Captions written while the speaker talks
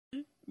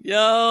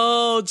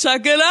Yo,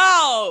 check it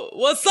out.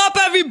 What's up,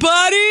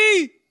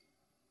 everybody?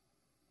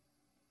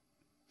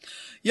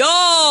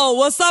 Yo,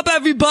 what's up,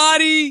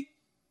 everybody?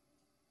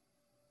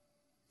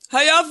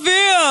 How y'all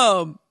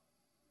feel?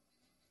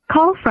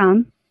 Call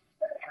from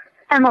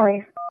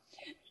Emily.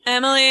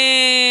 Emily.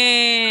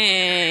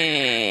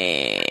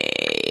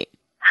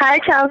 Hi,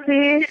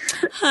 Chelsea.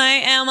 Hi,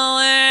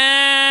 Emily.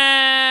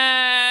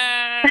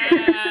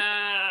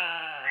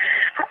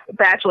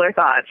 Bachelor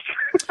thoughts.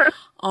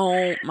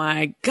 Oh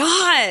my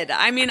God.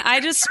 I mean,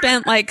 I just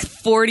spent like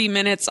 40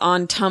 minutes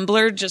on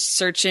Tumblr just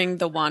searching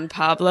the Juan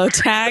Pablo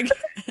tag.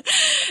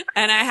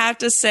 And I have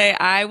to say,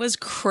 I was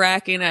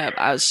cracking up.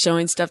 I was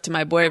showing stuff to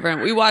my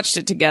boyfriend. We watched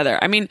it together.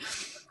 I mean,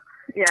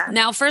 Yeah.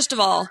 now, first of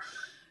all,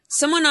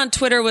 someone on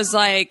Twitter was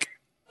like,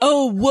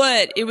 oh,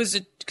 what? It was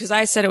because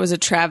I said it was a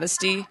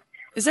travesty.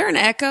 Is there an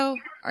echo?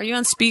 Are you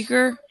on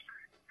speaker?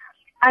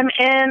 I'm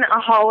in a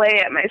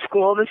hallway at my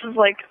school. This is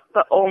like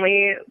the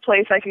only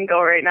place I can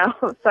go right now.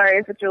 Sorry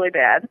if it's really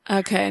bad.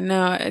 Okay,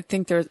 no, I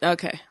think there's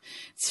okay.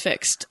 It's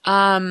fixed.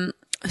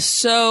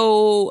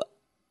 So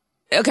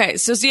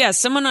yeah,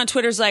 someone on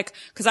Twitter's like,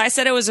 because I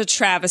said it was a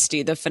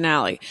travesty, the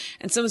finale,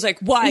 and someone's like,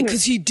 why?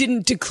 Because he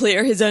didn't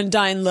declare his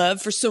undying love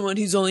for someone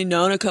he's only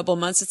known a couple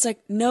months. It's like,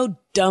 no,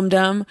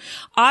 dum-dum.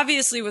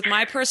 Obviously, with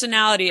my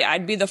personality,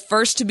 I'd be the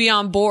first to be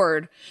on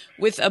board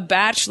with a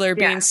Bachelor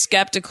being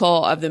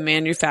skeptical of the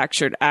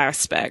manufactured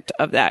aspect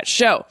of that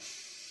show.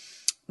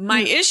 My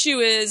issue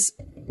is,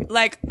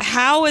 like,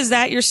 how is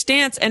that your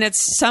stance? And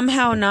it's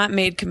somehow not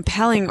made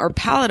compelling or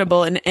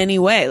palatable in any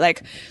way.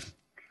 Like,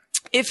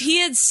 if he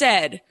had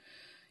said,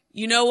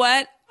 you know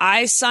what?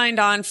 I signed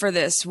on for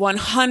this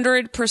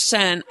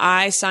 100%.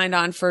 I signed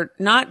on for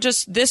not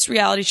just this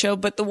reality show,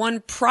 but the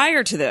one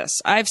prior to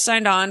this. I've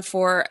signed on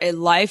for a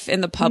life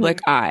in the public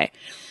eye.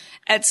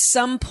 At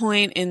some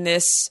point in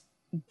this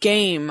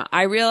game,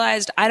 I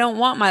realized I don't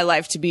want my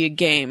life to be a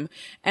game.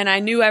 And I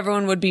knew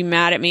everyone would be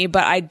mad at me,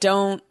 but I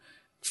don't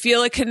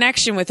feel a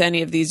connection with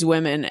any of these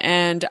women.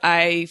 And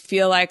I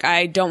feel like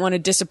I don't want to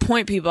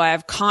disappoint people. I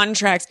have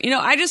contracts. You know,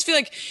 I just feel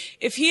like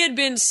if he had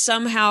been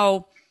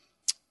somehow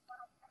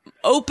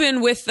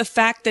open with the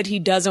fact that he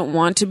doesn't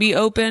want to be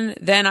open,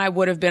 then I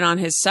would have been on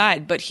his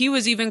side. But he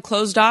was even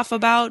closed off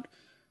about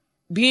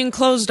being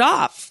closed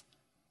off,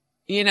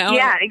 you know?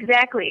 Yeah,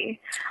 exactly.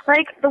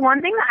 Like, the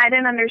one thing that I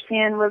didn't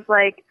understand was,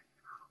 like,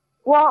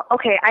 well,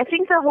 okay, I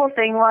think the whole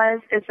thing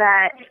is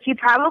that he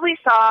probably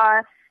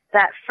saw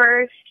that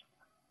first,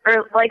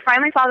 or, like,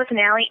 finally saw the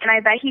finale, and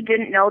I bet he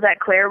didn't know that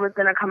Claire was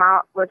going to come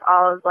out with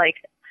all of, like,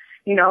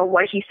 you know,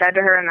 what he said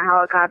to her in the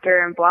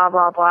helicopter and blah,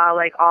 blah, blah,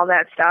 like, all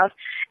that stuff.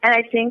 And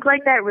I think,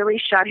 like, that really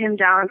shut him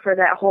down for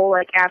that whole,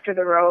 like, after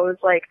the rose,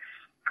 like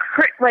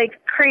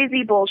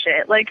crazy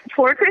bullshit. Like,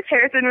 poor Chris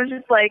Harrison was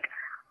just like,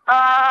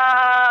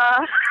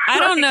 I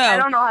don't know. I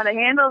don't know how to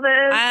handle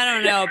this. I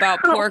don't know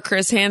about poor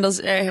Chris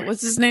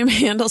what's his name?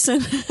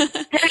 Handelson?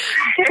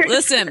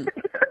 Listen,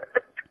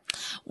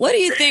 what do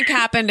you think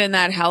happened in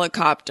that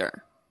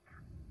helicopter?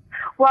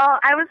 Well,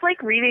 I was,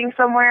 like, reading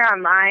somewhere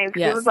online,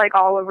 'cause it was, like,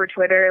 all over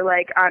Twitter,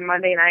 like, on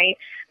Monday night,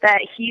 that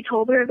he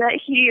told her that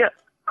he,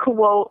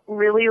 quote,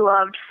 really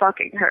loved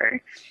fucking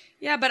her.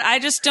 Yeah, but I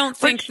just don't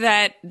think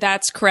that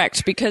that's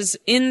correct, because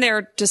in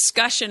their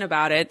discussion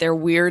about it, their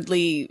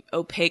weirdly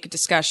opaque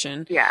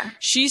discussion,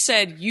 she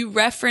said, you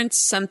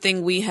referenced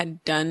something we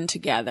had done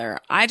together.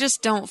 I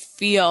just don't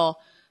feel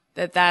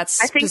that that's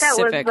specific. I think that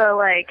was the,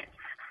 like,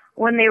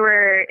 when they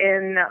were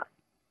in,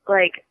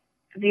 like,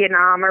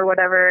 Vietnam or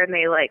whatever, and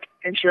they, like,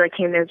 and she, like,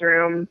 came to his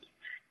room.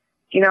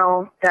 You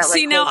know, that, like,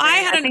 see, now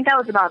I think that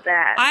was about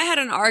that. I had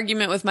an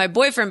argument with my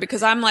boyfriend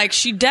because I'm like,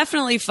 she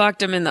definitely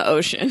fucked him in the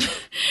ocean.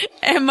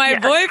 And my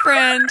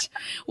boyfriend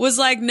was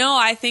like, no,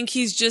 I think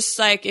he's just,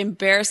 like,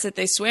 embarrassed that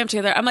they swam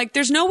together. I'm like,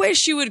 there's no way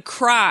she would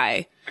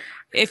cry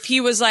if he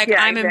was like,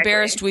 I'm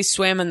embarrassed we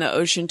swam in the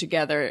ocean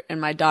together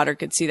and my daughter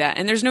could see that.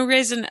 And there's no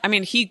reason, I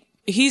mean,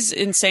 he's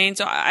insane,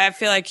 so I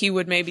feel like he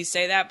would maybe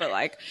say that, but,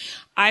 like,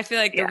 I feel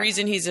like the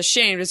reason he's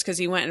ashamed is because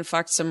he went and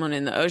fucked someone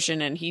in the ocean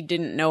and he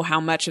didn't know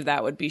how much of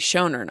that would be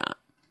shown or not.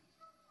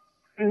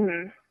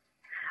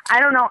 I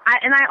don't know.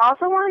 I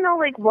also want to know,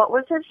 like, what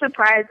was his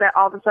surprise that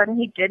all of a sudden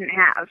he didn't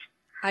have?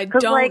 I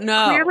don't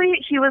know.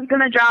 Clearly he was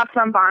going to drop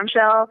some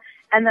bombshell,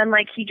 and then,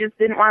 like, he just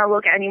didn't want to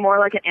look anymore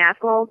like an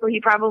asshole, so he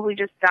probably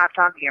just stopped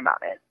talking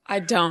about it. I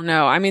don't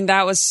know. I mean,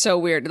 that was so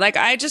weird. Like,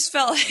 I just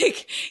felt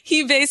like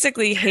he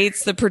basically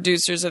hates the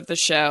producers of the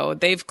show.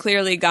 They've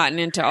clearly gotten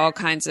into all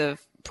kinds of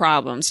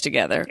problems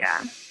together.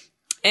 Yeah.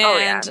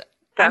 And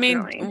I mean,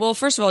 definitely. well,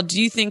 first of all,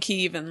 do you think he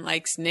even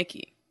likes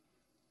Nikki?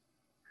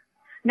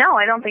 No,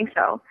 I don't think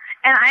so.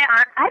 And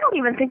I don't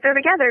even think they're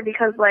together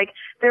because, like,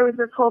 there was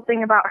this whole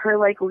thing about her,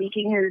 like,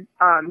 leaking his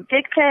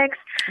dick pics.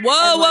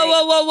 Whoa, and, whoa,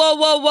 like, whoa, whoa, whoa,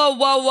 whoa,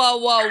 whoa, whoa, whoa,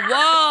 whoa,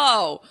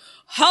 whoa.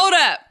 Hold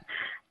up.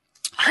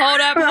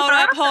 Hold up, hold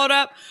up, hold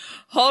up.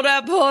 Hold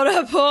up, hold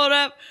up, hold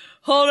up,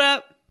 hold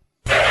up.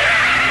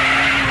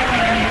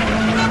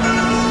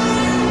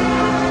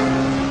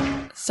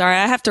 Sorry,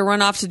 I have to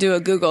run off to do a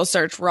Google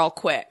search real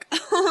quick.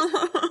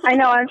 I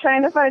know, I'm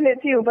trying to find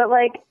it too, but,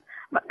 like,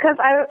 because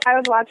I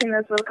was watching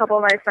this with a couple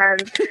of my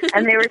friends,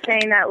 and they were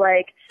saying that,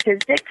 like, his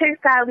dick pics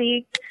got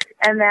leaked,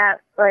 and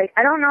that, like,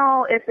 I don't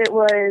know if it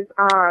was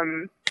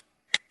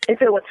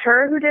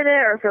her who did it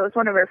or if it was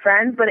one of her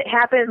friends, but it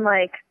happened,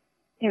 like,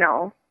 you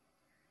know,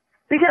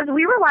 because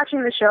we were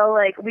watching the show,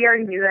 like, we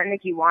already knew that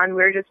Nikki won.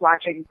 We were just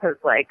watching because,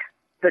 like,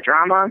 the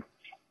drama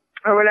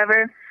or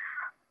whatever.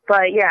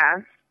 But,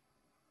 yeah.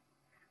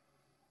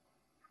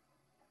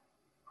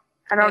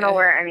 I don't know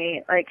where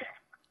any, like,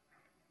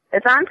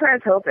 it's on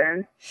Perez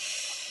Hilton.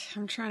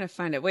 I'm trying to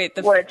find it. Wait,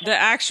 the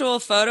actual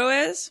photo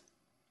is?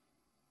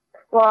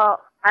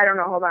 Well, I don't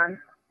know. Hold on.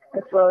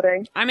 It's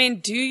loading. I mean,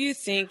 do you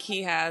think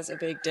he has a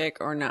big dick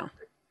or no?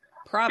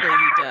 Probably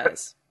he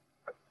does.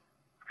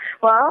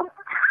 Well,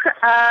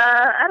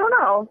 I don't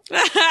know.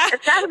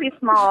 It's got to be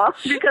small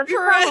because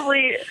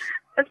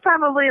it's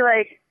probably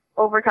like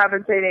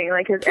overcompensating,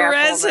 like his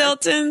Perez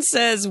Hilton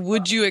says,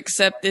 "Would you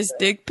accept this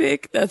dick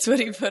pic?" That's what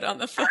he put on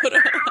the photo.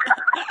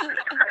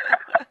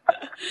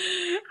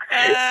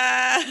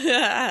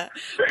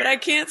 But I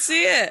can't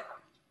see it.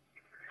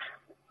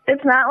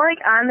 It's not like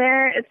on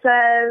there. It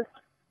says.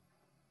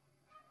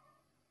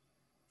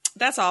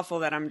 That's awful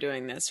that I'm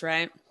doing this,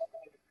 right?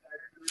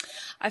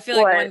 I feel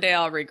like one day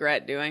I'll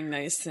regret doing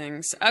these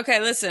things. Okay,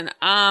 listen.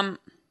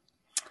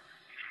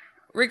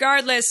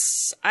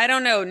 Regardless, I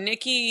don't know.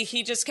 Nikki,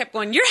 he just kept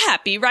going, "You're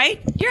happy,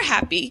 right? You're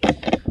happy."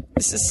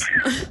 This is.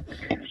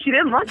 She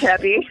didn't look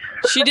happy.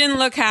 She didn't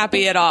look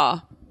happy at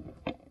all.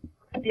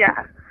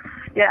 Yeah.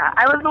 Yeah.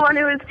 I was the one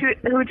who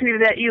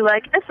tweeted at you,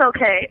 like, it's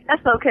okay.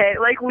 It's okay.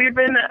 Like, we've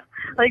been,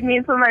 like, me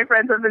and some of my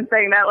friends have been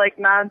saying that, like,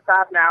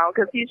 nonstop now.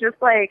 Because he's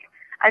just, like,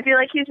 I feel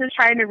like he's just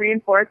trying to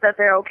reinforce that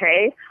they're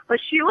okay. But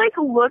she, like,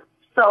 looked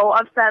so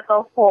upset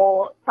the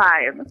whole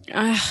time.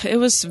 It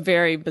was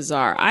very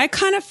bizarre. I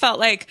kind of felt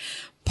like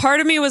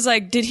part of me was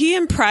like, did he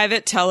in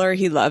private tell her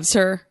he loves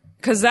her?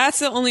 Because that's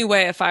the only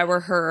way, if I were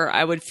her,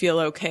 I would feel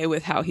okay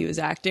with how he was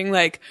acting.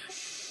 Like,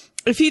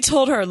 if he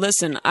told her,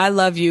 "Listen, I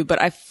love you,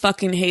 but I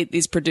fucking hate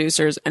these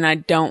producers and I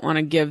don't want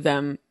to give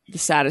them the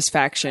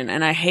satisfaction.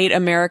 And I hate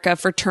America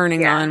for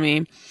turning on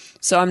me.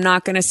 So I'm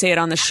not going to say it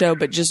on the show,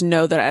 but just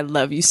know that I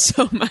love you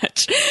so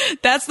much."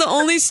 That's the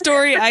only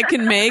story I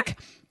can make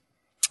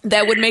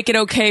that would make it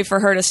okay for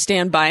her to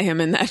stand by him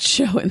in that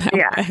show in that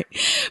way.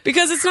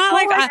 Because it's not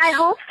I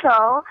hope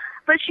so.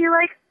 But she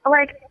like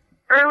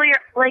earlier,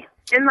 like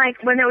in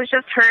like when it was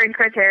just her and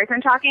Chris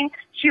Harrison talking,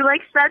 she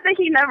like said that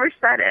he never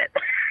said it.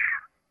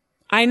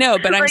 I know,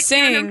 but I'm like,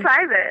 saying in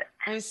private.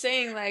 I'm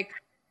saying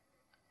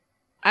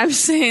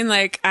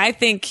I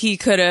think he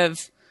could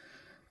have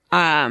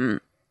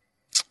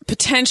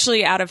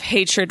potentially out of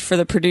hatred for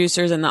the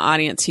producers and the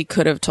audience, he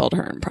could have told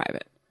her in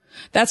private.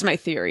 That's my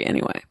theory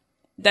anyway.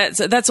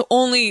 That's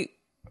only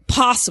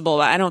possible.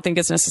 I don't think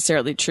it's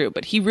necessarily true,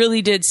 but he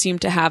really did seem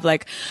to have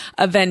like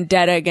a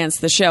vendetta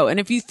against the show. And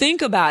if you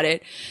think about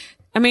it,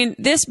 I mean,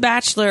 this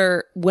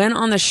Bachelor went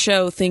on the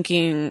show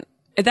thinking,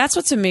 that's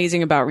what's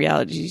amazing about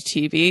reality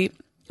TV,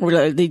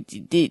 or the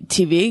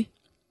TV.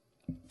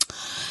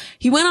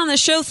 He went on the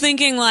show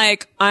thinking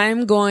like,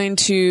 I'm going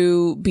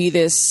to be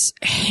this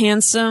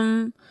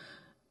handsome,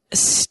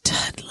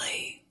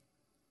 studly,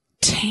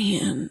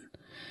 tan,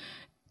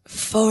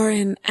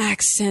 foreign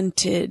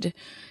accented,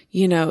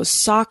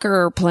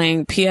 soccer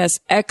playing,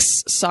 PSX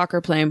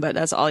soccer playing, but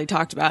that's all he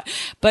talked about.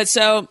 But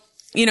so,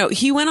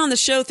 he went on the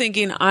show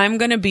thinking, I'm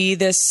going to be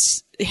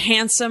this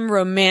handsome,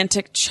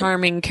 romantic,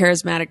 charming,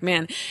 charismatic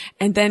man.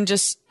 And then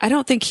I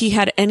don't think he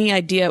had any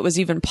idea it was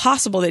even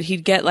possible that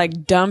he'd get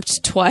like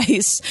dumped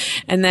twice.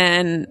 And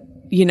then,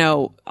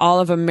 all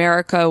of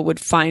America would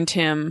find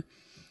him,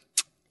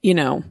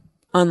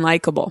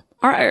 unlikable.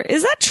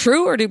 Is that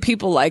true, or do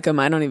people like him?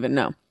 I don't even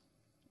know.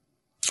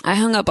 I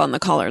hung up on the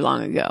caller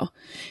long ago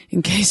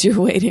in case you're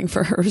waiting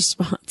for her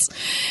response.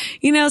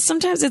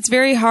 Sometimes it's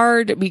very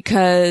hard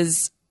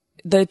because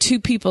the two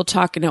people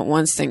talking at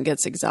once thing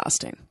gets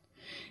exhausting.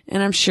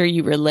 And I'm sure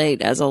you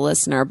relate as a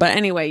listener. But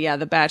anyway, yeah,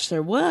 The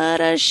Bachelor.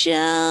 What a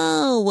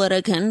show. What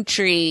a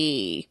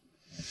country.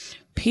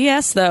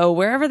 P.S. though,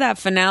 wherever that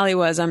finale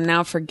was, I'm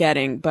now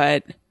forgetting,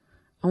 but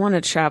I want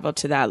to travel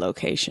to that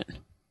location.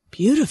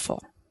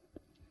 Beautiful.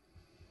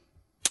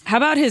 How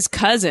about his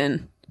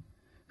cousin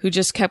who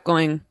just kept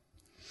going,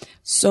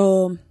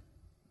 "So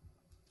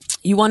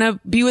you want to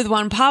be with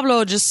Juan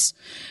Pablo? Just,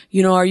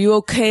 are you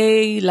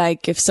okay?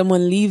 Like if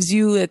someone leaves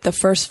you at the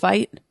first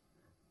fight?"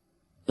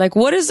 Like,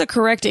 what is the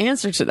correct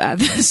answer to that?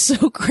 That's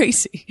so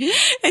crazy.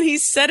 And he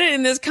said it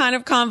in this kind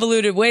of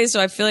convoluted way, so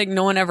I feel like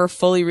no one ever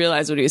fully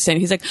realized what he was saying.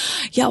 He's like,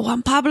 yeah,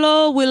 Juan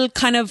Pablo will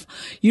kind of,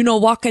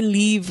 walk and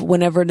leave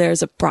whenever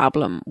there's a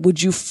problem.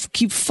 Would you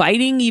keep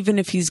fighting even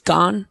if he's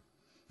gone?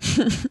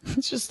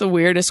 It's just the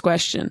weirdest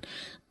question.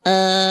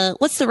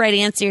 What's the right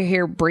answer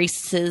here,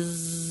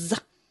 braces?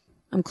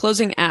 I'm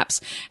closing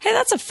apps. Hey,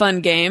 that's a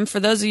fun game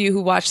for those of you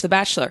who watch The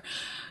Bachelor.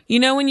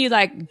 When you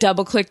like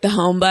double click the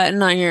home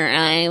button on your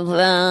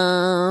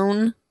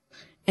iPhone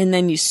and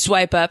then you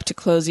swipe up to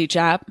close each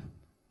app,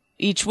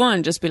 each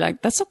one just be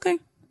like, that's okay.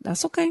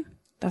 That's okay.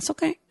 That's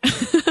okay.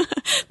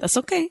 That's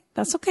okay.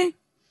 That's okay.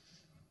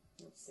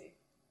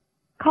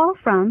 Call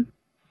from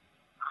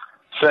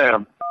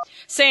Sam.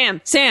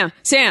 Sam.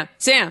 Chelsea.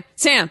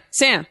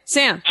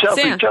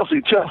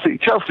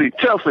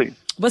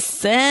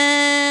 What's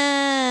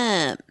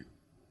up?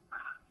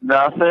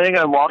 Nothing.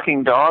 I'm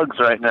walking dogs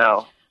right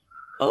now.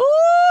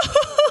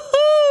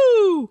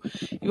 Ooh!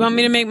 You want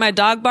me to make my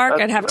dog bark?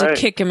 That's I'd have to right.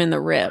 kick him in the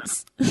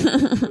ribs.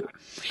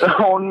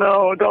 Oh,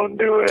 no, don't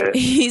do it.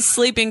 He's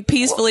sleeping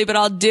peacefully, but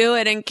I'll do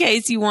it in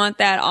case you want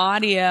that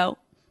audio.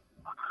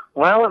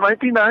 Well, it might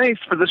be nice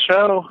for the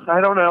show.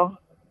 I don't know.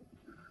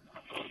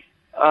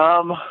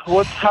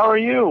 How are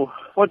you?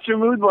 What's your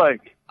mood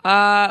like?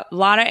 A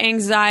lot of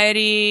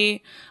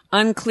anxiety,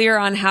 unclear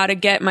on how to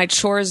get my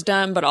chores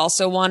done, but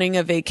also wanting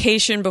a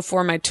vacation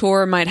before my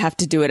tour. Might have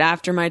to do it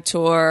after my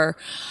tour.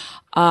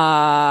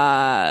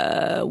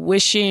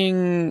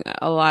 Wishing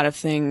a lot of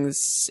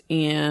things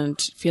and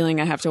feeling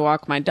I have to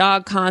walk my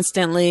dog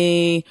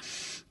constantly.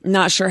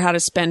 Not sure how to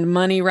spend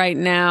money right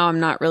now. I'm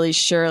not really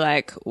sure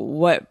like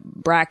what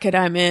bracket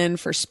I'm in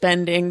for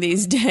spending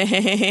these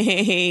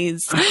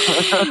days.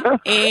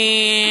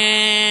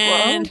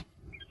 And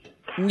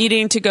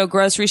needing to go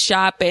grocery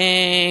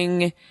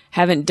shopping.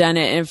 Haven't done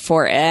it in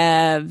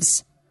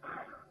forevs.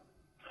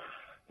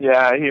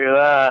 Yeah, I hear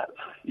that.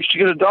 You should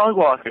get a dog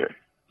walker.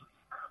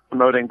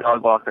 Promoting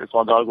dog walkers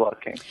while dog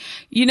walking.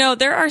 You know,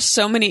 there are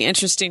so many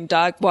interesting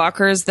dog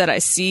walkers that I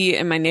see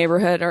in my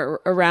neighborhood or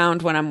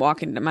around when I'm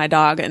walking to my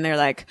dog, and they're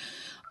like,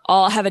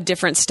 all have a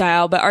different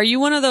style. But are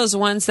you one of those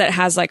ones that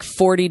has like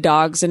 40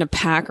 dogs in a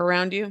pack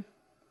around you?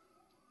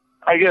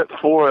 I get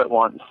 4 at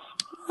once.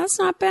 That's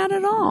not bad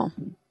at all.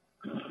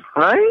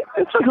 Right?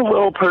 It's like a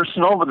little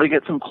personal, but they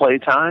get some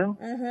playtime.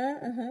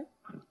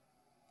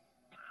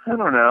 I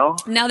don't know.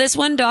 Now, this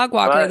one dog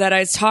walker that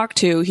I talked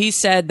to, he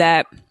said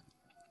that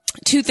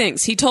 2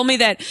 things. He told me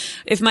that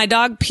if my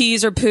dog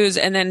pees or poos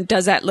and then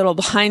does that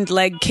little hind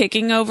leg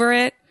kicking over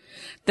it,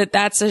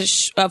 that's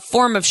a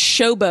form of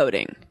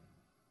showboating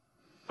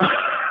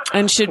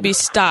and should be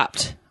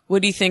stopped.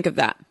 What do you think of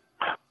that?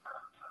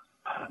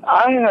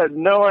 I had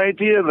no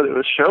idea that it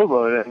was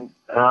showboating.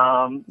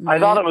 I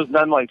thought it was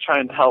them like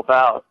trying to help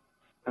out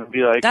and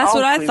be like, That's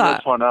what I clean thought.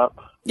 This one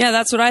up. Yeah,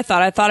 that's what I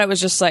thought. I thought it was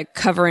just like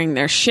covering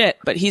their shit.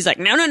 But he's like,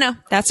 no.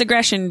 That's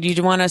aggression.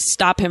 You want to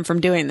stop him from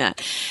doing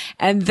that.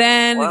 And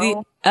then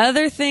the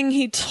other thing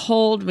he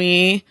told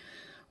me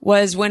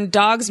was when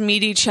dogs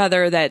meet each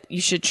other that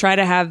you should try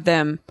to have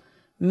them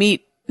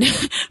meet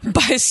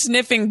by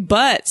sniffing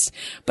butts.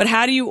 But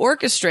how do you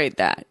orchestrate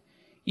that?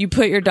 You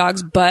put your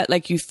dog's butt,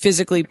 like you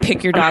physically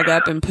pick your dog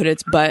up and put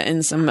its butt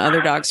in some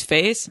other dog's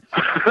face?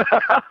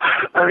 I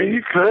mean,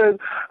 you could.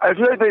 I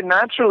feel like they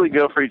naturally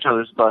go for each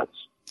other's butts.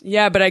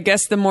 Yeah, but I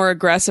guess the more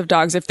aggressive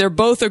dogs, if they're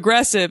both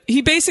aggressive,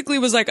 he basically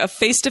was like a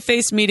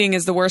face-to-face meeting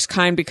is the worst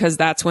kind because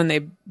that's when they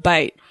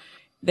bite.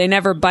 They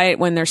never bite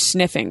when they're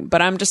sniffing.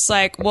 But I'm just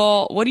like,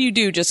 well, what do you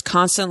do? Just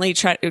constantly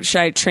should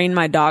I train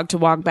my dog to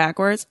walk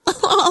backwards?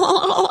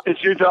 Is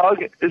your dog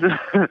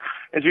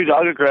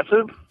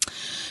aggressive?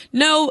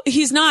 No,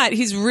 he's not.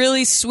 He's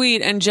really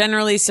sweet and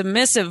generally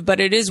submissive,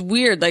 but it is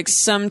weird. Like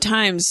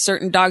sometimes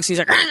certain dogs, he's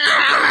like,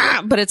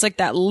 but it's like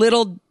that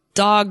little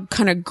dog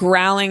kind of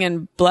growling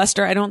and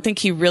bluster. I don't think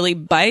he really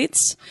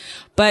bites,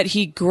 but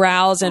he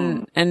growls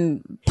and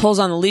pulls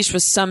on the leash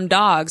with some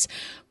dogs.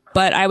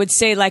 But I would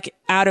say like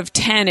out of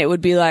 10, it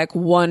would be like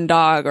 1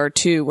 dog or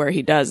 2 where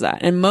he does that.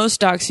 And most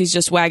dogs, he's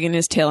just wagging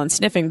his tail and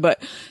sniffing,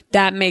 but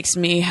that makes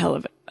me hell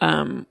of,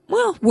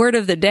 word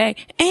of the day,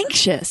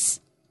 anxious.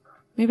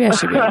 Maybe I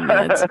should be on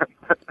meds.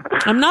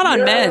 I'm not on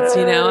meds,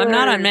 you know. I'm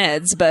not on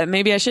meds, but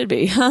maybe I should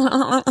be.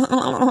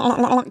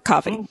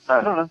 Coffee.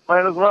 I don't know.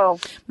 Might as well.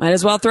 Might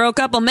as well throw a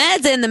couple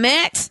meds in the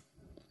mix.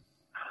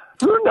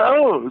 Who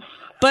knows?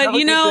 But, Have a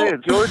you good know, day.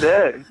 It's your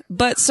day.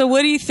 But so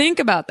what do you think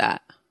about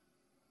that?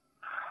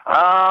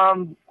 I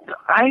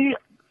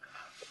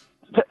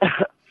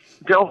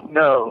don't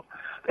know.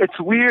 It's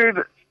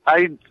weird.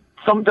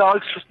 Some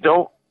dogs just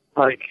don't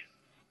like.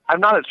 I'm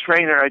not a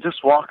trainer. I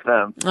just walk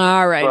them.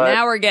 All right,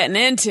 now we're getting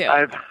into it.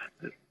 I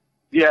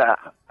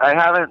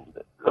haven't.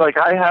 Like,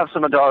 I have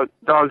some dogs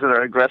that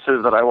are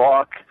aggressive that I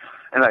walk,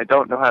 and I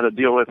don't know how to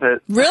deal with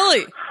it.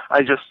 Really?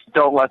 I just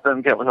don't let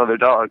them get with other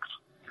dogs.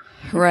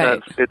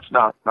 Right. It's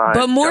not my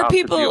But more job to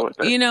deal people, with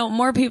it. you know,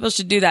 more people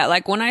should do that.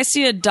 Like when I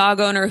see a dog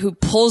owner who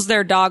pulls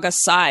their dog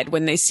aside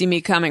when they see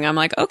me coming, I'm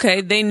like, okay,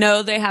 they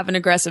know they have an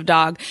aggressive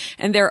dog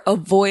and they're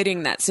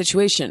avoiding that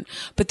situation.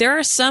 But there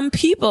are some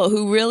people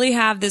who really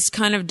have this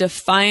kind of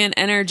defiant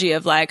energy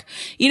of like,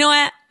 you know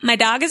what? My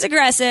dog is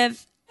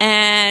aggressive.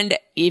 And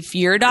if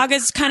your dog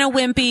is kind of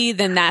wimpy,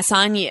 then that's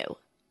on you.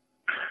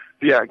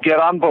 Yeah, get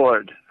on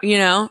board. You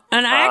know?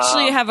 And I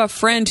actually have a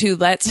friend who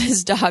lets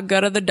his dog go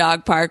to the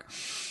dog park.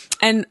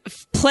 and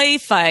play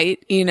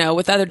fight,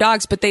 with other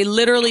dogs, but they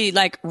literally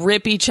like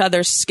rip each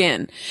other's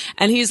skin.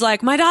 And he's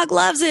like, my dog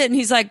loves it. And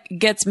he's like,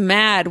 gets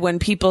mad when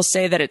people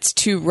say that it's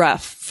too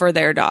rough for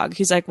their dog.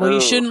 He's like, well,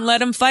 you shouldn't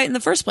let him fight in the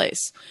first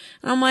place.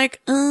 And I'm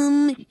like,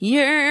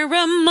 you're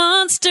a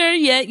monster,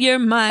 yet you're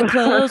my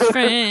close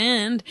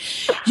friend.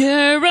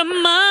 You're a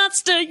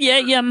monster,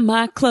 yet you're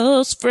my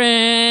close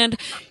friend.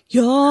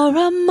 You're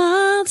a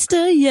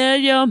monster, yeah,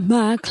 you're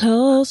my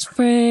close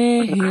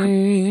friend.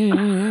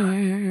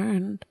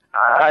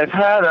 I've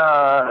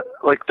had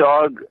like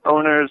dog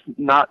owners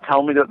not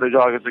tell me that their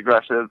dog is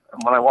aggressive,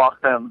 and when I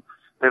walk them,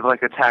 they've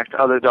like attacked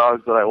other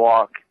dogs that I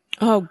walk.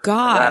 Oh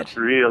God, That's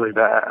really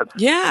bad.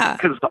 Yeah,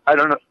 because I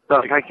don't know,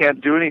 like I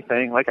can't do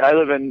anything. Like I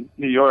live in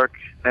New York,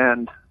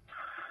 and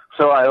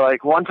so I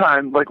like one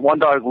time, like one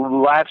dog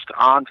latched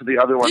onto the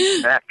other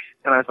one's neck,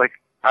 and I was like,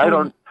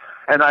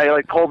 and I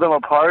like pulled them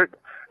apart.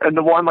 And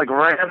the one like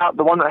ran out,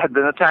 the one that had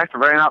been attacked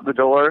ran out the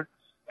door,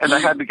 and I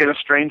had to get a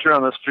stranger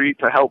on the street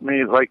to help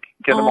me like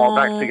get them all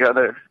back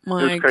together. It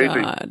was crazy.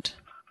 God.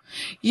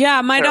 Yeah,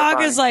 my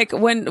dog is like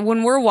when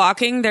we're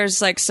walking, there's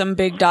like some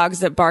big dogs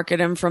that bark at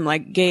him from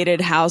like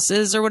gated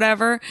houses or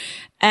whatever.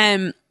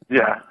 And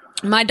yeah,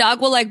 my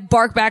dog will like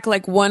bark back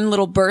like one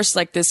little burst,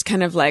 like this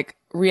kind of like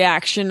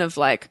reaction of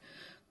like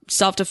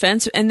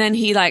self-defense, and then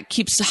he like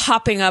keeps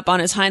hopping up on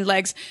his hind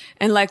legs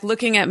and like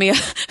looking at me.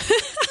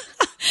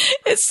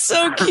 It's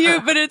so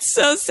cute, but it's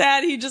so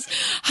sad. He just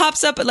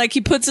hops up and like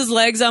he puts his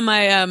legs on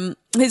my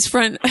his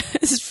front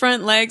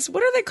legs.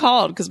 What are they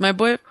called? Because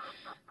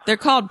they're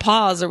called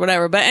paws or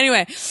whatever. But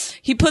anyway,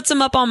 he puts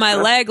them up on my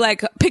leg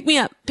like pick me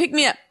up, pick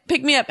me up,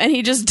 pick me up, and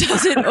he just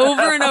does it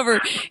over and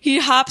over. He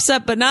hops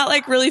up, but not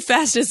like really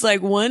fast. It's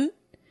like 1,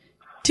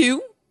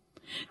 2,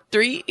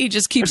 3. He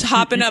just keeps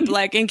hopping up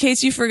like in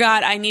case you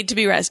forgot, I need to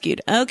be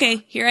rescued.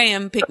 Okay, here I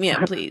am. Pick me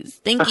up,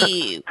 please. Thank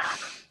you.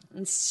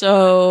 It's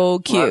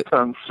so cute. That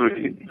sounds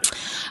sweet.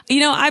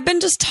 I've been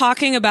just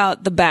talking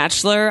about The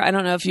Bachelor. I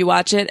don't know if you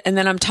watch it. And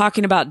then I'm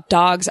talking about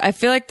dogs. I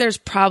feel like there's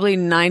probably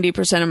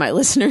 90% of my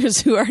listeners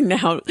who are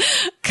now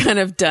kind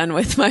of done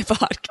with my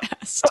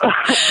podcast.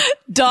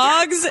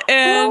 Dogs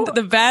and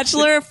The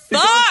Bachelor.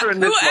 Fuck! Who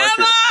am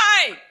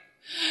I?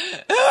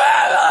 Who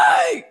am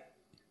I?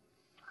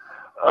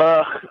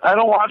 I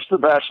don't watch The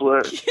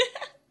Bachelor.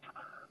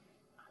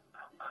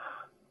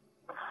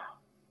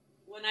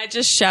 When I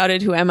just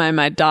shouted, who am I,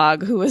 my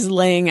dog, who was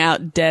laying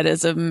out dead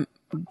as a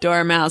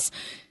dormouse.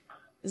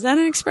 Is that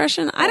an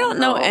expression? I don't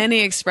know any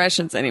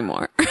expressions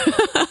anymore.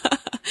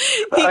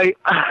 He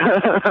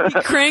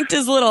cranked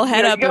his little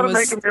head up. You gotta and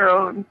make them your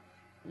own.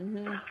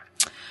 Mm-hmm.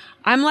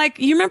 I'm like,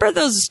 you remember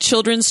those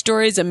children's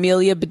stories,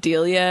 Amelia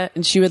Bedelia?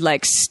 And she would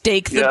like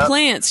stake the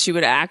plants. She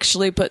would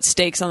actually put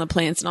stakes on the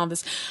plants and all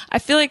this. I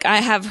feel like I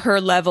have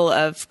her level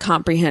of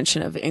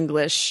comprehension of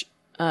English,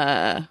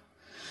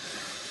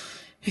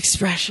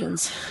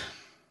 expressions.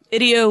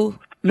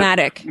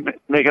 Idiomatic.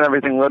 Making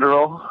everything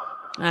literal.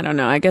 I don't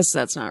know. I guess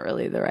that's not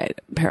really the right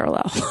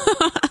parallel.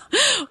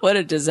 What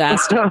a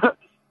disaster.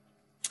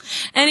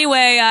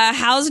 Anyway,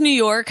 how's New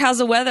York? How's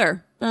the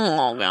weather?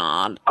 Oh,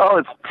 God. Oh,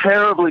 it's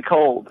terribly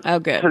cold. Oh,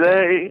 good.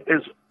 Today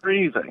is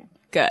freezing.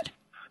 Good.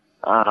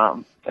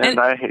 And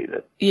I hate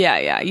it.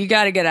 Yeah. You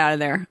got to get out of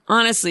there.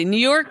 Honestly, New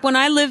York, when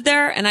I lived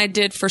there, and I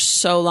did for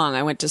so long,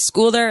 I went to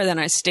school there, then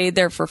I stayed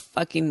there for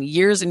fucking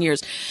years and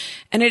years.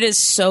 And it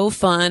is so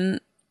fun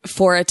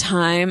for a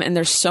time, and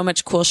there's so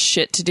much cool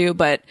shit to do.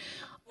 But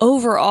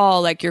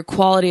overall, like your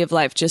quality of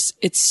life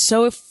it's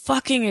so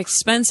fucking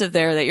expensive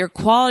there that your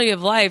quality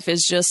of life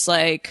is just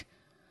like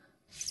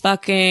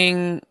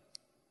fucking,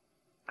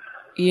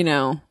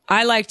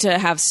 I like to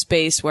have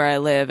space where I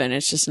live, and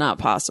it's just not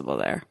possible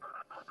there.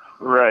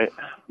 Right.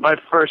 My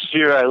first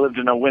year, I lived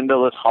in a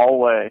windowless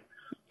hallway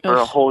for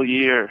a whole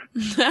year.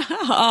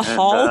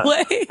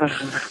 Hallway?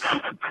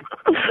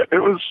 It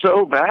was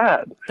so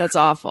bad. That's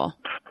awful.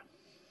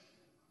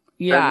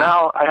 Yeah. And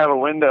now I have a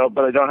window,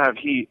 but I don't have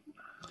heat.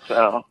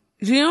 So.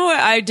 Do you know what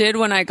I did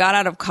when I got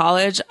out of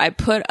college? I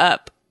put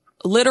up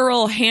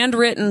literal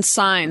handwritten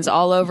signs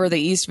all over the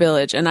East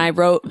Village, and I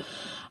wrote,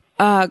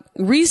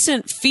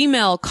 recent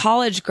female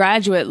college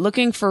graduate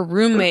looking for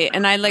roommate,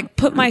 and I like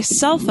put my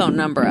cell phone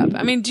number up.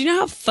 I mean, do you know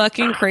how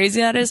fucking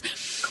crazy that is?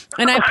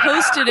 And I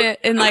posted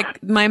it in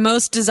like my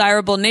most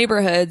desirable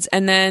neighborhoods,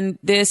 and then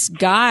this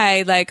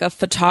guy, like a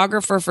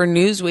photographer for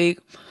Newsweek,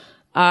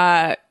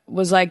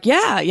 was like,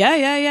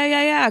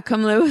 yeah,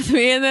 come live with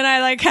me. And then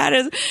I like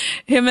had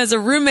him as a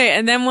roommate.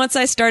 And then once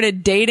I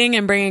started dating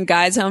and bringing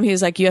guys home, he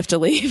was like, you have to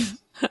leave.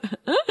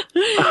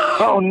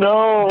 Oh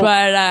no.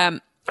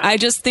 But, I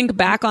just think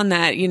back on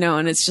that,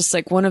 and it's just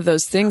like one of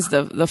those things,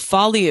 the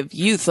folly of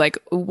youth. Like,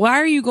 why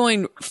are you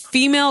going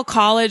female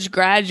college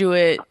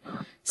graduate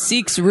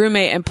seeks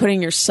roommate and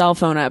putting your cell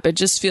phone up? It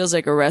just feels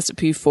like a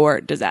recipe for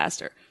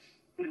disaster.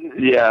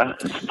 Yeah,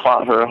 it's a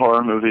plot for a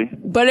horror movie.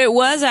 But it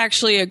was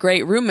actually a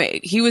great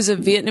roommate. He was a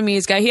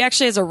Vietnamese guy. He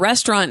actually has a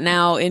restaurant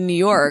now in New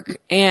York,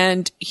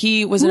 and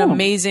he was an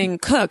amazing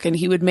cook, and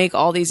he would make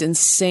all these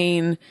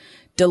insane,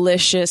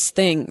 delicious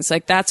things.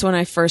 Like, that's when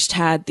I first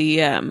had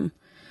the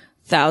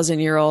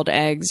 1,000-year-old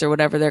eggs or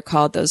whatever they're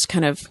called. Those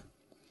kind of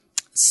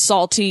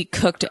salty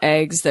cooked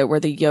eggs that were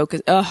the yolk.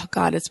 Oh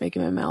God, it's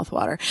making my mouth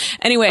water.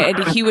 Anyway,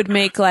 and he would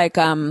make like,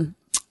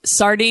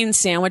 sardine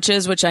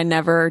sandwiches, which I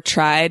never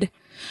tried.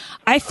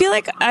 I feel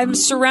like I'm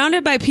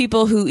surrounded by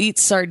people who eat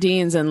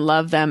sardines and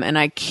love them, and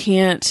I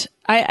can't.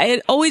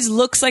 It always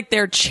looks like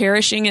they're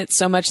cherishing it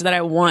so much that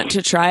I want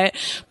to try it,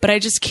 but I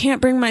just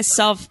can't bring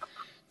myself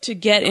to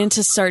get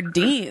into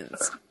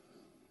sardines.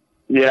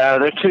 Yeah,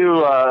 they're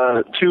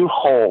too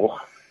whole.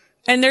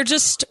 And they're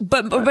just,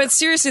 but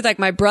seriously, like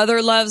my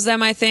brother loves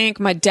them, I think.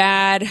 My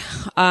dad,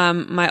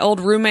 my old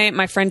roommate,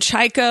 my friend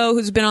Chaiko,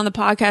 who's been on the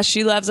podcast,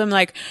 she loves them.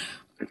 Like,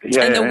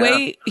 and the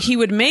way he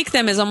would make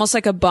them is almost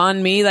like a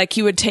banh mi. Like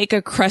he would take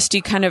a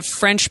crusty kind of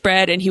French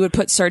bread and he would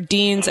put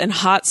sardines and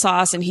hot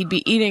sauce and he'd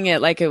be eating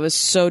it like it was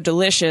so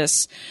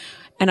delicious.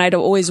 And I'd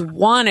always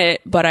want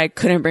it, but I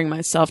couldn't bring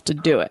myself to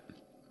do it.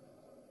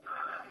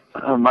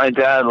 My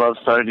dad loves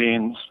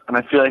sardines, and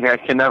I feel like I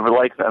can never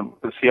like them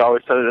because he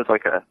always said it as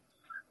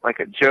like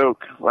a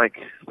joke. Like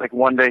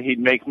one day he'd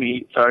make me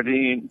eat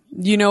sardines.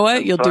 You know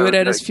what? You'll do it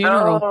at his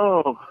funeral.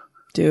 No.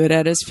 Do it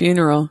at his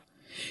funeral.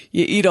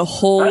 You eat a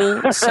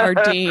whole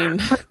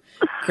sardine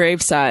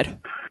graveside.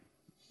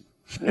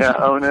 Yeah,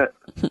 own it.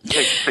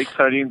 Take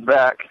sardines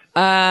back.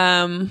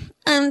 I'm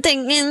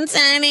taking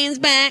sardines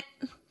back.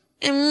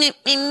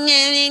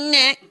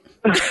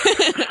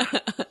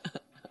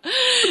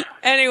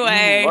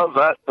 Anyway. Love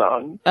that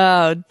song.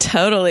 Oh,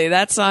 totally.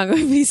 That song would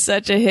be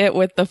such a hit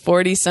with the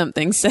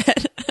 40-something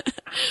set.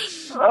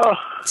 Oh.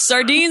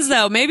 Sardines,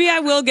 though, maybe I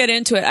will get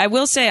into it. I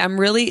will say I'm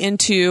really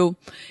into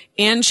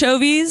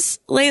anchovies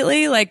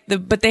lately,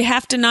 but they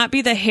have to not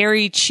be the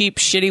hairy, cheap,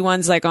 shitty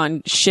ones like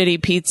on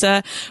shitty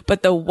pizza,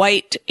 but the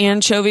white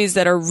anchovies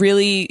that are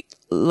really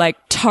like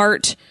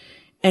tart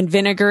and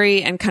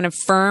vinegary and kind of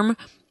firm.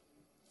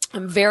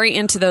 I'm very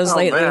into those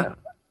lately.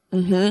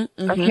 Man.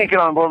 I can't get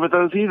on board with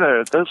those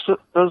either.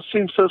 Those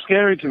seem so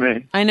scary to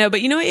me. I know,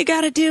 but you know what you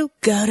got to do?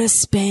 Go to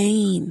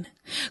Spain.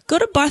 Go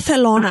to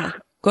Barcelona.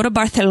 Go to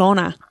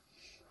Barcelona.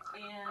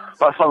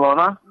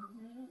 Barcelona?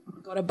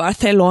 Go to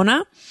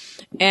Barcelona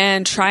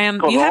and try them.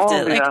 You have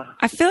to, like, yeah.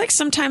 I feel like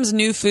sometimes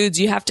new foods,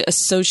 you have to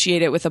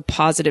associate it with a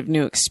positive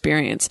new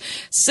experience.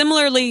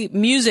 Similarly,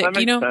 music, That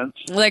makes sense.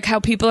 like how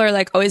people are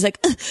like, always like,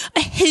 I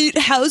hate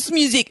house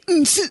music.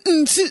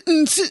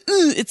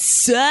 It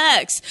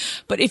sucks.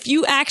 But if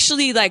you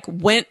actually like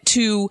went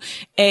to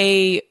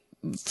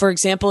for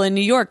example, in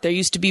New York, there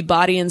used to be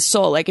Body and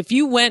Soul. Like if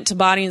you went to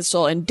Body and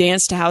Soul and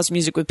danced to house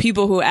music with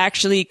people who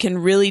actually can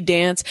really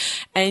dance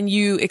and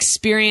you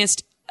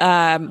experienced,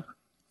 the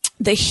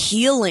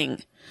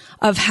healing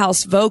of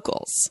house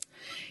vocals,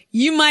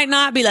 you might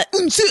not be like,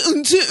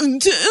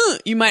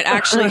 you might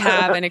actually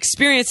have an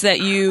experience that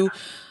you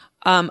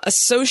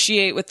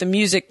associate with the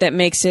music that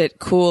makes it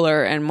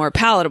cooler and more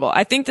palatable.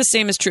 I think the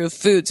same is true of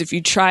foods. If you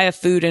try a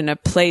food in a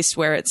place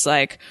where it's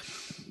like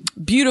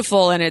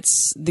beautiful and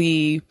it's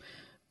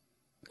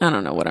I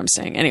don't know what I'm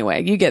saying.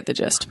 Anyway, you get the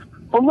gist.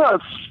 Well, no,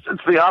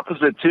 it's the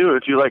opposite too.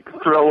 If you like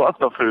throw up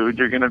the food,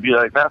 you're going to be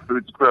like, that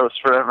food's gross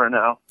forever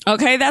now.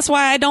 Okay, that's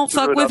why I don't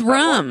fuck with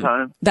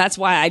rum. That's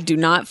why I do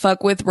not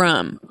fuck with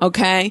rum.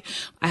 Okay,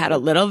 I had a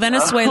little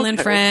Venezuelan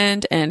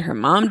friend, and her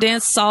mom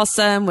danced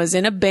salsa and was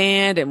in a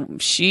band, and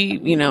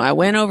she, I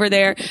went over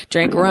there,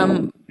 drank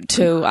rum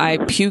I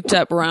puked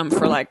up rum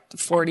for like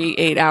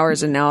 48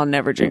 hours, and now I'll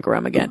never drink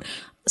rum again.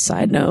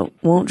 Side note,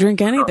 won't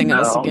drink anything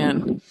else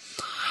again.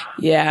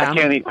 Yeah, I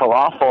can't eat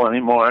falafel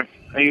anymore.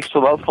 I used to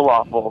love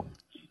falafel,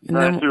 and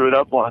I threw it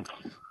up once.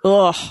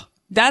 Ugh.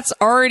 That's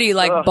already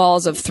like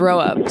balls of throw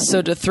up.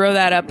 So to throw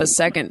that up a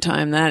second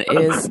time, that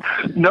is...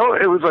 No,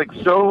 it was like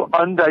so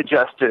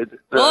undigested.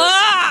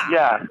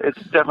 Yeah,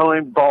 it's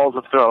definitely balls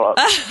of throw up.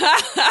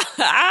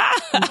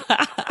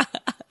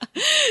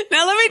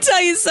 Now let me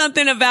tell you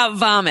something about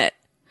vomit.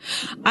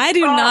 I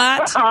do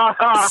not,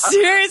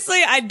 seriously,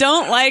 I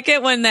don't like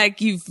it when like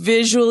you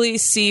visually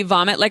see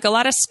vomit. Like a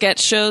lot of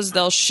sketch shows,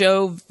 they'll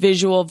show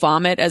visual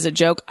vomit as a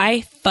joke. I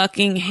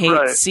fucking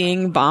hate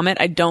seeing vomit.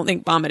 I don't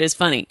think vomit is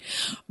funny.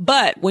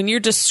 But when you're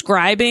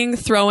describing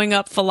throwing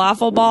up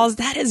falafel balls,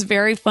 that is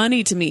very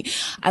funny to me.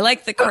 I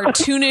like the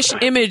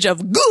cartoonish image of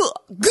guh,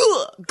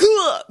 guh,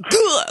 guh,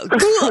 guh,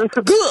 guh,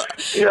 guh.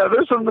 Yeah,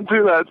 there's something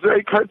to that. It's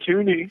very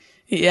cartoony.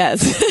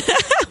 Yes.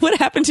 What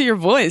happened to your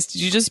voice?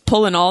 Did you just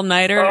pull an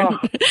all-nighter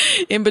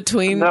in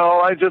between?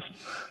 No, I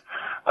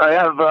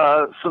have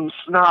some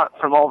snot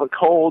from all the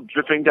cold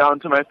dripping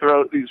down to my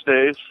throat these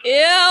days.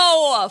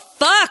 Ew!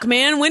 Fuck,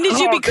 man. When did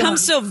you become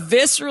so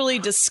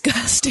viscerally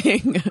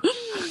disgusting?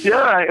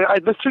 Yeah,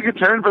 this took a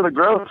turn for the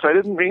gross. I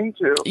didn't mean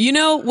to.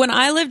 When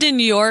I lived in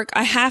New York,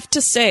 I have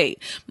to say,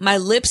 my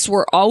lips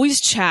were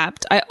always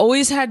chapped. I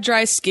always had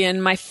dry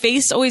skin. My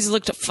face always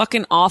looked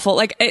fucking awful.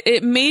 Like,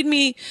 it made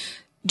me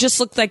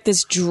just look like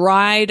this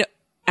dried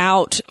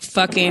out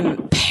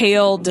fucking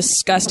pale,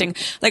 disgusting.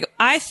 Like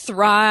I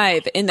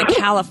thrive in the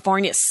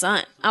California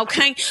sun.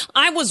 Okay.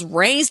 I was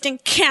raised in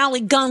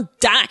Cali, gonna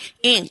die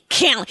in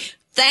Cali.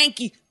 Thank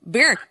you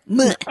very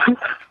much.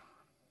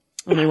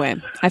 Anyway,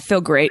 I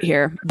feel great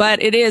here,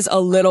 but it is a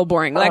little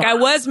boring. Like I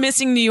was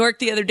missing New York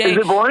the other day. Is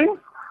it boring?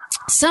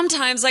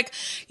 Sometimes, like,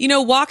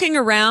 walking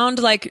around,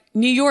 like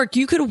New York,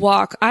 you could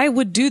walk. I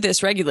would do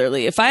this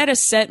regularly. If I had a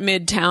set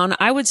midtown,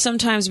 I would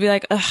sometimes be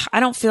like, ugh, I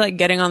don't feel like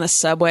getting on the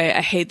subway.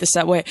 I hate the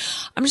subway.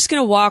 I'm just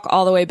going to walk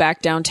all the way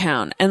back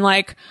downtown. And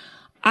like,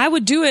 I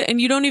would do it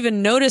and you don't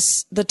even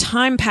notice the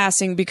time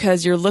passing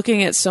because you're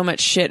looking at so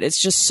much shit.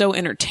 It's just so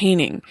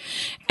entertaining.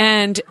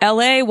 And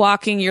LA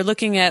walking, you're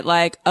looking at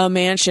like a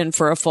mansion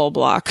for a full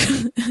block.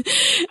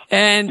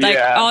 And like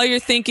all you're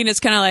thinking is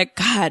kind of like,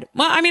 God,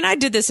 well, I mean, I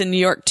did this in New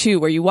York too,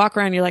 where you walk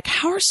around, you're like,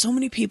 how are so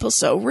many people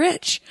so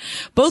rich?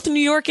 Both New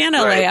York and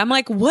LA. Right. I'm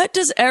like, what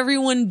does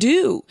everyone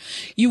do?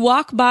 You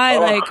walk by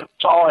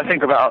that's all I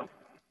think about.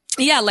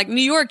 Yeah, like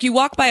New York, you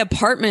walk by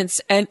apartments,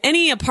 and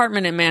any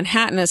apartment in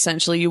Manhattan,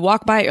 essentially, you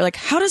walk by it, you're like,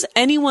 how does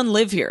anyone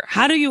live here?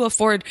 How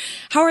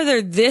are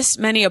there this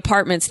many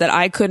apartments that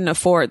I couldn't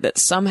afford that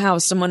somehow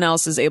someone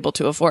else is able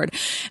to afford?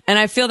 And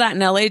I feel that in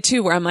LA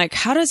too, where I'm like,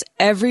 how does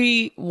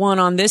everyone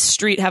on this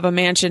street have a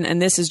mansion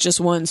and this is just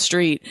one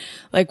street?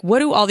 Like, what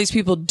do all these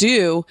people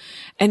do?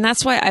 And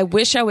that's why I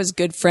wish I was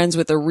good friends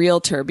with a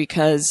realtor,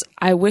 because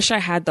I wish I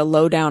had the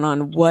lowdown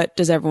on what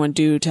does everyone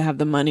do to have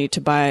the money to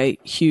buy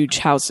huge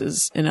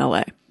houses in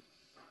LA.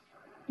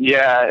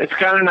 Yeah, it's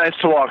kind of nice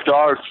to walk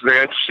dogs. They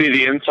get to see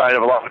the inside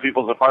of a lot of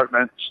people's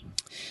apartments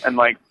and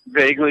like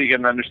vaguely get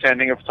an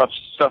understanding of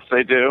stuff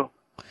they do.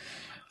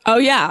 Oh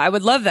yeah, I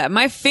would love that.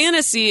 My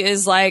fantasy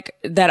is like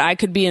that I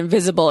could be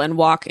invisible and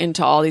walk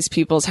into all these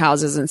people's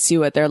houses and see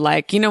what they're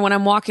like. When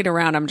I'm walking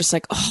around, I'm just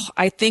like, oh,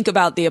 I think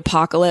about the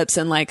apocalypse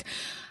and like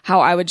how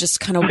I would just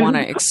kind of want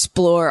to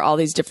explore all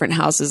these different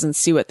houses and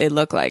see what they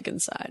look like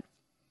inside.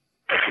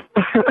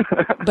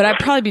 But I'd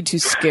probably be too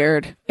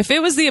scared. If it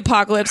was the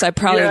apocalypse, I'd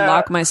probably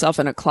lock myself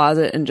in a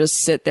closet and just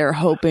sit there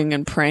hoping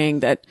and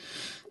praying that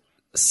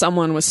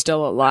someone was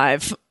still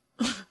alive.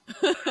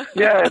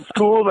 Yeah, it's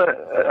cool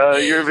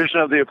that your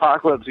vision of the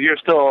apocalypse, you're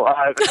still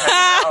alive and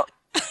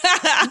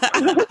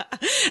hanging out.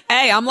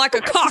 Hey, I'm like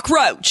a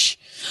cockroach.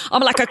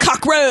 I'm like a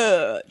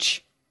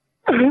cockroach.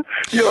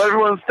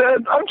 Everyone's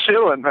dead. I'm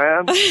chilling,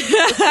 man.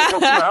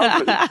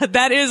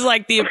 That is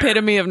like the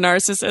epitome of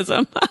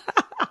narcissism.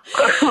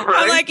 Right?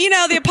 I'm like,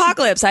 the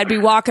apocalypse. I'd be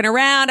walking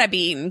around. I'd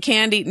be eating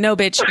candy. No,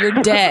 bitch,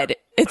 you're dead.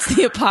 It's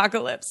the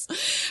apocalypse.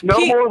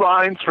 No more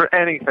lines for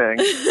anything.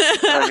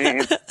 I mean,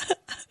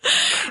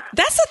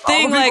 that's the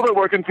thing. All the people that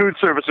work in food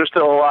service are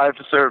still alive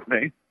to serve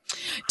me.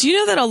 Do you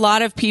know that a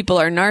lot of people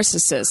are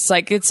narcissists?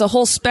 Like, it's a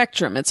whole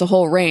spectrum. It's a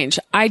whole range.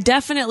 I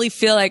definitely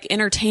feel like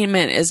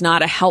entertainment is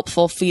not a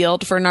helpful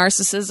field for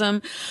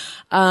narcissism,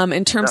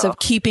 in terms of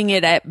keeping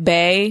it at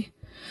bay.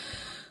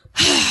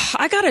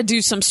 I got to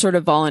do some sort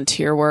of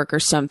volunteer work or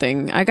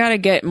something. I got to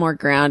get more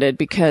grounded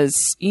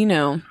because,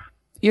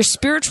 your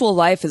spiritual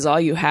life is all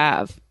you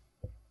have.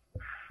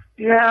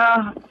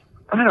 Yeah,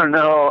 I don't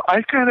know.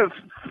 I kind of,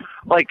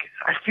 I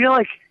feel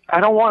like I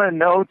don't want to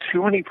know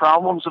too many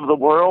problems of the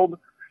world,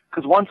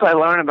 because once I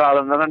learn about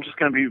them, then I'm just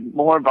going to be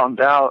more bummed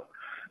out.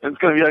 And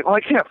it's going to be like, well,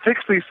 I can't fix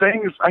these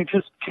things. I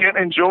just can't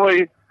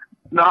enjoy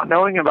not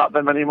knowing about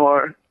them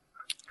anymore.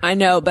 I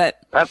know, but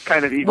that's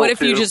kind of evil. What if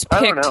you just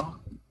picked? I don't know.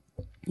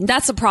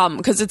 That's a problem,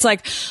 because it's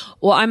like,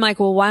 well, I'm like,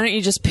 well, why don't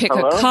you just pick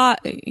a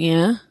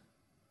Yeah.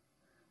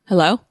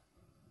 Hello?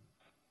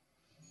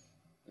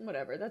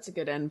 Whatever. That's a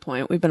good end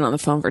point. We've been on the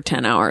phone for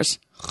 10 hours.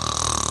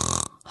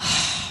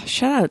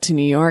 Shout out to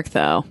New York,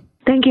 though.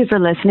 Thank you for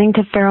listening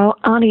to Feral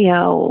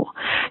Audio.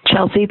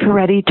 Chelsea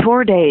Peretti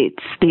tour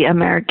dates: the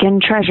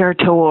American Treasure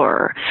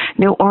Tour,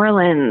 New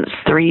Orleans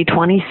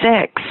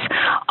 3/26,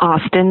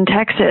 Austin,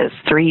 Texas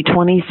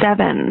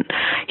 3/27,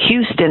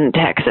 Houston,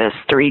 Texas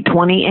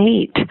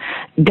 3/28,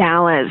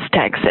 Dallas,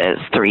 Texas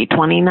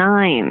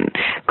 3/29,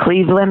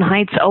 Cleveland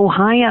Heights,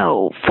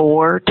 Ohio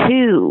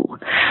 4/2,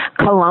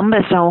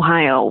 Columbus,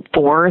 Ohio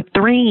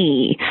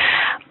 4/3,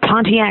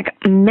 Pontiac,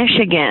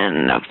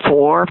 Michigan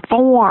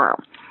 4/4.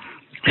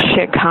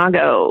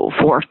 Chicago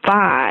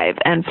 4/5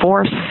 and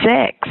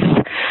 4/6,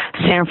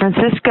 San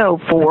Francisco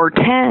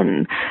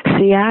 4/10,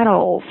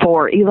 Seattle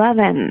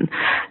 4/11,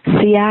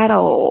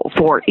 Seattle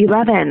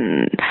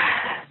 4/11,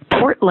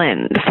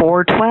 Portland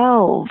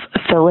 4/12,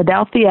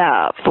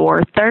 Philadelphia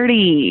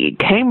 4/30,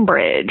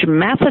 Cambridge,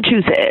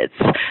 Massachusetts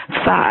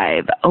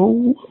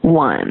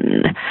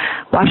 5/01,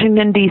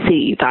 Washington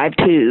D.C.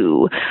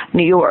 5/2,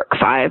 New York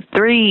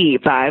 5/3,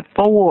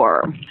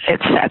 5/4,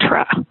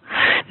 etc.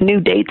 New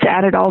dates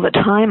added all the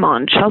time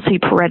on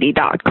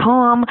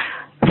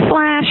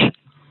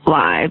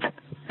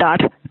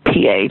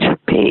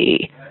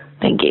chelseaperetti.com/live.php.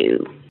 Thank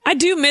you. I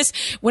do miss,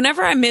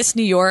 whenever I miss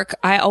New York,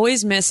 I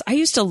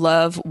used to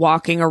love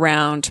walking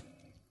around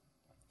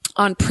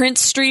on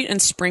Prince Street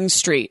and Spring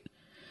Street.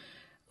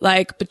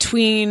 Like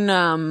between,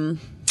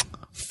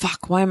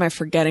 why am I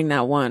forgetting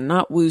that one?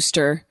 Not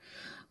Wooster.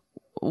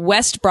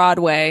 West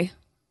Broadway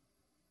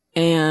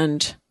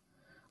and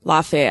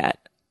Lafayette.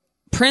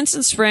 Prince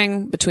and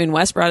Spring, between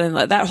West Broadway and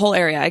that whole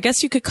area. I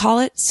guess you could call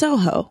it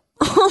Soho.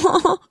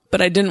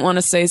 But I didn't want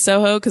to say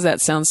Soho because that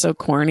sounds so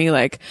corny.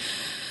 Like,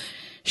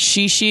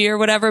 shishi or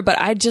whatever, but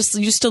I just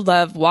used to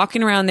love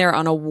walking around there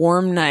on a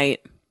warm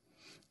night.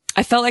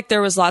 I felt like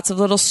there was lots of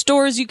little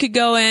stores you could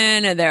go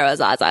in, and there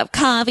was lots of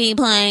coffee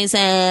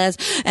places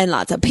and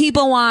lots of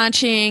people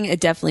watching.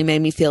 It definitely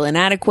made me feel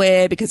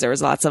inadequate because there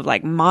was lots of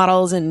like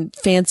models and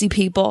fancy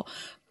people,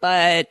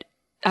 but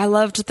I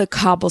loved the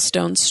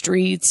cobblestone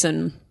streets.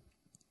 And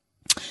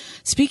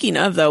speaking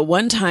of, though,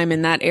 one time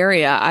in that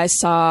area, I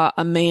saw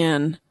a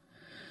man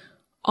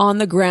on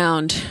the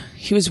ground.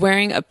 He was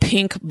wearing a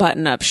pink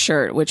button-up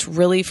shirt, which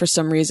really, for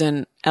some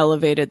reason,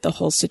 elevated the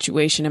whole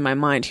situation in my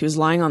mind. He was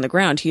lying on the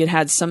ground. He had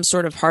had some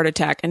sort of heart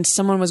attack, and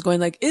someone was going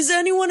like, "Is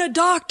anyone a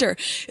doctor?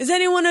 Is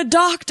anyone a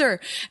doctor?"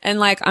 And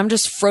like, I'm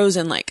just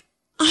frozen, like,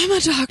 I'm a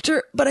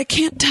doctor, but I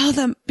can't tell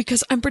them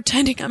because I'm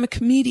pretending I'm a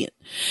comedian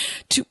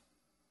to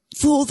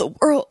fool the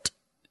world.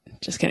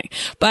 Just kidding.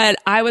 But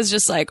I was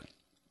just like,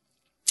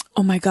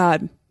 oh my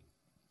God.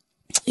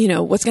 You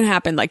know, what's going to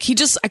happen? Like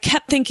I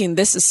kept thinking,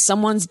 this is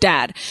someone's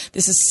dad.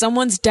 This is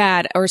someone's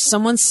dad or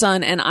someone's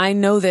son. And I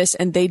know this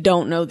and they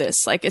don't know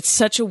this. Like, it's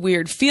such a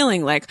weird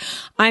feeling. Like,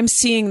 I'm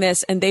seeing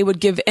this and they would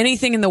give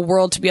anything in the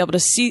world to be able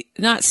to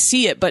not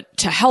see it, but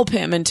to help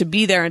him and to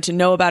be there and to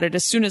know about it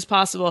as soon as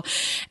possible.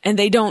 And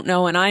they don't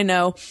know. And I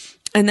know.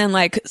 And then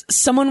like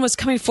someone was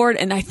coming forward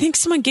and I think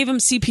someone gave him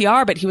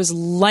CPR, but he was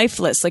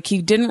lifeless. Like,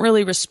 he didn't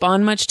really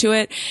respond much to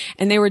it.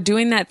 And they were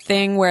doing that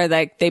thing where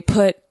like they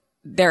put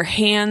their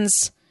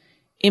hands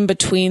in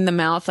between the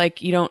mouth,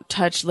 like you don't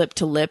touch lip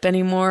to lip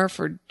anymore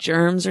for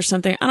germs or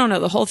something. I don't know.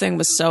 The whole thing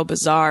was so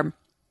bizarre.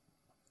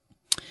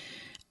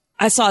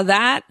 I saw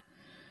that.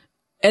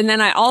 And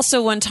then I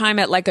also one time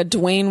at like a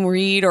Duane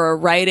Reade or a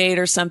Rite Aid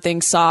or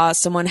something saw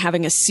someone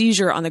having a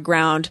seizure on the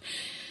ground.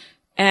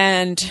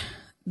 And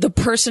the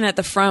person at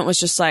the front was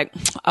just like,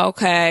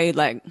 okay,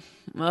 like,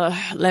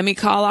 let me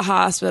call a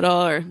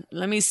hospital or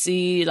let me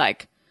see,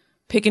 like,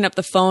 picking up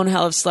the phone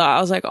hell of slow. I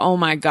was like, oh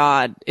my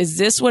God, is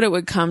this what it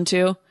would come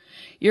to?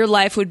 Your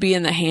life would be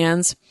in the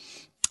hands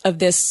of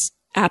this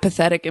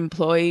apathetic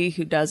employee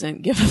who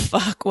doesn't give a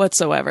fuck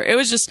whatsoever. It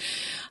was just,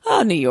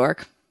 oh, New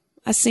York.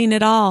 I seen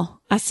it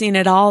all. I seen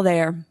it all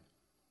there.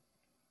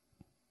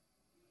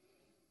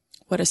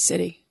 What a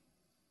city.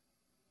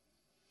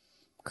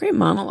 Great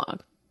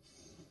monologue.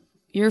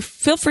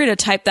 Feel free to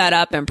type that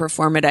up and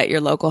perform it at your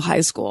local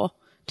high school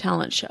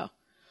talent show.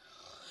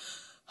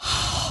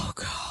 Oh,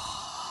 God.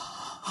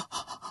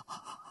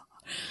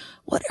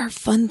 What are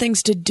fun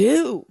things to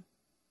do?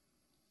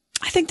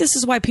 I think this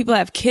is why people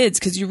have kids,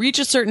 because you reach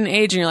a certain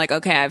age and you're like,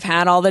 okay, I've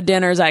had all the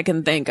dinners I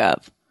can think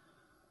of.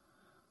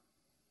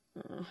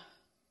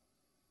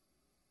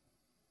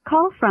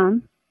 Call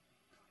from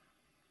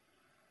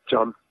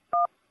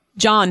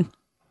John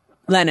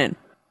Lennon.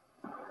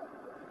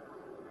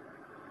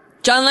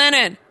 John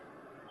Lennon.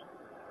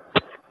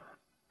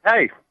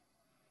 Hey,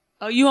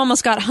 Oh, you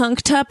almost got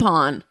hunked up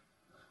on.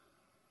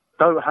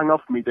 don't hang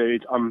off me,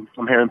 dude. I'm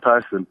here in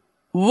person.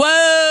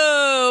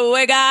 Whoa,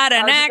 we got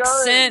an How's it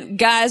accent. going?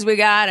 Guys, we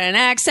got an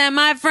accent,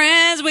 my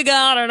friends. We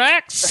got an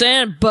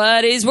accent,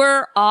 buddies.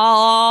 We're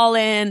all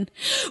in.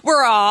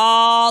 We're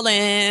all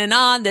in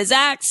on this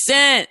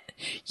accent.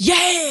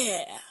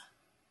 Yeah.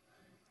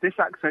 This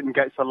accent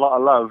gets a lot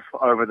of love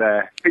over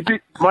there.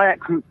 My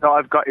accent that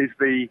I've got is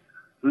the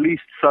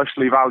least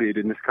socially valued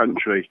in this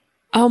country.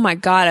 Oh my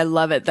God, I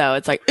love it though.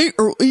 It's like, it's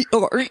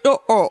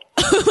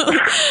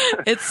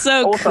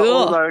so Also, cool.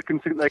 although I can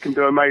think they can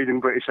do amazing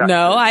British accents.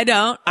 No, I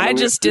don't. I mean,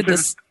 just did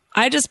this.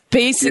 I just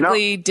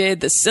basically did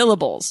the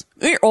syllables.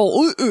 It's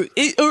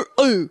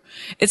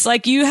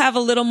like you have a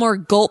little more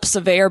gulps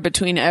of air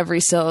between every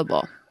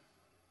syllable.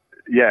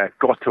 Yeah,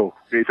 Gottel.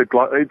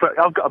 But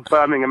I've got a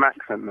Birmingham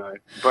accent though.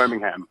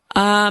 Birmingham.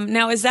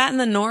 Now is that in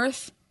the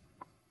north?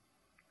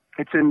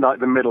 It's in like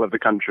the middle of the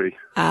country.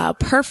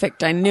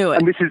 Perfect. I knew it.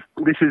 And this is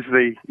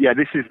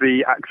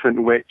the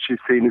accent which is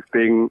seen as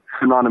being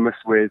synonymous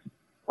with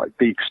like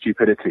deep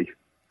stupidity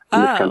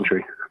in this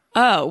country.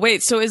 Oh,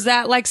 wait. So is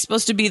that like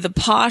supposed to be the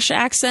posh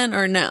accent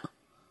or no?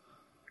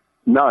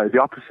 No, the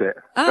opposite.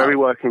 Very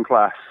working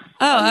class.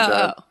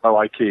 Low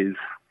IQs.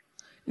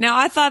 Now,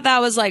 I thought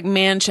that was like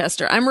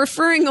Manchester. I'm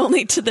referring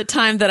only to the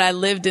time that I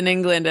lived in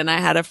England and I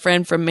had a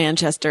friend from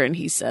Manchester and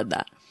he said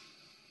that.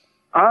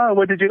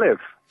 Where did you live?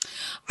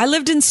 I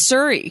lived in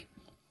Surrey.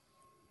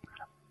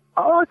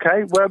 Oh,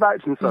 okay.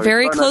 Whereabouts in Surrey?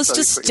 Very I know close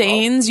to Surrey pretty well.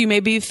 Staines. You may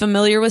be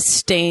familiar with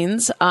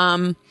Staines.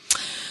 I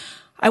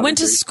went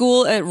to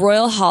school at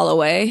Royal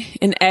Holloway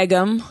in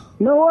Egham.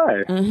 No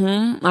way.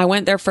 Mm-hmm. I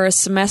went there for a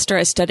semester.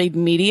 I studied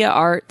media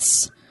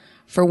arts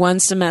for one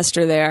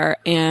semester there,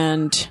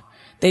 and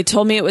they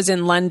told me it was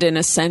in London,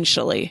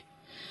 essentially.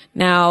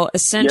 Now,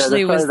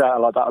 essentially, yeah, they say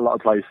that like that a lot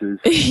of places.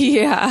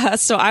 Yeah,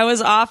 so I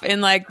was off in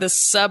like the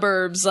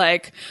suburbs,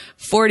 like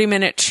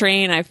 40-minute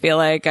train. I feel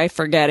like I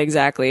forget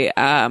exactly.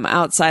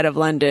 Outside of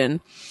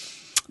London.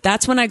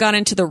 That's when I got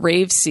into the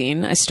rave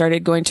scene. I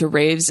started going to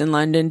raves in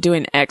London,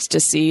 doing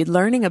ecstasy,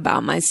 learning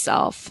about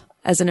myself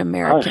as an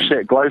American. Oh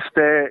shit, glow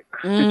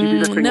sticks. Did you do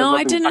the thing no,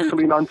 of I didn't.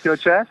 Vaseline onto your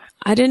chest?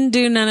 I didn't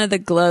do none of the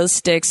glow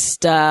stick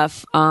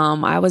stuff.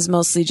 I was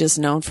mostly just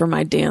known for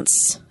my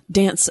dance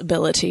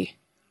ability.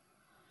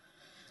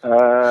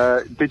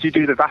 Did you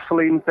do the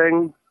Vaseline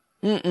thing?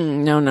 No. You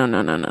know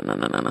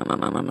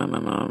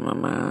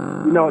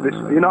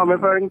what I'm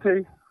referring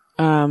to?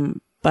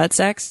 Butt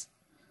sex?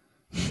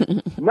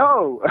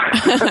 No.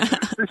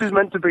 This is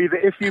meant to be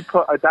that if you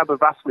put a dab of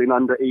Vaseline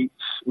under each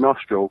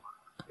nostril,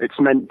 it's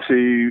meant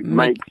to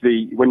make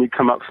when you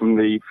come up from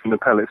the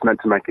pill, it's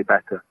meant to make it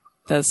better.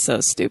 That's so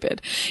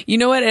stupid. You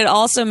know what? It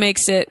also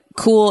makes it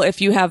cool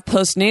if you have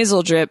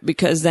postnasal drip,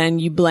 because then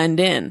you blend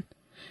in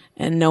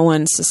and no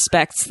one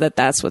suspects that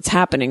that's what's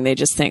happening. They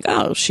just think,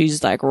 oh,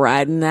 she's like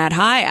riding that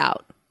high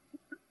out.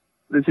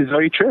 This is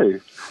very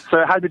true.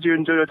 So how did you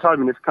enjoy your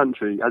time in this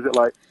country? Has it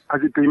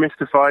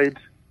demystified?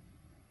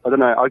 I don't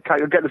know. I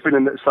get the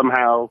feeling that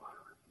somehow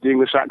the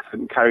English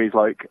accent carries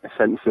like a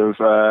sense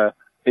of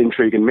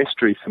intrigue and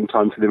mystery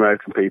sometimes to the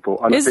American people.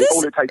 And I think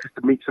all it takes is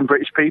to meet some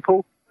British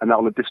people, and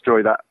that will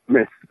destroy that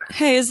myth.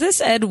 Hey, is this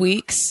Ed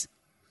Weeks?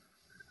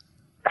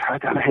 I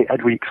don't know who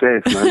Ed Weeks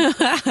is, man.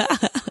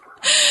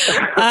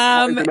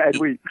 Ed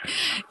Weeks.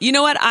 You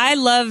know what? I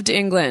loved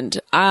England.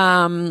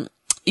 I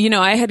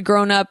had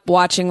grown up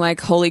watching like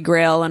Holy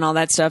Grail and all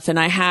that stuff, and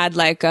I had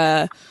like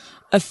a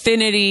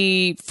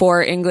affinity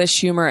for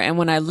English humor. And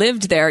when I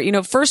lived there,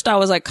 first I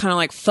was like kind of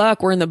like,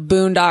 fuck, we're in the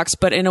boondocks,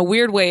 but in a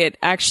weird way, it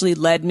actually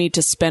led me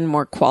to spend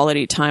more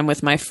quality time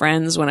with my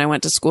friends when I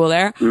went to school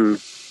there.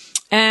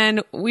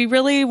 And we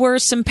really were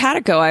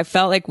simpatico. I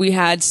felt like we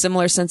had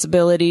similar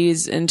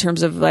sensibilities in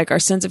terms of like our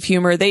sense of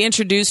humor. They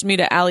introduced me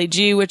to Ali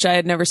G, which I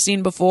had never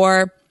seen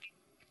before.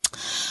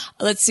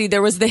 Let's see.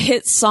 There was the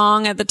hit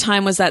song at the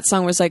time. That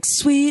song was like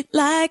 "Sweet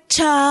Like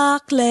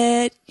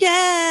Chocolate."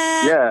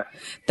 Yeah.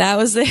 That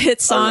was the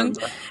hit song,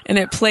 and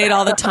it played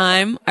all the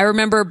time. I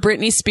remember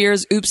Britney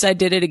Spears' "Oops, I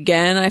Did It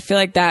Again." I feel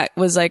like that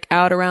was like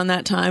out around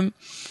that time.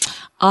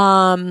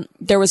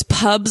 There was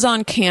pubs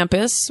on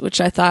campus,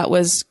 which I thought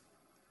was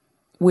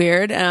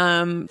weird.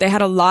 They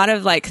had a lot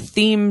of like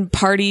themed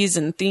parties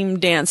and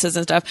themed dances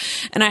and stuff.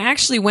 And I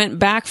actually went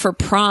back for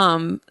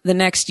prom the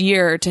next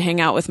year to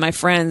hang out with my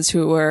friends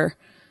who were,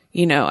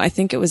 I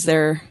think it was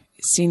their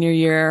senior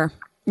year.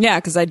 Yeah,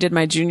 because I did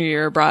my junior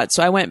year abroad.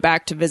 So I went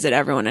back to visit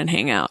everyone and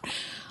hang out.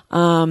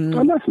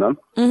 Nice, man.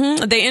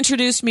 They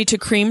introduced me to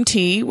cream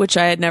tea, which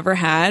I had never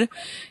had.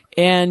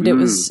 And it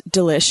was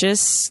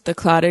delicious. The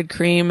clotted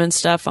cream and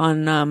stuff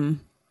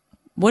on,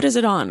 what is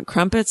it on?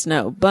 Crumpets?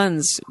 No,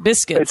 buns,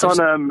 biscuits. It's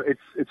on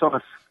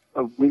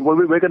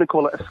we're going to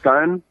call it a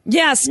scone.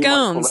 Yeah,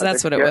 scones.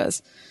 That's what it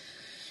was.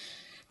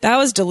 That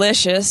was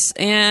delicious.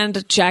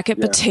 And jacket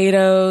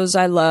potatoes,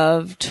 I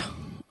loved.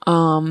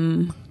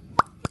 Yeah,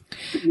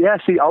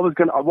 see,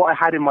 what I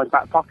had in my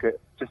back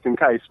pocket, just in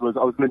case, was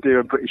I was going to do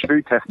a British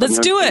food test. Let's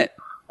do it.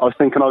 I was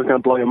thinking I was going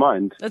to blow your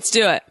mind. Let's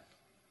do it.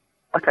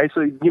 Okay,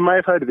 so you may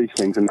have heard of these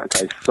things in that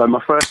case. So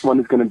my first one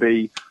is going to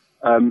be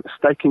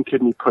steak and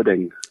kidney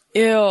pudding.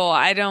 Ew,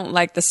 I don't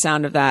like the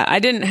sound of that. I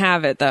didn't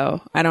have it,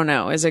 though. I don't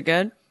know. Is it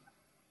good?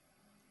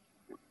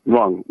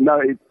 Wrong. No,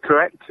 it's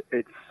correct.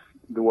 It's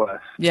the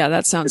worst. Yeah,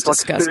 that sounds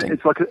disgusting.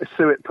 It's like a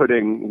suet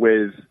pudding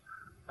with,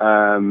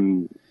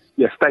 steak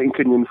and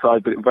kidney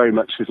inside, but it very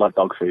much is like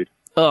dog food.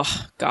 Ugh,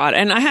 God.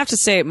 And I have to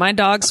say, my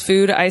dog's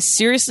food, I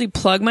seriously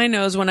plug my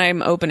nose when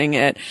I'm opening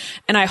it,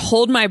 and I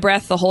hold my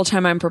breath the whole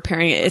time I'm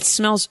preparing it. It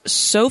smells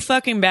so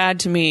fucking bad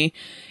to me.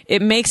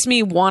 It makes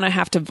me want to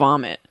have to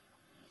vomit.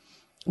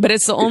 But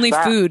it's the only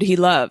food he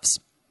loves.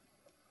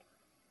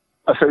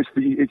 So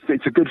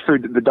it's a good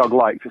food that the dog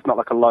likes. It's not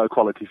like a low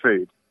quality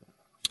food.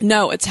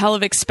 No, it's hell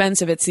of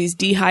expensive. It's these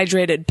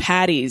dehydrated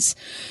patties,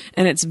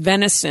 and it's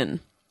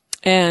venison.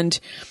 And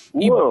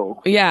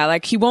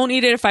like he won't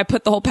eat it if I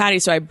put the whole patty.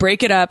 So I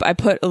break it up. I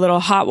put a little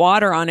hot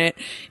water on it.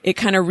 It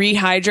kind of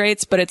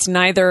rehydrates, but it's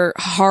neither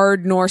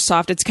hard nor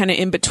soft. It's kind of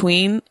in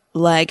between,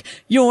 like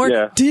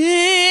your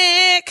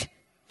dick.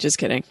 Just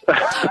kidding.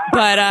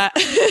 But,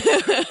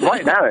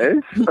 right now it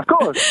is, of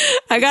course.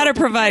 I gotta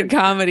provide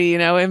comedy,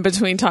 in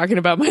between talking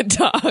about my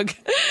dog.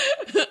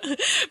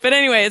 But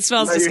anyway, it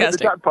smells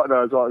disgusting. The jackpot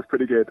now as well. It's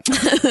pretty good.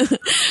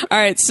 All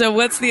right. So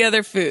what's the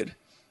other food?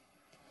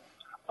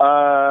 We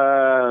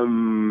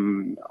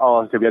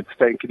had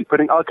steak and kidney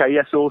pudding. Okay.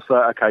 Yes. Also,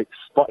 okay.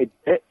 Spotted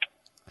dick.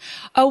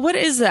 Oh, what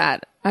is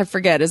that? I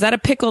forget. Is that a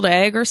pickled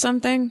egg or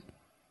something?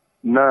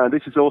 No,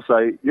 this is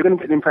also, you're going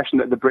to get the impression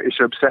that the British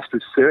are obsessed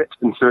with suet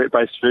and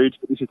suet-based food.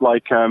 This is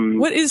like...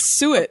 what is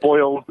suet?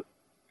 Boiled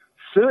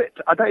suet?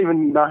 I don't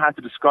even know how to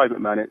describe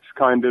it, man. It's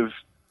kind of...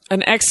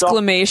 An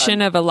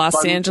exclamation of a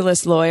Los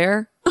Angeles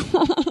lawyer?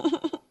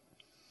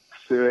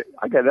 Suet.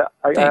 I get it.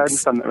 I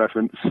understand that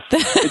reference.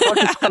 It's like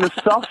this kind of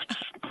soft,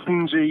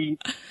 spongy...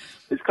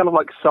 It's kind of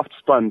like soft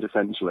sponge,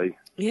 essentially.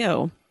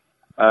 Ew.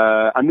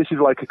 And this is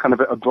like a kind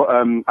of a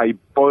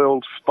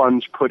boiled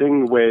sponge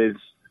pudding with...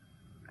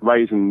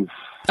 raisins.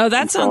 Oh,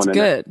 that sounds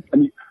good.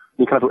 And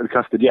you kind of look at the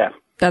custard, yeah.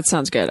 That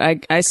sounds good.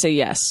 I say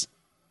yes.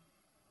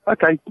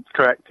 Okay,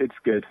 correct. It's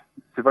good.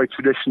 It's a very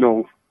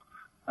traditional,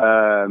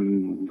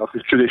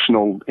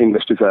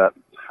 English dessert.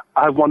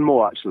 I have one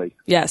more, actually.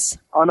 Yes.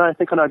 Oh, no, I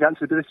think I know the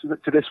answer to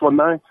this one,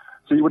 though.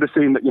 So you would have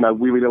seen that,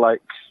 we really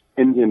like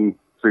Indian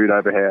food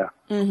over here.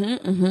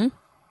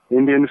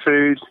 Indian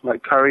food,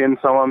 like curry and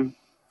so on?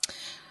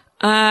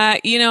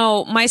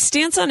 My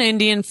stance on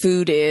Indian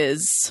food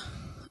is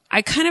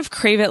I kind of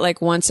crave it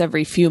like once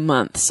every few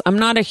months. I'm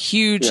not a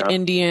huge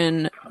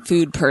Indian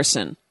food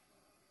person.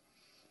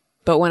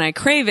 But when I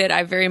crave it,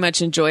 I very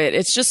much enjoy it.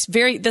 It's just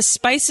the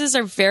spices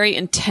are very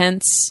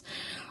intense,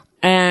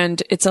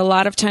 and it's a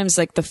lot of times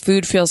like the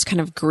food feels kind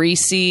of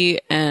greasy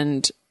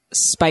and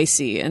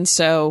spicy. And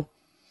so,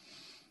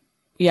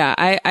 yeah,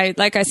 I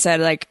like I said,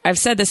 like I've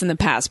said this in the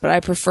past, but I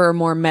prefer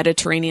more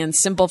Mediterranean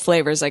simple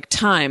flavors like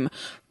thyme,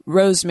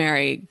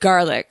 rosemary,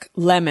 garlic,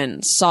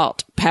 lemon,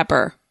 salt,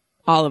 pepper,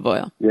 olive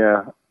oil.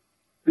 Yeah.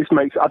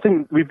 I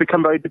think we've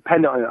become very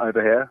dependent on it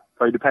over here.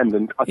 Very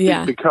dependent. I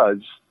think because,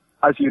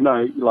 as you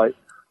know,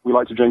 we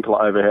like to drink a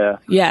lot over here.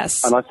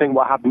 Yes. And I think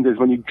what happens is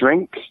when you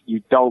drink,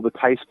 you dull the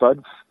taste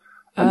buds.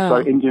 And so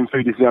Indian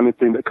food is the only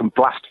thing that can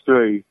blast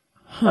through,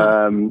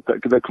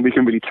 that we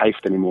can really taste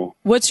anymore.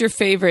 What's your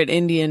favorite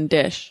Indian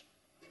dish?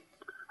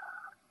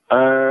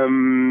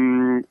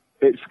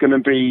 It's going to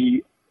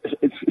be,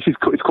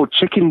 it's called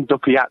chicken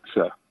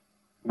dopiyatsa,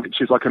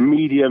 which is like a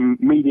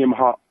medium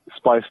hot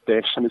spice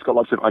dish, and it's got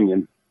lots of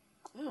onion.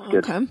 Oh,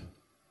 okay.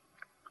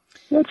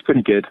 Yeah, it's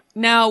pretty good.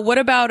 Now, what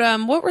about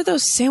what were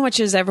those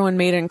sandwiches everyone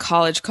made in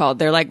college called?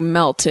 They're like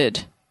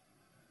melted.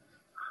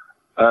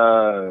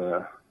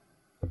 Melted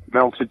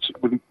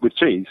with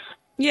cheese.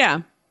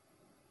 Yeah.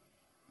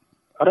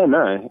 I don't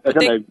know. I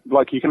don't know.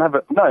 Like you can have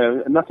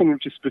nothing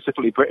which is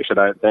specifically British. I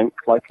don't think.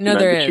 Like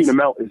the tuna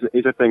melt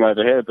is a thing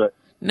over here, but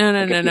no.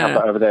 Have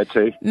that over there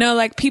too. No,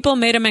 like people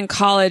made them in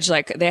college.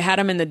 Like they had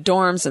them in the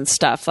dorms and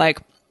stuff.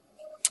 Like,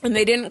 and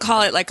they didn't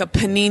call it like a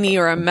panini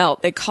or a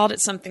melt. They called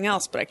it something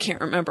else, but I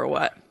can't remember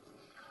what.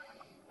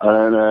 I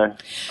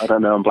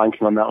don't know. I'm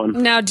blanking on that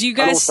one. Now, do you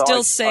guys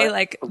still say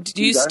like?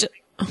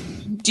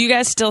 Do you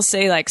guys still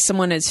say like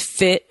someone is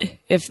fit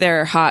if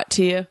they're hot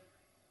to you?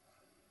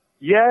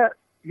 Yeah.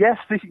 Yes,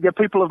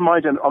 people of my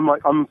gen.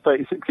 I'm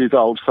 36 years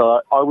old, so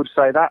I would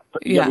say that.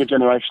 But the younger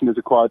generation has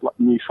acquired like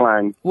new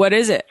slang. What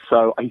is it?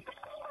 So I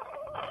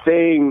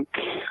think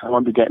I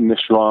might be getting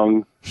this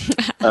wrong.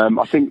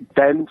 I think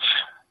dench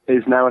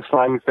is now a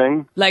slang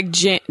thing. Like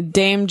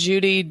Dame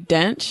Judi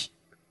Dench.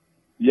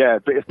 Yeah,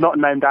 but it's not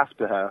named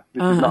after her.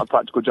 This is not a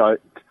practical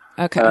joke.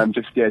 Okay.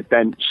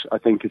 Dench, I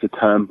think, is a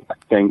term. I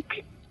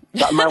think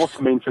that may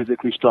also mean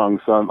physically strong.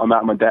 So I'm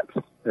out of my depth.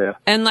 Yeah.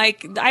 And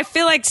like, I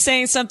feel like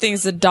saying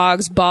something's the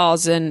dog's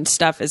balls and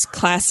stuff is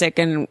classic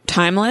and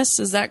timeless.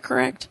 Is that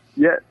correct?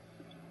 Yeah,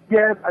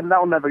 and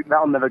that'll never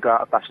go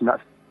out of fashion.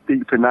 That's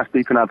deep in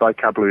our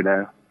vocabulary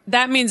now.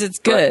 That means it's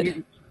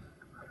good.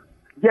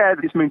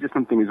 This means that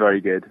something is very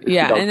good.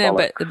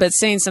 But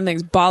saying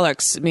something's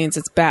bollocks means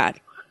it's bad.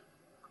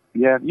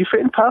 Yeah, you fit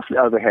in perfectly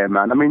over here,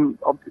 man. I mean,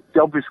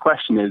 the obvious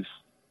question is,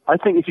 I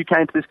think if you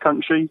came to this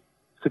country,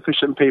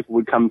 sufficient people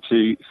would come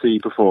to see you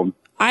perform.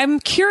 I'm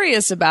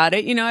curious about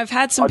it. I've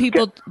had some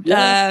people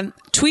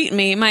tweet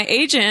me. My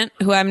agent,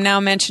 who I'm now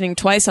mentioning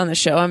twice on the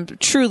show, I'm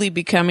truly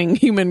becoming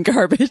human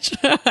garbage.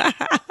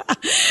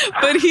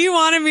 But he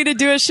wanted me to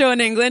do a show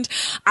in England.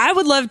 I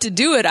would love to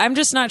do it. I'm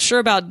just not sure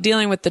about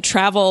dealing with the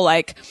travel,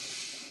 like,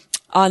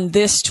 on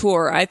this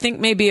tour. I think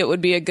maybe it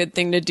would be a good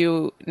thing to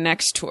do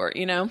next tour,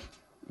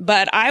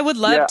 But I would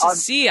love to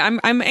see. I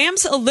am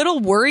a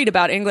little worried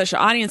about English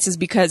audiences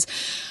because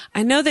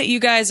I know that you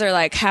guys are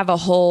like have a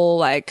whole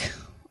like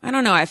I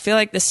don't know. I feel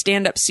like the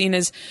stand-up scene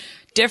is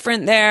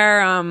different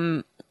there.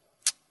 I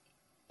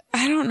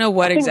don't know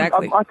what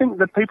exactly. I think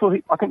people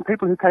who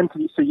came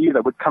to see you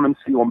that would come and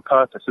see you on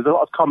purpose. There's a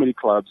lot of comedy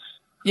clubs.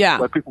 Yeah.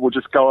 Where people will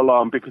just go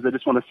along because they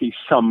just want to see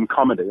some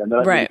comedy and they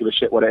don't really give a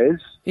shit what it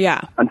is.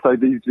 Yeah. And so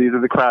these are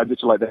the crowds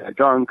which are like they're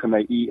drunk and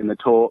they eat and they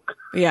talk.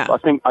 Yeah.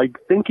 But I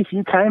think if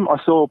you came, I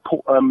saw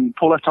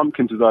Paul F.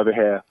 Tompkins was over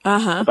here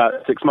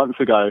about 6 months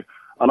ago,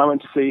 and I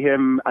went to see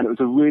him, and it was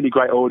a really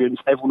great audience.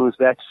 Everyone was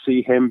there to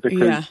see him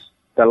because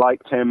they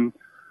liked him.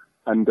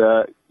 And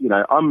I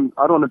don't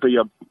want to be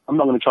I'm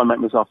not going to try and make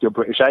myself your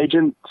British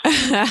agent.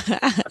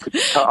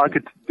 I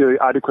could do an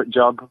adequate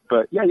job,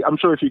 but yeah, I'm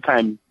sure if you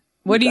came.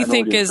 What do you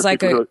think is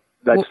like what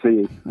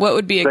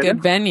would be a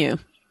good venue,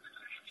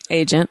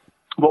 agent?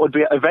 What would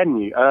be a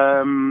venue?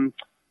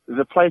 There's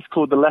a place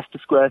called the Leicester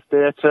Square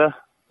Theatre,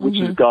 which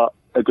has got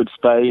a good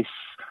space.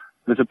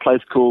 There's a place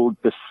called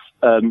this.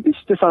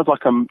 This sounds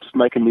like I'm just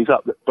making these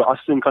up, but I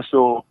think I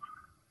saw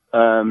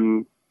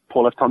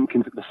Paul F.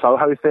 Tompkins at the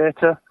Soho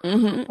Theatre,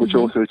 which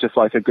also is just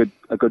like a good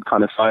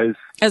kind of size.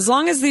 As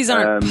long as these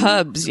aren't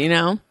pubs,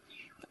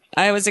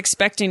 I was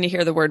expecting to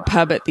hear the word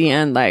pub at the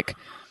end, like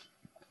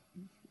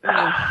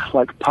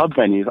pub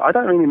venues. I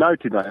don't really know,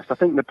 to be honest. I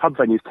think the pub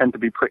venues tend to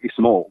be pretty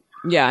small.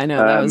 Yeah, I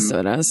know. That was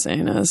what I was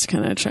saying. I was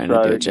kind of trying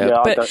to do a joke.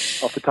 Yeah, but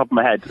off the top of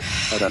my head,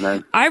 I don't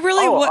know. I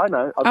really I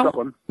know. I've got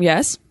one.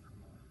 Yes?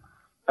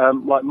 I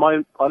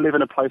live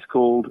in a place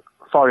called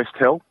Forest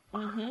Hill,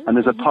 and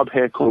there's a pub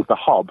here called The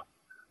Hob,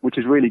 which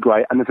is really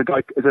great. And there's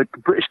a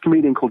British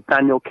comedian called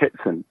Daniel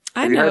Kitson.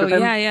 I know.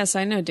 Yes,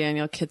 I know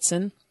Daniel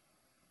Kitson.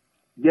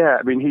 Yeah,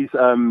 I mean, he's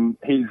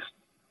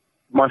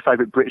my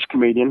favourite British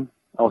comedian.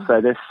 I'll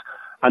say this.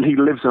 And he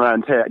lives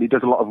around here, and he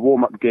does a lot of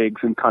warm-up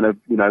gigs and kind of,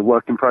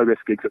 work-in-progress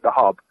gigs at the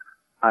Hub.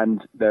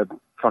 And they're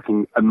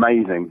fucking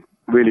amazing.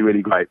 Really,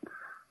 really great.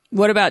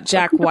 What about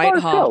Jack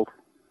Whitehall?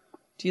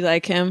 Do you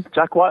like him?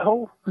 Jack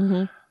Whitehall?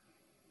 Mm-hmm.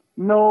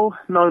 No,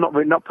 not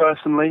really, not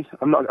personally.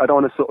 I'm not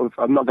going to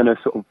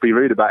sort of be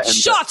rude about him.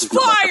 Shots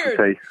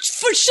fired!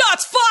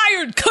 Shots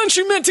fired!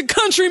 Countrymen to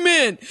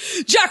countrymen!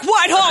 Jack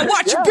Whitehall,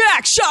 watch your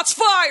back! Shots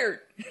fired!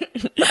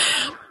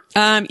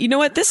 You know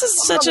what? This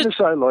is such a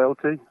show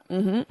loyalty.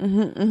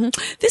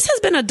 This has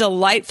been a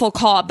delightful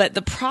call, but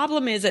the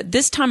problem is at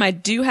this time I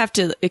do have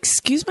to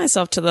excuse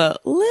myself to the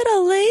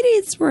little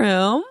ladies'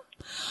 room.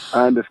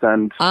 I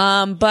understand.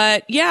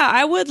 But yeah,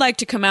 I would like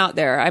to come out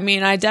there. I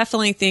mean, I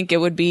definitely think it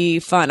would be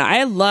fun.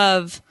 I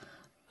love,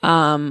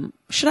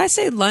 should I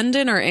say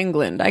London or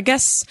England? I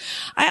guess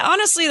I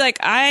honestly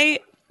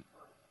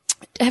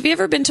have you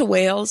ever been to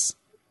Wales?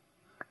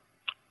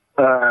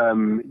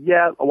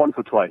 Yeah, once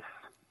or twice.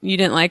 You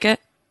didn't like it?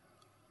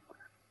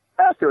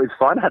 I thought it was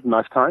fine. I had a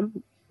nice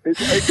time.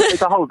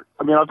 It's a whole,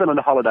 I've been on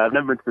a holiday. I've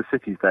never been to the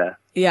cities there.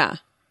 Yeah.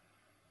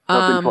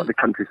 I've been to the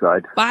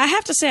countryside. But I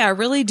have to say, I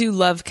really do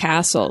love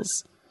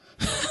castles.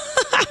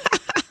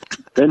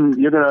 Then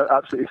you're going to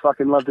absolutely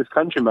fucking love this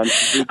country, man.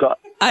 You've got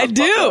I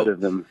do.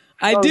 Of them.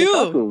 I the do.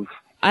 castles.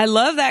 I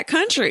love that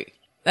country.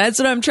 That's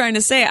what I'm trying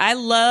to say. I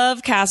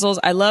love castles.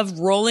 I love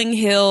rolling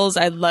hills.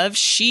 I love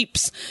sheep.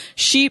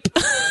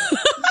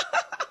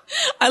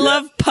 I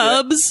love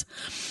pubs.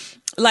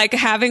 Like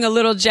having a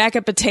little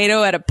jacket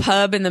potato at a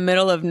pub in the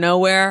middle of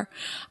nowhere.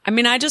 I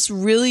mean, I just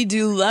really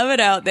do love it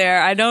out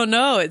there. I don't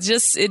know.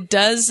 It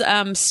does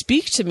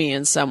speak to me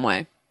in some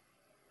way.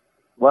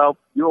 Well,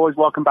 you're always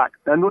welcome back.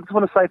 And I just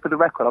want to say for the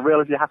record, I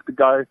realise you have to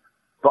go,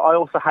 but I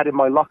also had in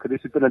my locker,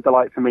 this has been a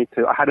delight for me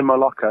too, I had in my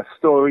locker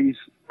stories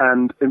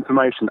and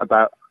information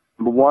about,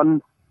 number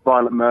one,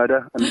 violent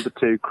murder, and number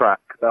two, crack.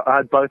 I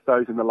had both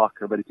those in the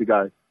locker ready to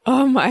go.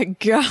 Oh my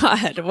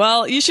God.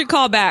 Well, you should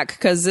call back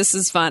because this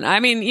is fun. I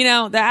mean,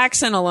 the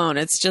accent alone,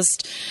 it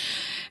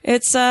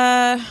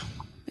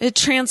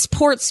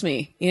transports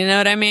me. You know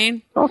what I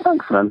mean? Oh,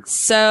 thanks, man.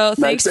 So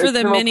thanks for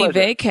the mini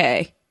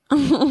vacay.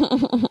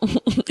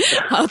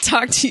 I'll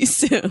talk to you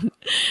soon.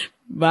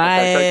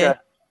 Bye. Okay.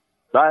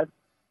 Bye.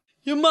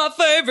 You're my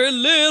favorite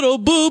little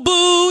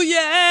boo-boo,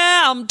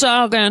 yeah, I'm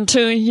talking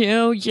to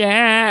you,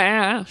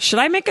 yeah. Should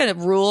I make a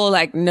rule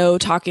like no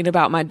talking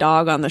about my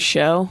dog on the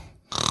show?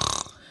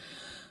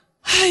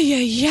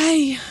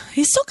 Ay.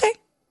 It's okay.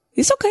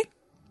 It's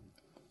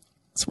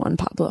Juan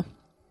Pablo.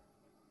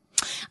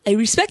 I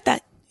respect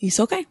that. It's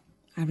okay.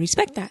 I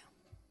respect that.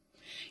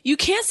 You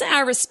can't say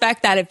I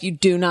respect that if you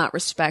do not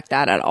respect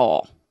that at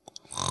all.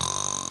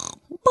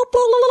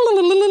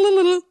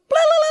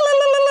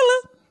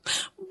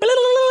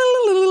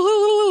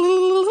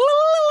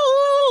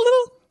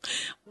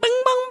 Bing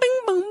bong bing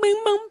bong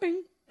bing bong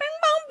bing bing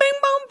bong bing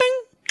bong bing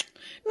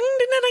ding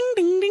ding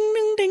ding ding ding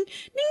ding ding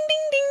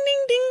ding ding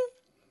ding ding.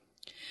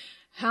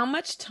 How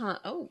much time?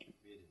 Oh,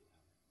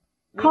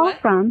 call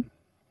what? From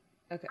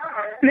Okay.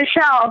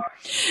 Michelle.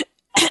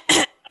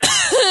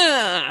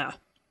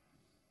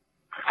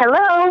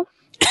 Hello.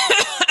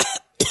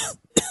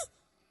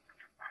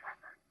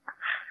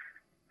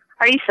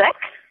 Are you sick?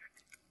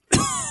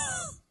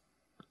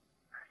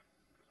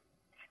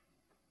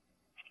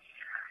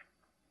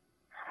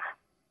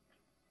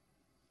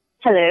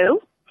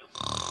 Hello.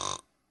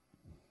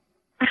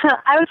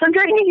 I was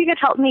wondering if you could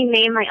help me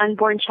name my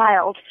unborn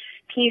child.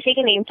 Can you take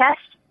a name test?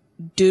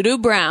 Doo-doo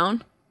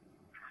Brown.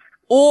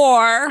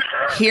 Or,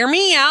 hear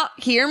me out.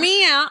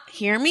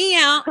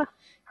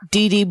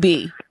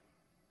 DDB.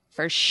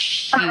 For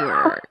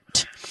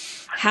short.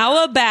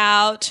 How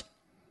about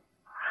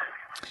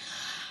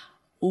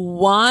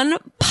Juan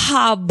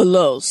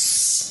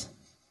Pablos?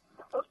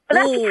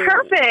 That's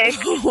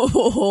perfect.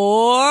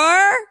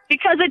 Or,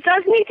 because it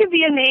does need to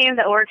be a name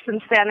that works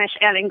in Spanish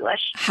and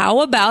English.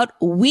 how about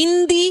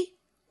Windy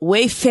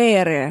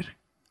Wayfarer?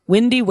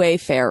 Windy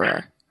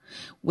Wayfarer.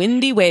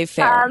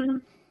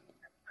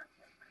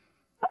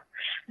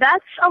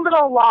 That's a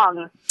little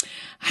long.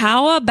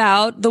 How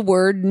about the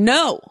word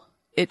no?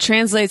 It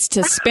translates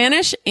to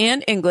Spanish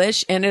and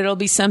English, and it'll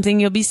be something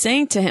you'll be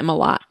saying to him a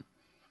lot.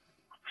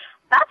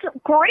 That's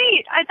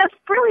great. That's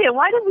brilliant.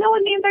 Why does no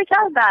one name their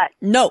child that?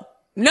 No.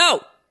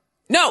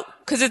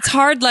 Because it's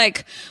hard,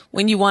 like,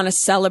 when you want to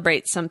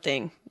celebrate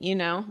something,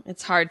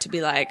 it's hard to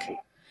be like,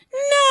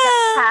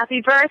 no.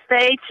 Happy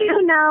birthday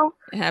to no.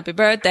 Happy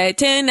birthday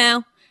to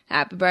now.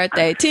 Happy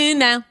birthday to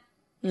now.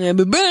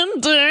 Happy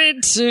birthday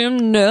to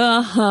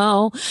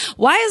now.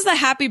 Why is the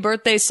happy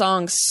birthday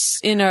song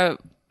in a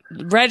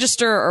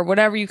register or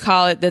whatever you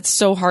call it that's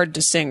so hard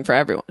to sing for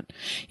everyone?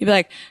 You'd be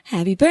like,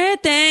 happy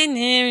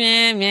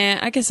birthday.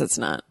 I guess it's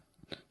not.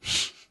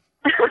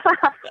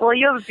 Well,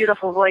 you have a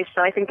beautiful voice,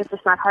 so I think it's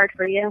just not hard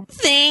for you.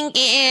 Thank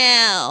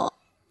you.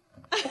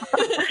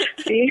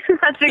 See,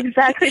 that's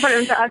exactly what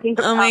I'm talking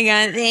about. Oh my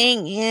God,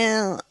 thank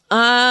you.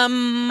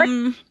 But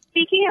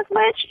speaking of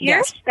which, your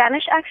Yes.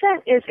 Spanish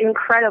accent is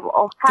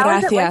incredible. How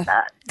is it like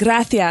that?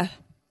 Gracias.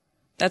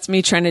 That's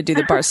me trying to do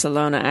the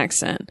Barcelona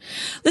accent.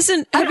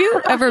 Listen, have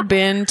you ever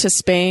been to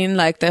Spain,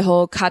 like the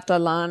whole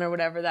Catalan or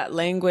whatever that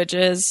language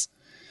is?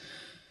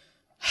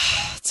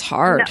 It's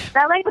hard. No,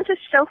 that language is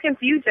so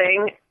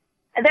confusing.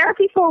 There are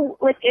people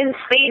within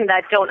Spain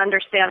that don't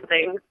understand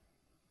things.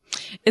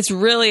 It's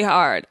really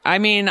hard. I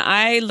mean,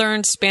 I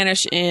learned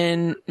Spanish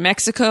in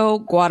Mexico,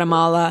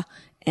 Guatemala,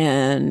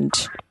 and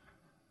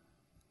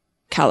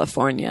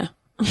California.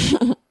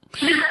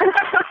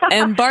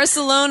 And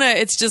Barcelona,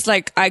 it's just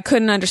like I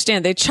couldn't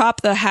understand. They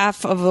chop the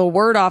half of a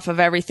word off of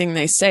everything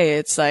they say.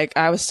 It's like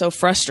I was so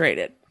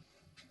frustrated.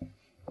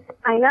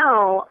 I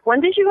know.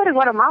 When did you go to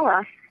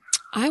Guatemala?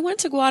 I went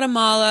to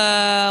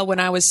Guatemala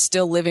when I was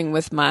still living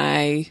with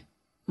my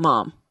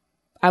mom.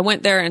 I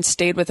went there and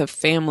stayed with a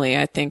family,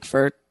 I think,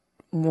 for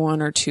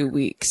 1 or 2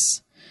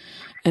 weeks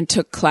and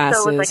took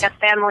classes. So it was like a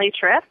family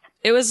trip?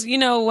 It was,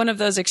 one of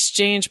those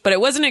exchange, but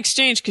it wasn't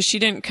exchange because she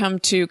didn't come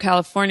to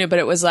California, but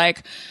it was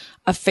like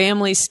a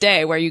family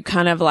stay where you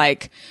kind of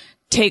like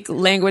take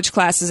language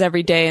classes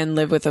every day and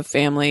live with a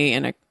family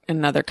in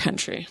another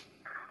country.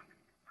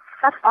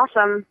 That's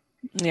awesome.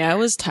 Yeah, it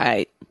was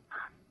tight.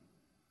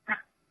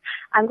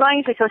 I'm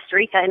going to Costa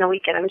Rica in a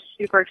weekend. I'm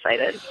super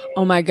excited.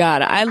 Oh my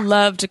God. I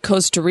loved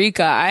Costa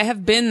Rica. I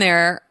have been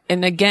there.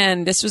 And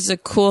again, this was a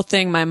cool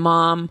thing. My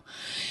mom,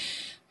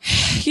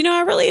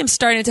 I really am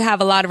starting to have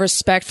a lot of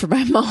respect for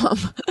my mom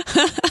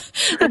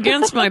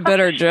against my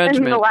better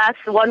judgment. In the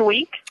last 1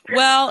 week?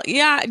 Well,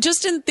 yeah,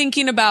 just in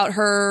thinking about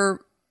her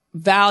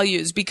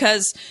values,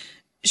 because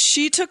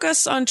she took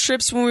us on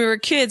trips when we were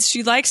kids.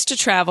 She likes to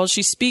travel.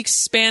 She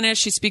speaks Spanish.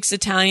 She speaks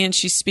Italian.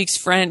 She speaks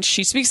French.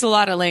 She speaks a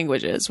lot of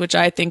languages, which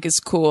I think is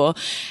cool.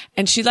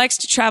 And she likes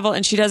to travel,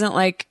 and she doesn't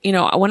like,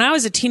 when I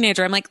was a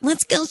teenager, I'm like,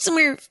 let's go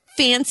somewhere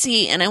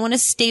fancy and I want to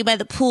stay by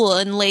the pool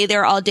and lay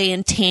there all day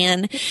and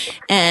tan.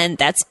 And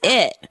that's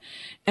it.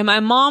 And my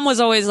mom was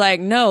always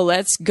like, no,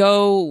 let's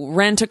go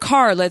rent a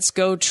car. Let's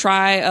go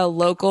try a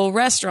local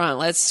restaurant.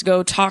 Let's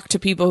go talk to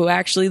people who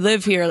actually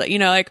live here.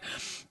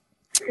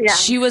 Yeah.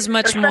 She was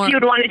much more. You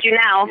would want to do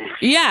now.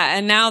 Yeah.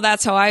 And now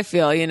that's how I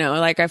feel,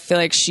 I feel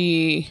like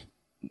she,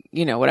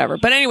 whatever.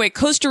 But anyway,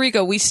 Costa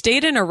Rica, we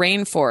stayed in a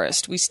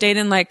rainforest. We stayed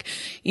in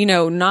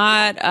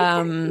not,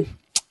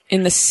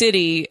 in the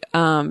city,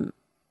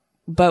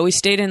 but we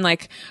stayed in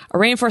like a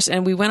rainforest,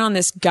 and we went on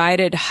this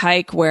guided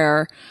hike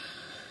where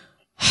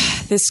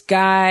this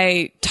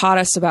guy taught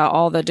us about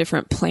all the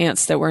different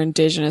plants that were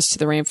indigenous to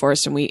the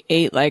rainforest. And we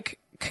ate like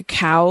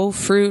cacao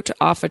fruit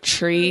off a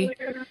tree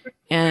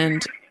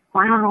and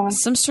wow,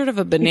 some sort of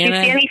a banana. Did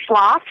you see any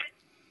sloth?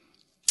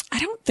 I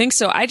don't think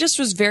so. I just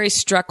was very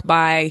struck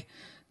by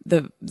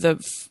the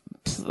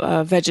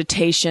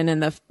vegetation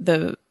and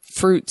the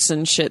fruits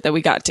and shit that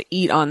we got to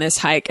eat on this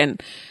hike.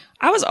 And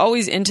I was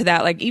always into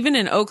that. Like even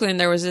in Oakland,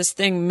 there was this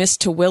thing, Miss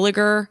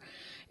Terwilliger.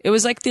 It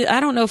was like I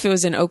don't know if it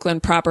was in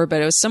Oakland proper,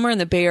 but it was somewhere in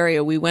the Bay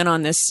Area. We went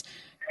on this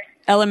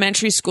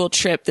elementary school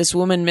trip. This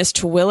woman, Miss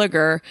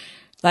Terwilliger,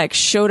 like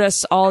showed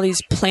us all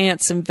these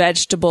plants and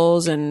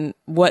vegetables and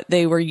what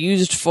they were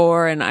used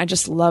for. And I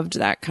just loved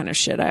that kind of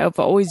shit. I've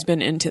always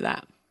been into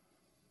that.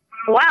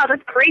 Wow,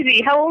 that's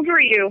crazy. How old were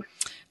you?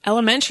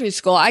 Elementary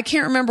school. I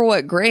can't remember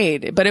what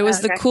grade, but it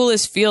was the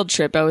coolest field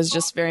trip. I was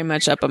just very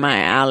much up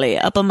my alley.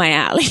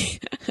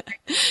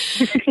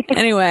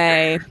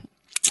 Anyway,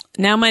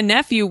 now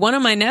one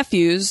of my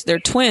nephews, they're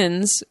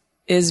twins,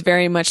 is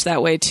very much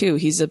that way too.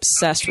 He's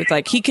obsessed with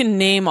he can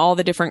name all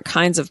the different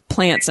kinds of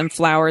plants and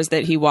flowers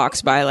that he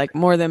walks by, like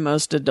more than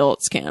most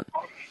adults can.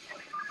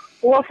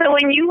 Well, so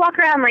when you walk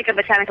around like a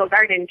botanical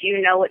garden, do you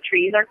know what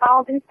trees are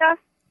called and stuff?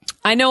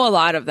 I know a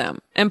lot of them.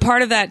 And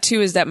part of that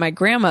too is that my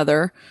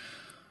grandmother,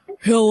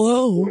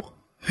 hello,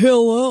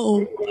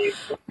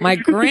 my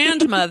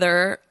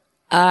grandmother,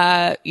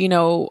 her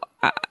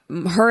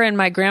and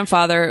my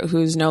grandfather,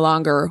 who's no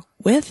longer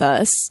with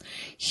us,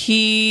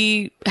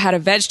 he had a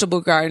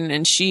vegetable garden,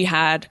 and she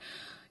had,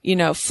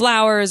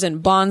 flowers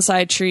and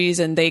bonsai trees,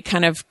 and they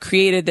kind of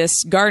created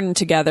this garden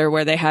together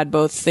where they had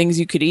both things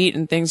you could eat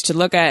and things to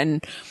look at.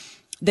 And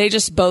they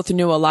just both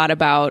knew a lot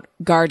about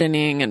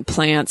gardening and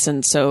plants.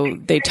 And so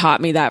they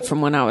taught me that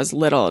from when I was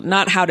little.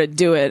 Not how to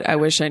do it. I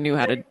wish I knew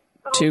how to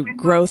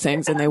grow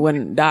things and they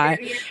wouldn't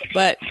die,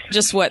 but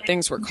just what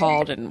things were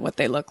called and what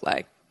they look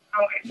like.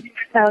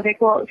 Okay,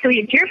 cool. So do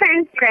your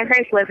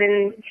grandparents live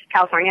in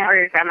California, or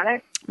your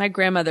grandmother? My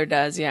grandmother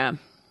does, yeah.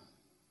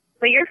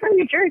 But you're from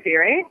New Jersey,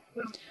 right?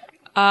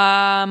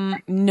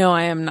 No,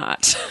 I am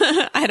not.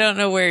 I don't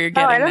know where you're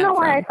getting that from. I don't know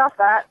why I thought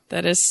that.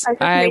 That is,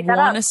 I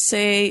want to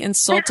say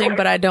insulting,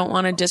 but I don't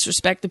want to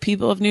disrespect the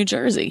people of New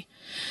Jersey.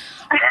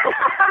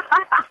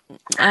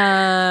 Too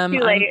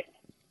late.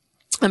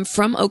 I'm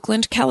from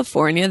Oakland,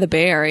 California, the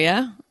Bay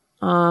Area.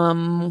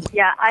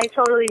 Yeah, I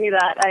totally knew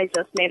that. I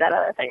just made that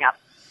other thing up.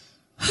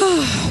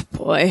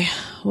 Boy,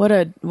 what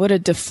a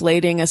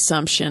deflating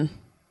assumption.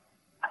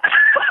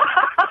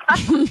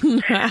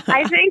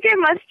 I think it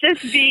must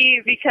just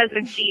be because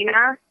of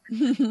Gina.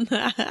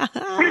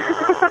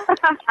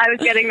 I was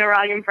getting the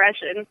wrong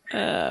impression.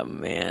 Oh,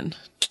 man.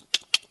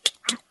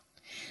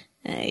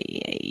 Ay,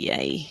 ay,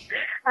 ay.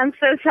 I'm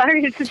so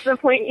sorry to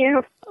disappoint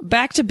you.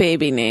 Back to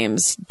baby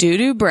names.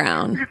 Doo-doo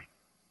Brown.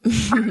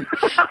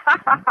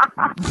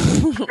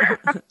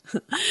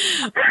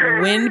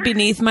 Wind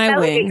beneath my That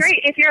would be wings.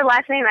 great if your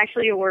last name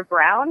actually were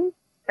Brown,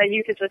 that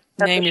you could just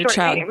that's Name a your short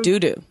child name.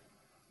 Doo-doo.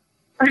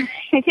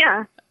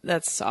 Yeah.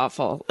 That's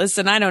awful.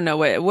 Listen, I don't know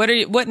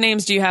what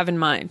names do you have in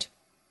mind?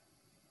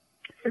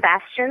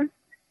 Sebastian.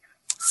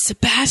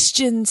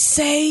 Sebastian,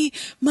 say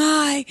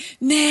my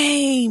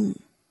name.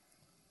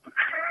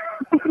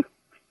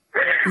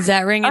 Does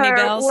that ring any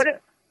bells?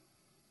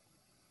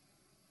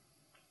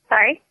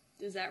 Sorry?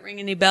 Does that ring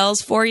any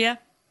bells for you?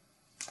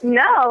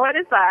 No, what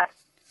is that?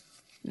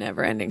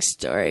 Never ending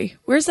story.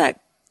 Where's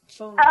that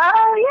phone?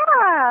 Oh,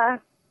 yeah.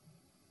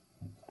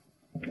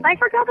 I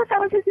forgot that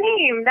was his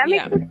name. That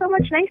makes it so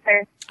much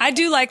nicer. I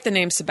do like the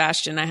name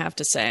Sebastian, I have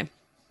to say.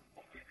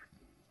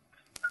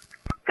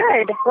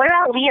 Good. What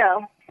about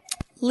Leo?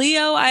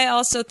 Leo, I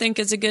also think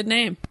is a good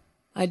name.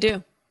 I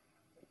do.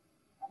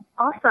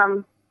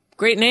 Awesome.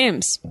 Great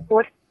names.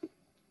 What?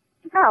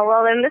 Oh,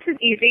 well, then this is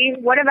easy.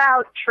 What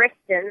about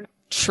Tristan?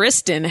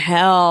 Tristan,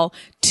 hell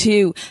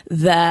to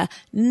the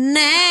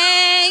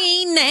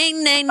nay, nay,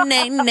 nay,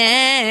 nay,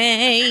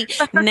 nay,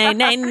 nay,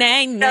 nay,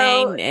 nay,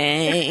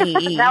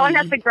 nay. That one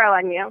has to grow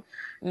on you.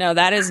 No,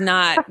 that is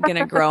not going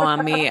to grow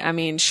on me. I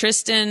mean,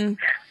 Tristan,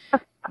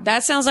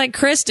 that sounds like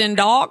Kristen,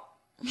 dog.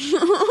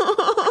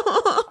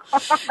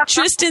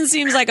 Tristan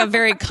seems like a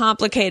very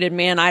complicated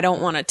man I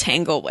don't want to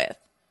tangle with.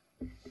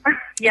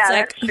 Yeah, It's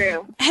that's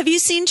true. Have you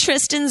seen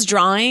Tristan's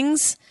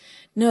drawings?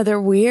 No,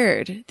 they're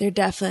weird. They're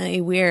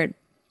definitely weird.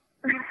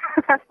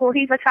 Well,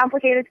 he's a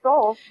complicated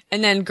soul.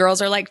 And then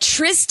girls are like,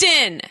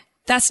 Tristan,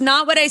 that's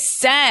not what I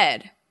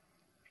said.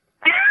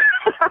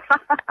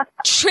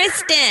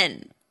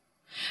 Tristan.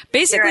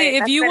 Basically, Right. if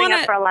That's you setting want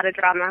up for a lot of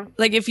drama.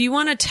 like, if you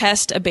want to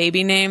test a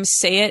baby name,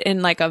 say it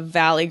in like a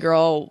Valley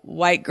girl,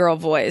 white girl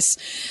voice.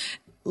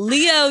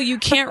 Leo, you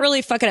can't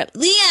really fuck it up.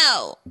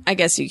 Leo! I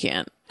guess you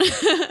can.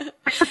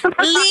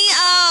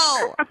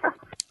 Leo!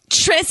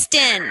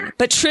 Tristan.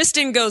 But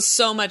Tristan goes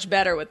so much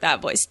better with that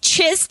voice.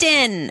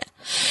 Tristan!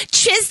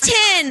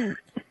 Tristan!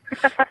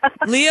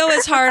 Leo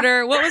is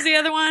harder. What was the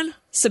other one?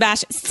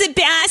 Sebastian.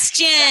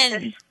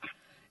 Sebastian!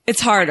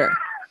 It's harder.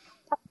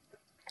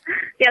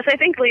 Yes, I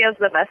think Leo's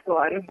the best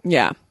one.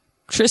 Yeah.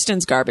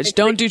 Tristan's garbage.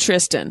 Don't do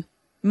Tristan.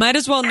 Might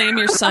as well name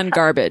your son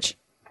Garbage.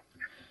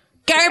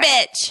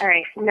 Garbage! All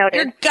right, noted.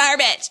 You're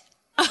garbage!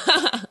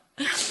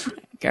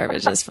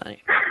 Garbage is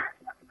funny.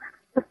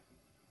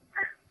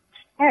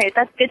 All right,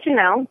 that's good to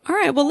know. All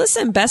right. Well,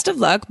 listen, best of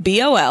luck.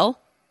 BOL.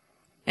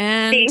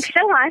 And, Thanks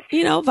so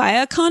much.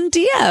 vaya con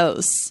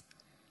Dios.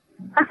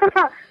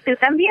 Tú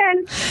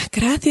también.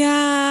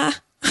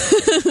 Gracias.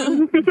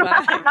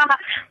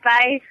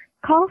 Bye.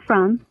 Call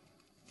from.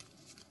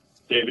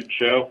 David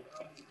Cho.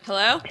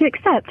 Hello? To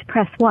accept,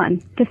 press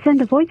 1. To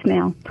send a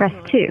voicemail, press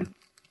 2.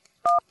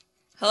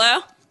 Hello?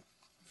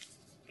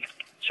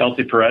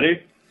 Chelsea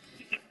Peretti.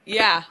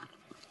 Yeah.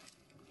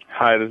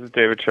 Hi, this is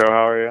David Cho.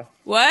 How are you?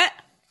 What?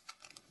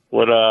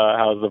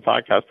 How's the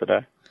podcast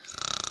today?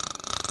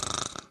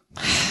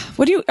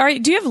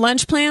 Do you have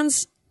lunch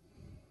plans?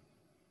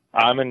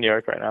 I'm in New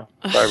York right now.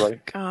 Sorry, buddy.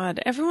 God,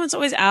 everyone's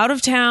always out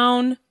of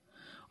town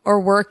or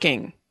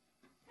working.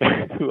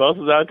 Who else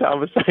is out of town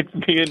besides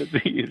me and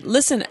Aziz?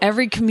 Listen,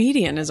 every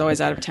comedian is always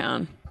out of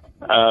town.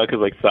 Because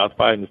like South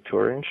by and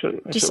touring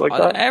shit, and Just shit like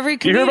that. every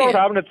You hear about what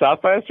comedian. happened at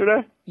South by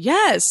yesterday?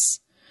 Yes.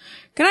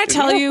 Can I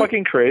tell Isn't that you?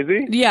 fucking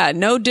crazy? Yeah,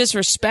 no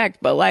disrespect,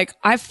 but like,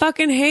 I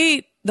fucking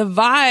hate the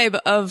vibe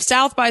of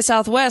South by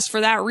Southwest for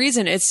that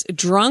reason. It's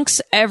drunks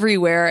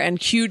everywhere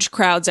and huge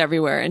crowds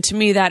everywhere. And to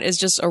me, that is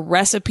just a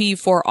recipe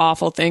for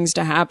awful things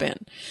to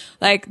happen.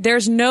 Like,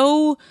 there's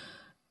no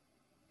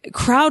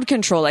crowd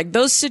control. Like,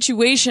 those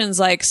situations,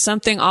 like,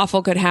 something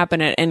awful could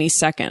happen at any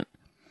second.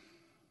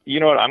 You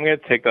know what? I'm going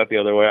to take that the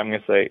other way. I'm going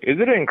to say, is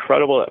it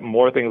incredible that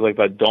more things like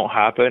that don't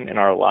happen in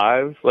our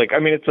lives? Like, I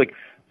mean, it's like,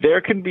 there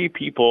can be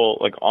people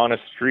like on a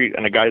street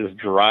and a guy just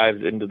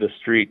drives into the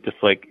street just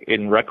like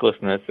in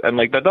recklessness, and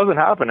like that doesn't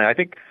happen. And I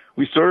think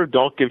we sort of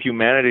don't give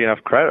humanity enough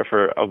credit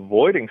for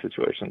avoiding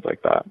situations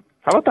like that.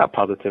 How about that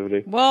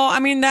positivity? Well,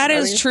 I mean, that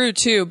is true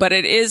too, but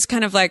it is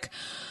kind of like,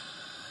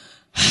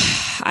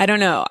 I don't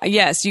know.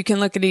 Yes, you can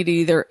look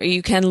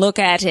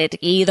at it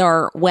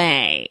either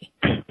way,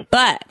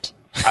 but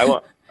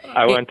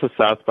I went to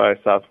South by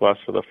Southwest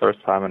for the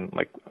first time in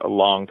like a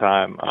long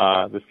time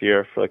this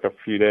year for like a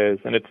few days,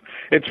 and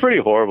it's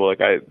pretty horrible. Like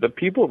the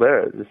people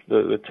there, just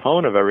the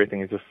tone of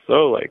everything is just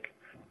so like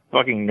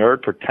fucking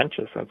nerd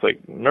pretentious. And it's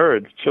like,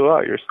 nerds, chill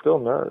out. You're still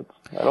nerds.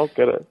 I don't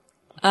get it.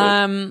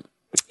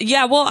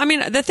 yeah, well, I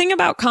mean, the thing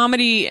about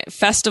comedy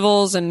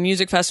festivals and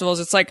music festivals,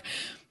 it's like,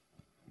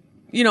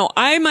 you know,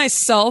 I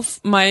myself,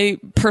 my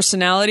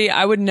personality,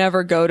 I would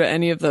never go to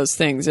any of those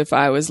things if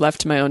I was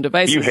left to my own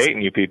devices. You hate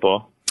new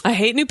people. I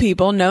hate new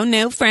people. No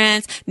new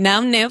friends.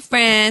 No new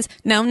friends.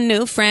 No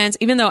new friends.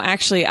 Even though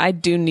actually I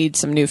do need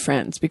some new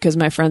friends because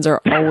my friends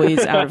are always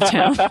out of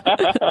town.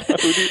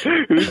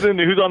 Who's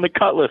on the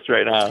cut list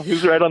right now?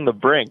 Who's right on the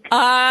brink?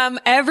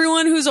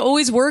 Everyone who's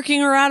always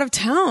working or out of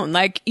town.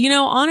 Like,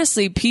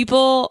 honestly,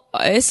 people,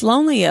 it's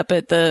lonely up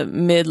at the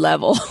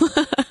mid-level.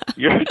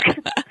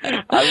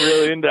 I'm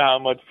really into how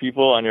much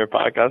people on your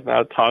podcast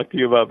now talk to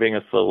you about being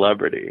a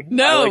celebrity.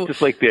 No,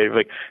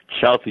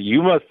 Chelsea,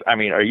 you must. I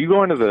mean, are you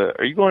going to the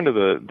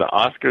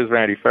Oscars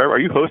Vanity Fair? Are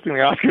you hosting the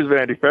Oscars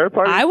Vanity Fair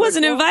party? I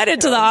wasn't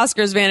invited to the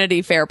Oscars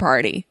Vanity Fair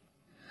party.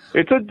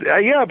 It's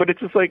but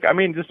it's just like, I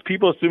mean, just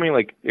people assuming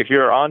like if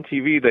you're on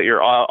TV that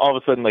you're all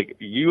of a sudden like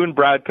you and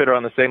Brad Pitt are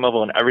on the same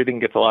level and everything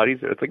gets a lot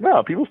easier. It's like,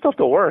 no, people still have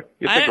to work.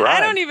 I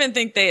don't even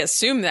think they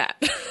assume that.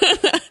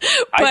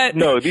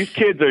 No, these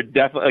kids are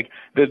definitely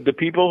like the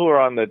people who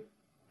are on the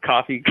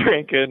coffee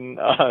cranking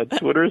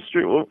Twitter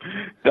stream.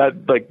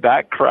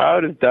 That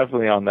crowd is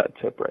definitely on that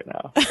tip right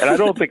now. And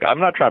I'm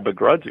not trying to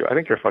begrudge you. I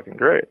think you're fucking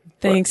great.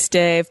 Thanks,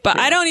 Dave. But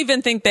I don't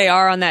even think they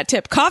are on that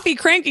tip. Coffee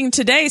Cranking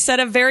today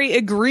said a very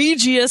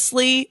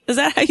egregiously, is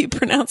that how you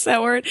pronounce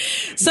that word?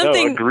 No,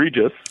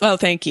 egregious. Oh,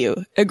 thank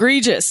you.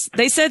 Egregious.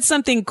 They said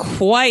something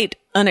quite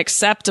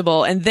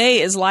unacceptable, and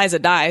they is Liza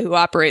Dye, who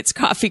operates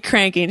Coffee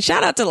Cranking.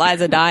 Shout out to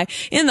Liza Dye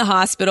in the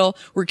hospital,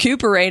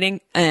 recuperating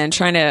and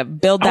trying to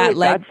build that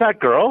leg. That's that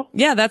girl?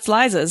 Yeah, that's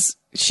Liza's.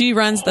 She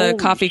runs the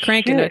Coffee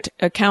Cranking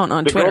account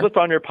on Twitter. The girl that's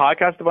on your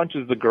podcast a bunch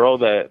is the girl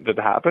that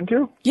happened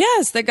to?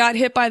 Yes, that got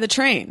hit by the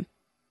train.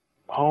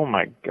 Oh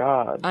my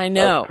God. I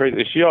know. That's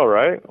crazy. Is she all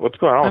right? What's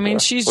going on? I mean,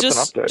 with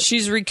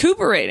she's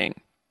recuperating.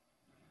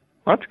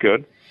 That's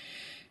good.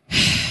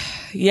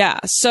 Yeah.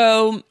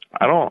 So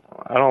I don't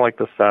like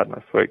the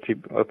sadness. Wait,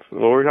 what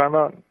were we talking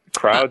about?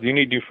 Crowds? You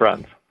need new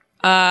friends.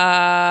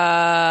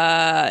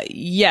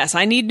 Yes,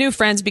 I need new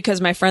friends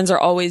because my friends are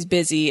always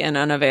busy and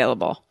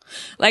unavailable.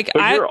 But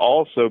you're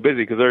all so busy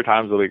because there are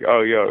times where like,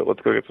 oh, yo,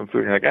 let's go get some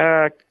food. And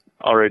you're like,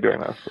 already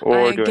doing this. Or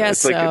I guess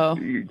so.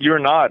 You're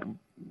not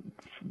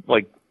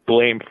like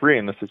blame free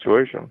in the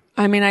situation.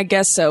 I mean, I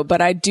guess so,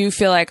 but I do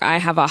feel like I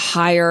have a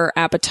higher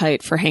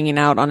appetite for hanging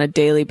out on a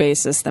daily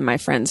basis than my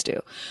friends do.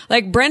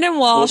 Like Brendan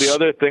Walsh. Well,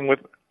 the other thing with,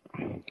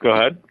 go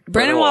ahead.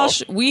 Brendan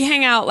Walsh, we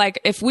hang out like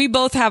if we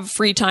both have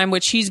free time,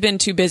 which he's been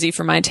too busy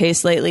for my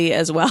taste lately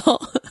as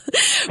well.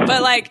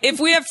 But like if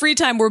we have free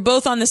time, we're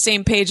both on the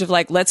same page of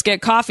like, let's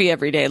get coffee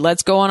every day.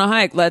 Let's go on a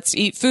hike. Let's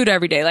eat food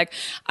every day. Like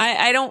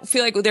I don't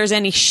feel like there's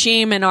any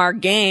shame in our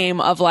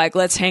game of like,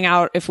 let's hang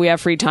out if we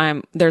have free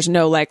time. There's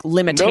no like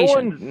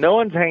limitation. No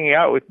one's not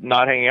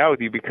hanging out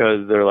with you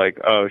because they're like,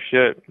 oh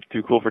shit, it's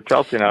too cool for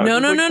Chelsea now. No.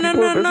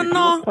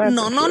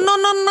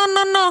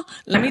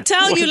 Let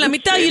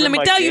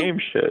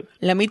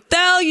me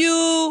tell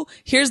you.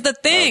 Here's the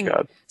thing.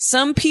 Oh,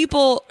 some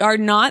people are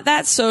not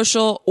that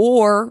social,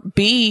 or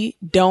B,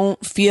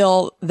 don't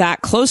feel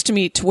that close to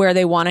me to where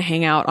they want to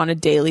hang out on a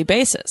daily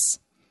basis.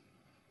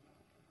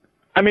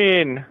 I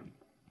mean,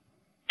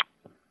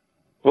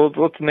 well,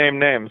 let's name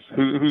names.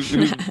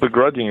 Who's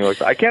begrudging you?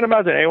 Like, I can't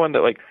imagine anyone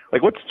that like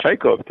what's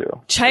Chico up to?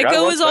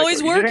 Chico is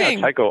always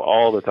working. Chico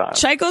all the time.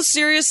 Chico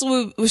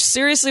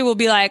seriously will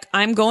be like,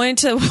 I'm going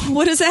to,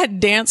 what is that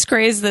dance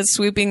craze that's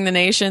sweeping the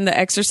nation? The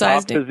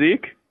exercise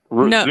physique?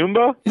 No.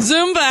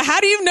 Zumba? How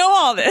do you know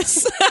all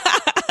this?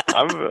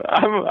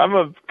 I'm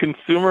a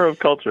consumer of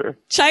culture.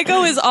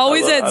 Chico is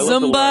always at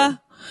Zumba.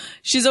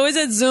 She's always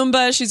at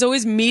Zumba. She's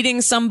always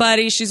meeting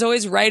somebody. She's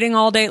always writing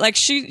all day. Like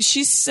she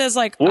says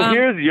like, well,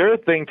 here's your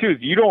thing too.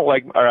 You don't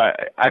like, all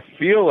right, I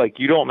feel like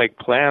you don't make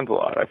plans a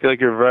lot. I feel like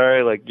you're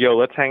very like, yo,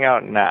 let's hang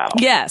out now.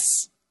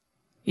 Yes.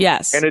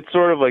 And it's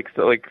sort of like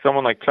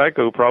someone like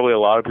Chico, who probably a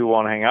lot of people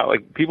want to hang out.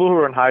 Like people who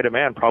are in high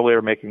demand probably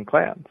are making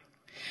plans.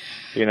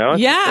 You know?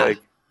 It's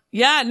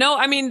Yeah, no,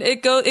 I mean,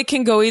 it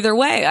can go either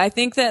way. I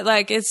think that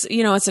like, it's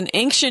an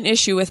ancient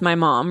issue with my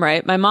mom,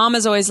 right? My mom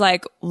is always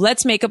like,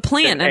 let's make a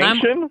plan.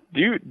 Ancient?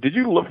 Did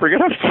you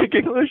forget how to speak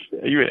English?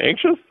 Are you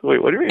anxious?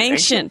 Wait, what do you mean?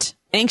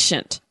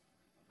 Ancient.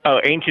 Oh,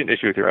 ancient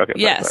issue with you. Okay.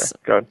 Yes.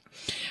 Sorry. Go ahead.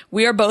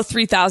 We are both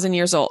 3,000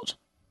 years old,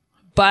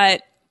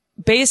 but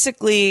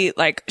basically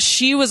like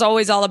she was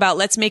always all about,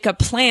 let's make a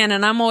plan.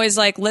 And I'm always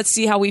like, let's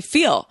see how we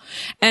feel.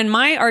 And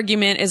my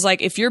argument is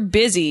like, if you're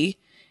busy,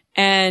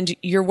 and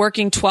you're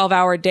working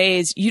 12-hour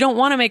days, you don't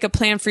want to make a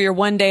plan for your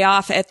one day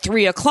off at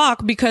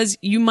 3:00 because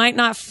you might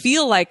not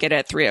feel like it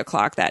at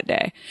 3:00 that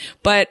day.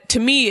 But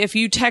to me, if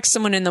you text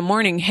someone in the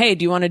morning, hey,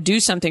 do you want to do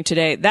something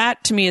today?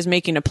 That to me is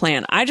making a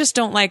plan. I just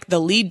don't like the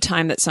lead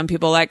time that some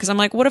people like because I'm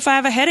like, what if I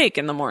have a headache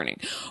in the morning?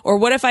 Or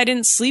what if I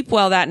didn't sleep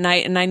well that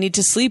night and I need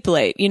to sleep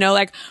late?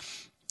 Like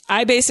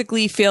I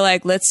basically feel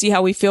like, let's see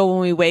how we feel when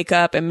we wake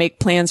up and make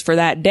plans for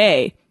that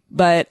day.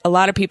 But a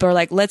lot of people are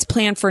like, let's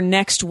plan for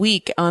next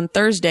week on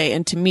Thursday.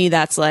 And to me,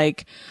 that's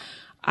like,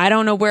 I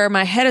don't know where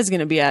my head is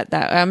going to be at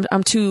that.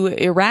 I'm too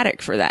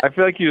erratic for that. I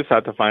feel like you just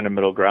have to find a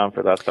middle ground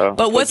for that though.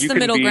 But what's the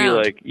middle ground?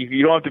 Like,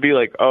 you don't have to be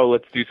like, oh,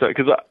 let's do something.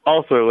 Cause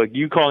also like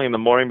you calling in the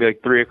morning, be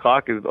like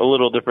 3:00 is a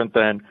little different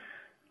than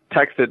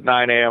text at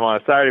 9 a.m.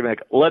 on a Saturday, and be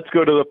like, let's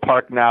go to the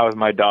park now with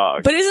my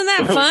dog. But isn't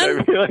that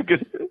fun?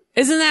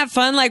 Isn't that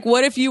fun? Like,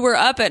 what if you were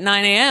up at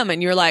 9 a.m.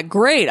 and you're like,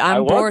 great,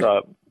 I'm bored. I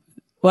was up.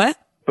 What?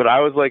 But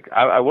I was like,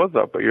 I was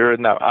up, but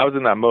I was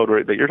in that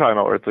mode that you're talking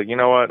about where it's like, you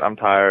know what, I'm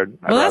tired.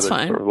 Well, that's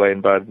fine. Sort of lay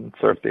in bed and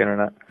surf the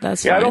internet.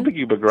 That's fine. I don't think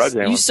you begrudge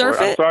anyone. You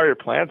surf it? it? I'm sorry your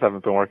plans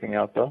haven't been working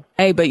out, though.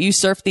 Hey, but you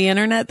surf the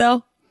internet,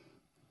 though?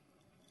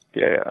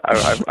 Yeah.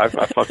 I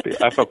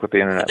fuck with the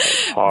internet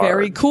hard.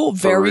 Very cool.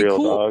 Very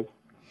cool.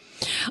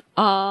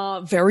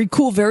 Very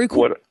cool. Very cool.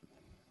 What?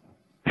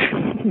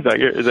 Is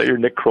that your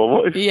Nick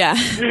Kroll voice? Yeah.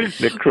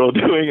 Nick Kroll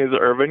doing his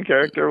urban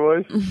character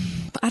voice?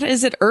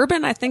 Is it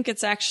urban? I think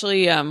it's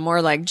actually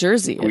more like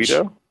Jersey-ish.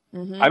 Guido?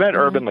 I meant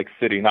urban like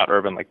city, not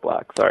urban like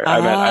black. Sorry. I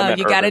meant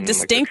you got to urban,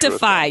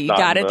 distinctify. Like you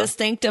got to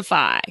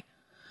distinctify.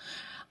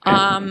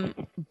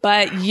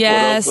 But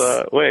yes.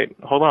 Wait,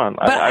 hold on.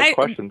 I have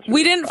questions.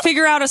 We didn't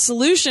figure out a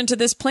solution to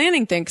this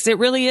planning thing because it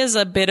really is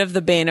a bit of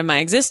the bane of my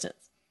existence.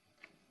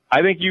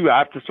 I think you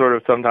have to sort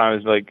of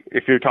sometimes, like,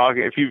 if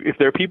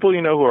there are people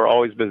you know who are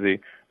always busy,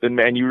 then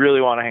and you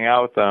really want to hang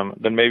out with them,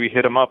 then maybe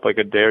hit them up like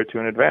a day or two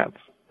in advance.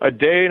 A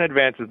day in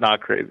advance is not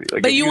crazy.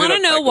 Like, but you want to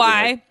know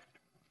why?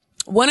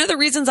 One of the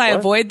reasons I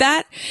avoid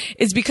that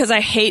is because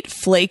I hate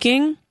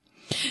flaking.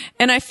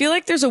 And I feel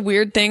like there's a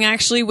weird thing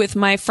actually with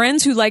my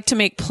friends who like to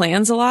make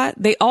plans a lot.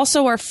 They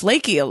also are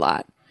flaky a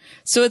lot.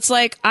 So it's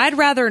like, I'd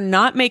rather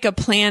not make a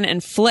plan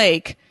and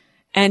flake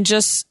and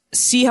just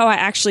see how I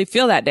actually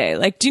feel that day.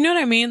 Like, do you know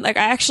what I mean? Like,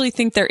 I actually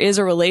think there is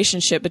a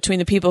relationship between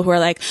the people who are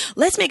like,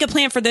 let's make a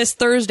plan for this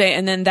Thursday.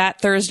 And then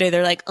that Thursday,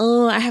 they're like,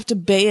 oh, I have to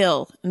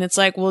bail. And it's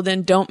like, well,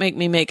 then don't make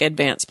me make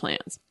advanced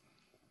plans.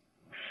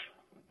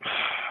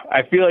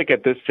 I feel like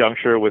at this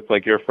juncture with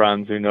like your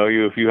friends who know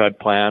you, if you had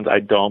plans, I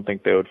don't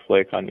think they would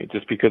flake on you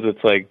just because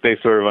it's like they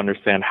sort of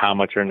understand how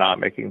much you're not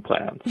making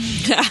plans.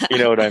 You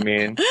know what I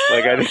mean?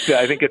 Like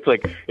I think it's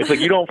like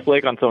you don't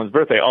flake on someone's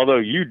birthday, although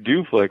you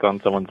do flake on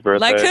someone's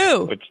birthday. Like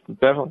who? Which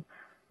definitely.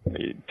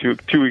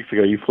 2 weeks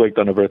ago, you flaked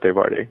on a birthday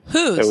party.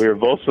 Whose? That we were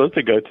both supposed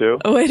to go to.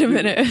 Oh, wait a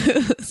minute.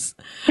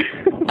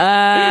 All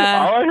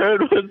I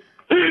heard was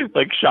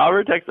like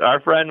Shaver text our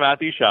friend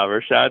Matthew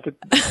Shaver, shout out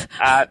to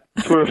at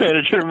tour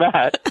manager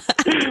Matt.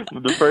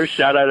 The first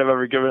shout out I've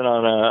ever given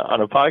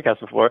on a podcast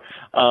before.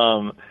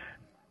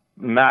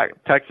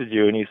 Matt texted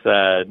you and he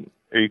said,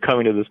 are you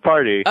coming to this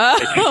party? Oh.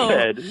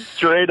 And you said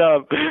straight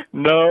up,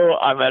 no,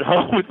 I'm at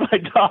home with my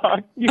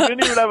dog. You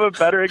didn't even have a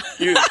better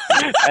excuse.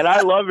 And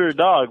I love your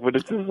dog, but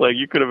it's just like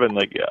you could have been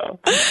like, yeah,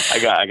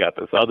 I got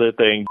this other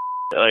thing.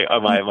 Like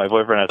my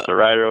boyfriend has to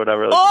ride or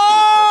whatever. Like,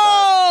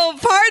 oh,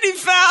 party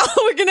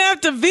foul! We're gonna have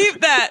to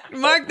beep that.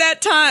 Mark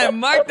that time.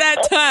 Mark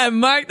that time.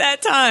 Mark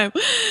that time.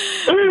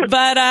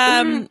 But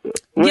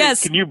wait,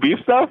 yes. Can you beep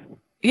stuff?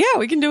 Yeah,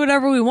 we can do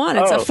whatever we want.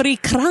 It's a free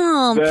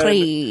Grand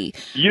Prix.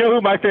 You know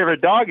who my favorite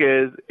dog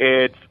is?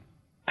 It's.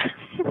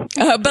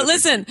 But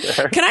listen,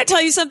 can I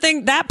tell you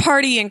something? That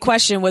party in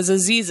question was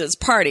Aziz's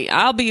party.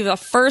 I'll be the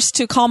first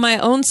to call my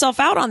own self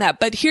out on that.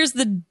 But here's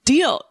the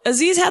deal.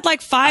 Aziz had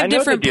like 5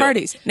 different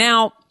parties.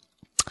 Now,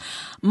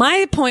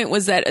 my point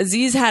was that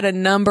Aziz had a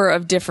number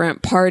of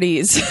different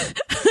parties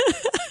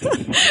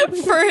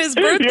for his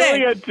birthday. He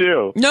only had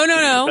 2.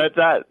 No. That's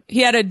that.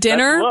 He had a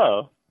dinner. That's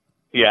low.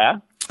 Yeah.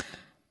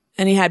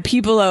 And he had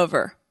people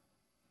over.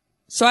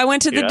 So I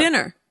went to the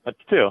dinner. That's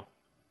 2.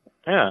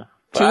 Yeah.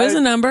 2 is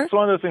a number. It's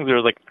one of those things where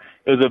it was like,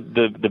 it was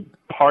the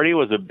party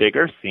was a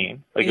bigger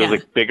scene. Like it was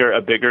like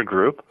a bigger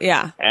group.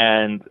 Yeah.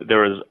 And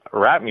there was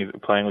rap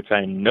music playing, which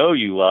I know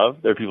you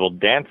love. There are people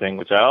dancing,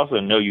 which I also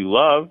know you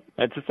love.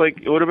 It's just like,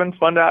 it would have been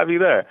fun to have you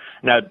there.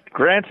 Now,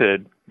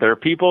 granted, there are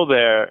people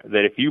there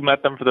that if you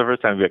met them for the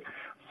first time, you'd be like,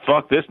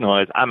 fuck this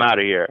noise, I'm out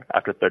of here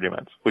after 30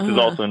 minutes, which is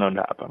also known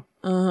to happen.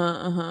 But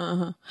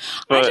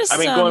I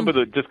mean, going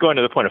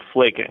to the point of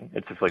flaking,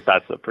 it's just like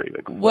that's a pretty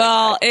big.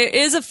 Well, it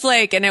is a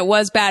flake, and it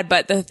was bad.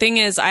 But the thing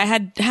is, I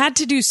had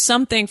to do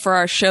something for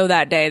our show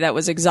that day that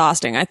was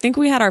exhausting. I think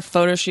we had our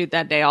photo shoot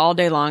that day all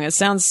day long. It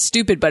sounds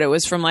stupid, but it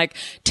was from like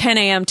 10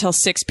 a.m. till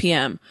 6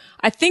 p.m.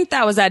 I think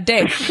that was that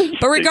day.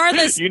 But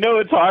regardless, you know,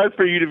 it's hard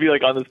for you to be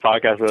like on this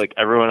podcast where like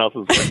everyone else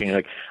is working. You're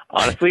like,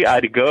 honestly, I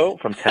had to go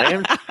from 10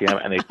 a.m. to 6 p.m.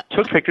 and they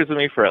took pictures of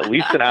me for at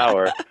least an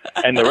hour,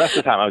 and the rest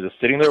of the time I was just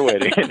sitting there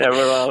waiting. And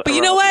but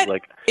you know what?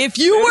 Like, if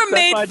you were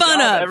made fun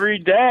of every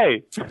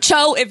day,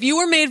 Cho, if you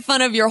were made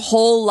fun of your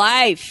whole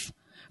life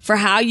for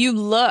how you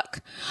look,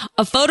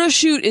 a photo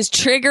shoot is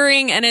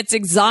triggering and it's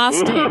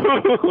exhausting.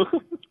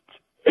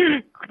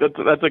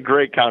 That's a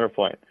great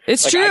counterpoint.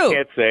 It's like, true. I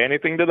can't say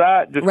anything to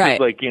that. Just right.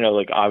 like, you know,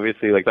 like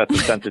obviously like that's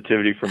a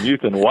sensitivity from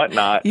youth and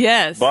whatnot.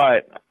 Yes.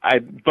 But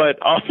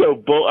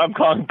also I'm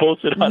calling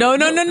bullshit on No.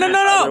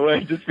 Either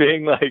way, just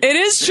being like, it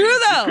is true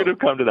though. You could have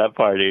come to that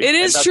party. It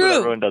is that's true. What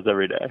everyone does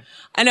every day.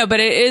 I know,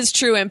 but it is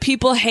true. And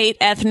people hate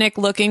ethnic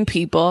looking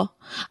people.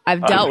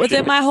 I've dealt with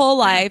it my whole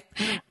life.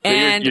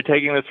 And you're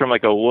taking this from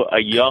like a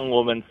young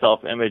woman's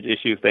self-image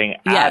issue thing,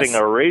 adding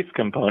a race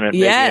component,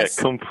 making it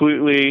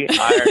completely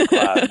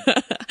ironclad.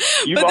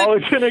 You've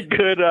always been a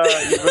good,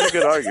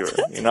 arguer.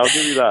 I'll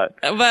give you that.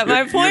 But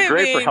my point you're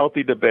great being, for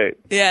healthy debate.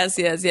 Yes.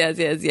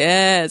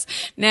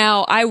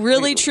 Now, I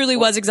really, truly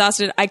was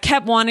exhausted. I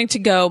kept wanting to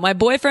go. My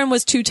boyfriend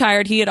was too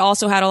tired. He had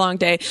also had a long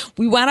day.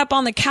 We wound up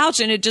on the couch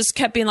and it just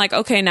kept being like,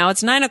 okay, now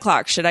it's 9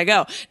 o'clock. Should I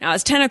go? Now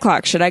it's 10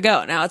 o'clock. Should I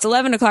go? Now it's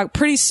 11 o'clock.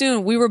 Pretty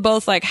soon we were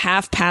both like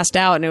half passed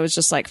out and it was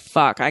just like,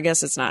 fuck, I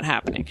guess it's not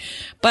happening.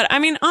 But I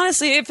mean,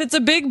 honestly, if it's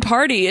a big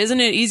party, isn't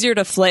it easier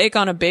to flake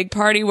on a big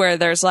party where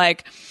there's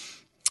like,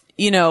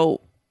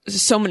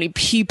 so many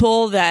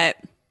people that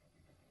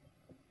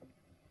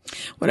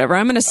whatever.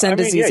 I'm going to send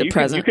Aziz a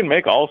present. You can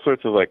make all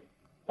sorts of like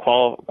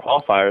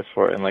qualifiers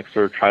for it and like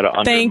sort of try to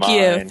undermine.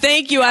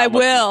 Thank you. I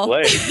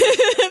will.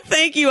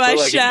 Thank you. I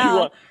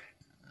shall.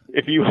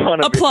 If you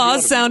want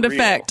applause sound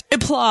effect.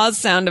 Applause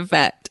sound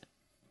effect.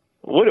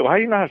 Why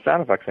do you not have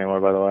sound effects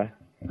anymore, by the way?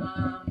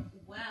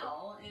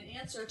 Well, in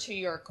answer to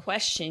your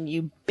question,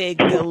 you big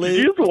galoot. Did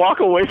you just walk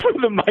away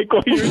from the mic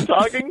while you were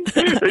talking?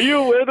 Are you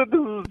aware that this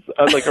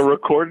is like a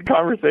recorded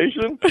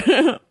conversation?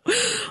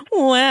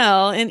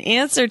 Well, in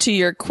answer to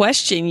your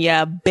question,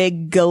 you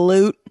big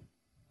galoot.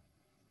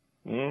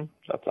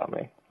 That's not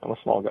me. I'm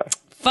a small guy.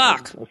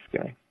 Fuck. I'm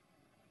skinny.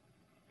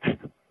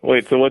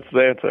 Wait, so what's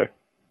the answer?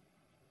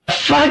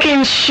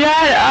 Fucking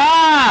shut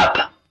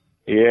up!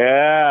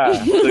 Yeah.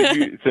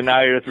 So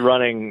now you're just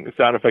running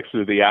sound effects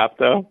through the app,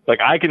 though? Like,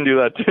 I can do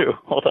that, too.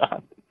 Hold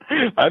on.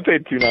 I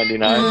paid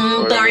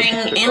 $2.99.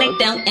 Boring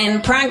anecdote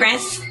in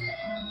progress.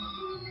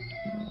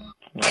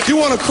 If you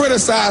want to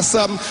criticize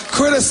something,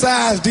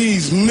 criticize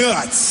these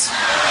nuts.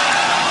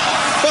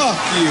 Fuck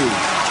you.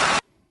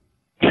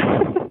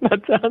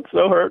 That sounds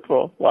so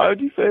hurtful. Why would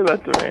you say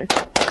that to me?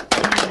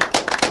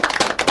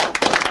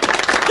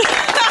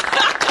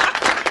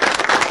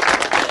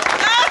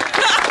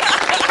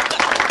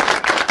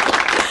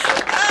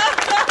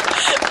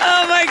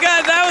 Oh my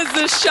God, that was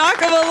the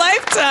shock of a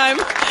lifetime.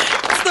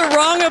 It's the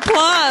wrong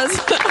applause.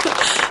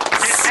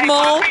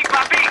 Small. Hey,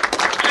 Puppy,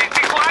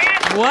 be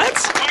quiet. What?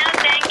 No,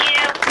 thank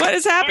you. What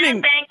is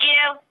happening? No, thank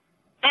you.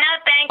 No,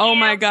 thank you. Oh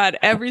my God,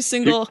 every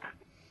single...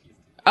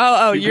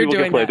 Oh, you're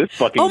doing that.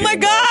 Oh my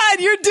God,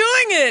 you're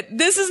doing it.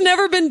 This has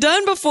never been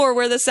done before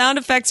where the sound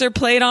effects are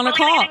played on a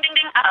call. Ding, ding,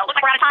 ding. Uh-oh, looks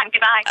like we're out of time.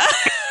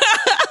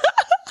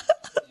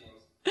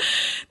 Goodbye.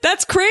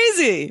 That's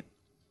crazy.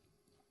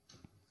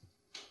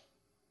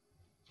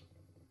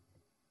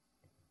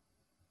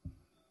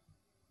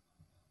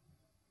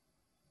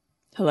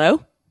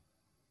 Hello?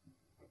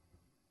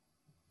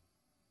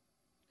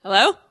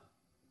 Hello?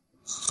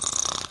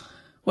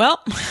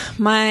 Well,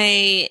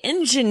 my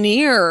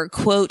engineer,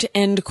 quote,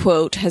 end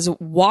quote, has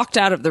walked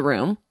out of the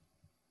room.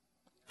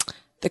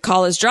 The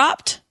call is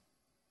dropped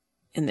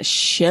and the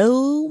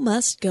show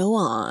must go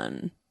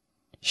on.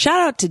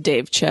 Shout out to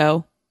Dave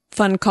Cho.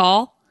 Fun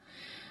call.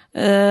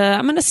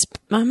 I'm going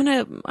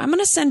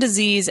to send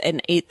Aziz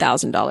an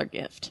 $8,000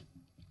 gift.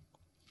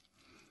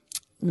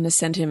 I'm going to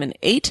send him an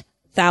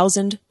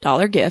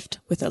 $8,000 gift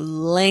with a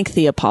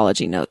lengthy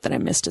apology note that I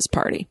missed his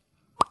party.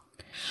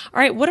 All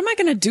right, what am I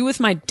going to do with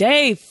my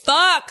day?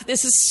 Fuck,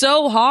 this is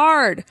so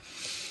hard.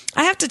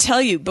 I have to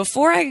tell you,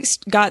 before I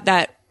got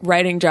that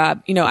writing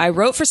job, I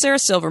wrote for Sarah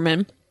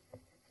Silverman.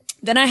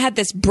 Then I had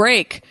this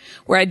break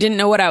where I didn't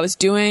know what I was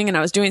doing and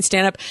I was doing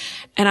stand-up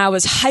and I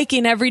was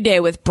hiking every day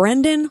with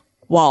Brendan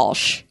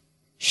Walsh.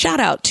 Shout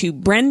out to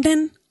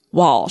Brendan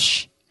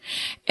Walsh.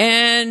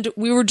 And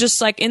we were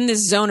just like in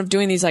this zone of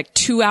doing these like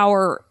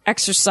 2-hour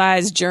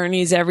exercise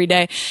journeys every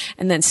day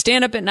and then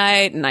stand up at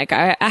night. And like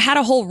I had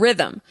a whole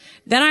rhythm.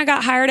 Then I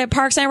got hired at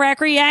Parks and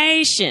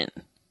Recreation.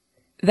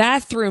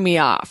 That threw me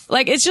off.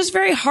 Like it's just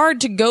very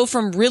hard to go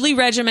from really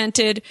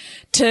regimented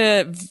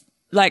to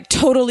like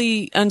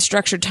totally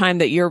unstructured time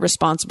that you're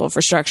responsible for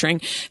structuring,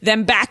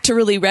 then back to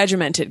really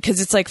regimented. Cause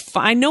it's like,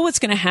 I know what's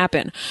going to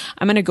happen.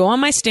 I'm going to go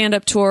on my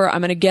stand-up tour. I'm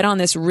going to get on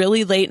this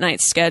really late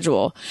night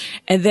schedule.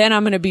 And then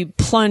I'm going to be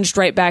plunged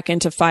right back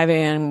into 5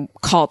 a.m.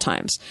 call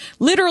times.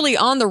 Literally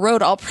on the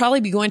road, I'll probably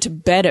be going to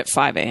bed at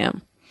 5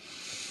 a.m.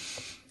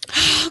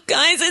 Oh,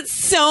 guys, it's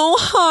so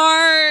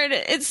hard.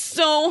 It's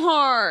so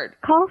hard.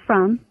 Call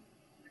from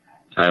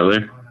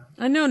Tyler.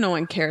 I know no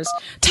one cares.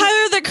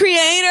 Tyler, the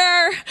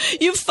Creator,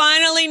 you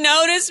finally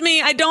noticed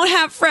me. I don't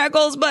have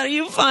freckles, but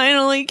you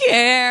finally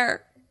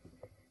care.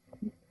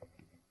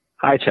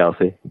 Hi,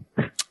 Chelsea.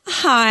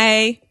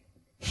 Hi.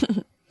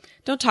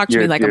 Don't talk to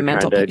me like a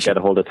mental patient. You're trying to get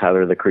a hold of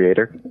Tyler, the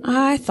Creator?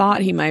 I thought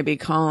he might be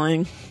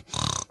calling.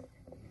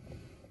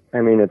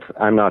 I mean,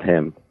 I'm not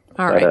him.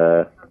 All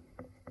right.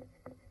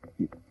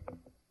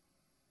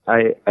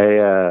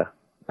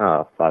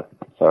 Oh, fuck.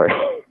 Sorry.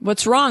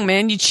 What's wrong,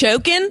 man? You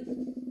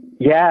choking?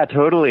 Yeah,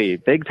 totally.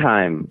 Big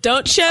time.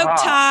 Don't choke,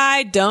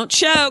 Ty. Don't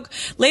choke.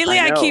 Lately,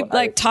 I keep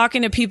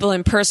talking to people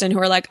in person who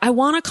are like, I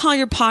want to call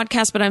your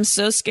podcast, but I'm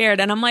so scared.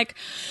 And I'm like,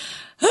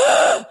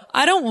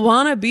 I don't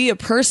want to be a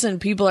person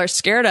people are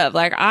scared of.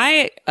 Like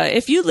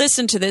if you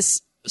listen to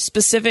this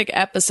specific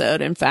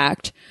episode, in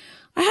fact,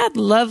 I had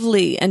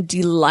lovely and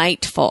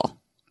delightful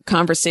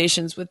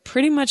conversations with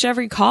pretty much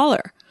every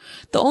caller.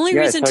 The only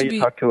Yeah, reason I saw to you be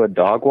talk to a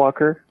dog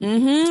walker.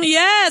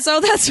 Yes. Oh,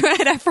 that's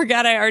right. I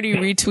forgot I already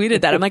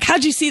retweeted that. I'm like,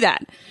 how'd you see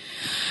that?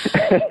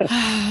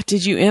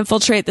 Did you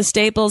infiltrate the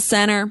Staples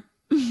Center?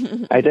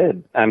 I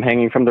did. I'm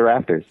hanging from the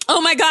rafters.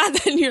 Oh my God,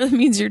 then that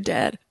means you're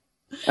dead.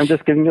 I'm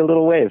just giving you a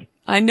little wave.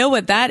 I know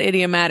what that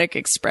idiomatic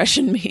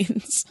expression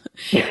means.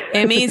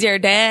 It means you're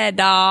dead,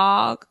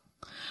 dog.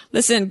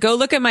 Listen, go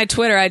look at my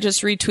Twitter. I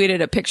just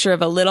retweeted a picture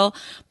of a little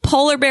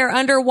polar bear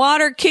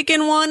underwater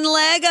kicking one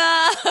leg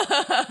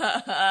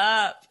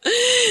up.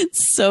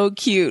 So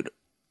cute.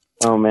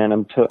 Oh man,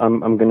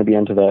 I'm going to be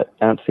into that.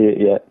 I don't see it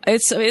yet.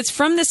 It's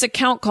from this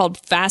account called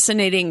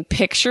Fascinating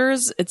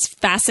Pictures. It's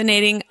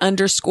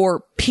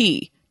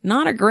fascinating_P.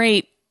 Not a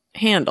great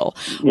handle,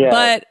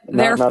 but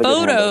their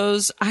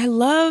photos. I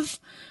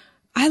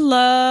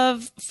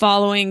love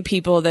following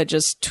people that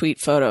just tweet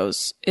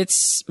photos.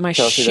 It's my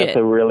Chelsea, shit. That's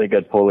a really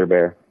good polar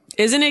bear.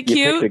 Isn't it cute?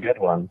 You picked a good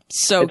one.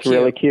 So it's cute.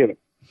 really cute.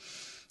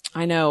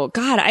 I know.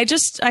 God, I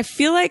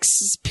feel like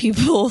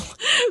people,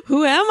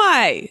 who am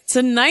I? It's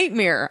a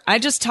nightmare. I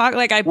just talk,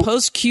 like, I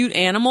post cute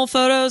animal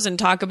photos and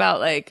talk about,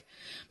 like,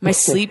 my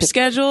sleep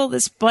schedule.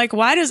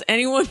 Why does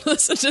anyone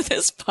listen to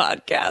this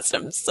podcast?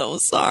 I'm so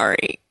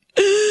sorry.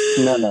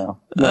 No,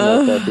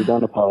 Chelsea,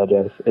 don't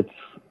apologize. It's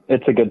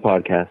a good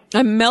podcast.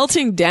 I'm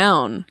melting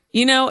down.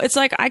 It's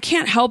like, I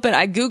can't help it.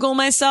 I Google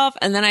myself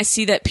and then I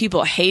see that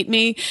people hate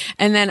me.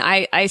 And then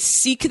I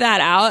seek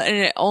that out and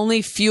it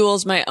only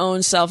fuels my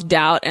own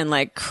self-doubt and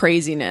like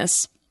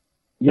craziness.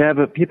 Yeah,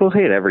 but people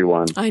hate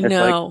everyone. I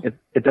know. It's like,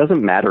 it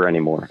doesn't matter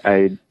anymore.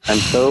 I'm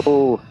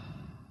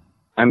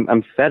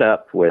fed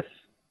up with,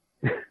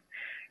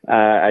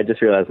 I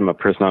just realized I'm a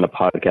person on a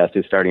podcast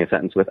who's starting a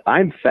sentence with,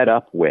 I'm fed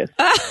up with.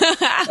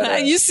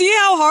 You see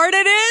how hard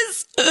it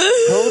is?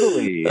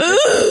 Totally.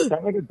 It's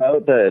something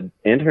about the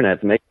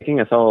internet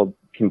making us all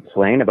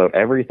complain about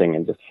everything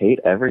and just hate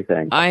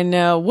everything. I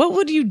know. What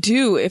would you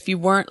do if you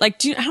weren't like,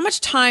 how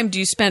much time do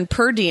you spend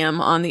per diem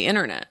on the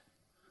internet?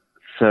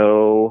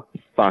 So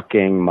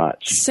fucking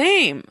much.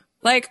 Same.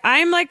 Like,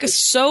 I'm like,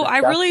 I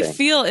really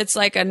feel it's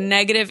like a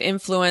negative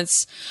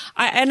influence.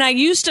 I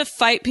used to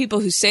fight people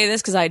who say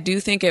this because I do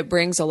think it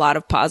brings a lot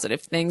of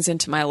positive things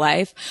into my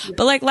life.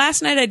 But like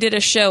last night I did a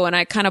show and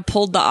I kind of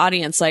pulled the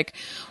audience like,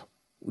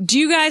 do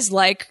you guys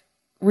like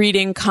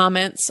reading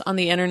comments on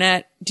the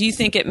internet? Do you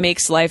think it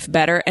makes life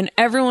better? And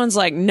everyone's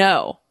like,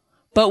 no,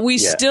 but we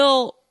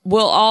still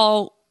will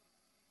all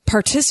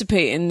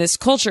participate in this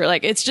culture.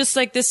 Like, it's just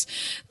like the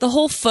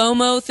whole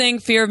FOMO thing,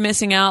 fear of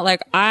missing out.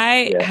 Like,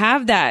 I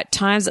have that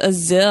times a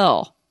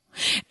zill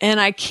and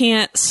I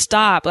can't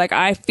stop. Like,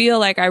 I feel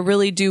like I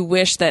really do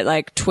wish that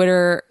like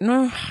Twitter,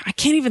 no, I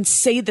can't even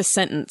say the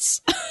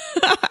sentence.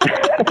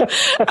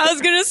 I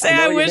was going to say,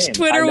 I wish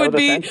Twitter would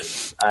be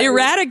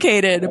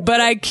eradicated,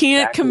 but I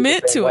can't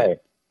commit to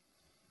it.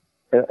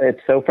 It's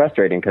so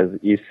frustrating because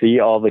you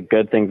see all the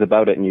good things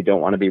about it and you don't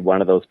want to be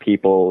one of those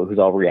people who's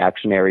all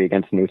reactionary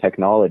against new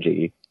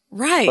technology.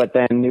 Right. But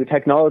then new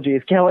technology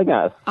is killing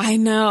us. I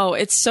know.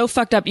 It's so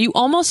fucked up. You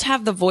almost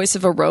have the voice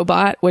of a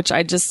robot, which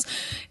it's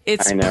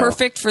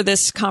perfect for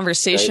this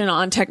conversation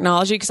on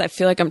technology because I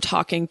feel like I'm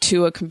talking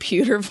to a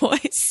computer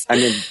voice. I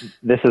mean,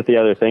 this is the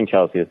other thing,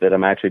 Chelsea, is that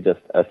I'm actually just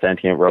a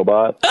sentient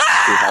robot.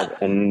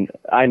 And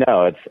I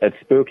know it's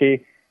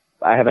spooky.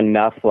 I have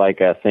enough like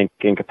a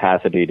thinking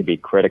capacity to be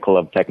critical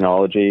of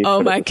technology.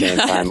 Oh my God. At the same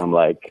time, I'm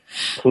like,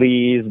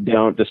 please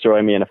don't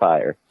destroy me in a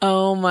fire.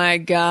 Oh my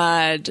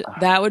God.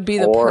 That would be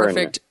the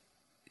perfect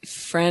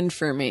friend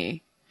for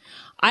me.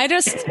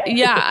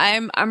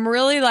 I'm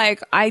really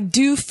like, I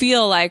do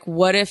feel like,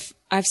 what if,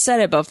 I've said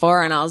it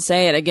before and I'll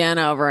say it again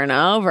over and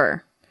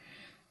over.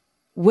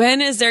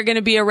 When is there going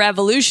to be a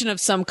revolution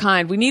of some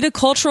kind? We need a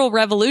cultural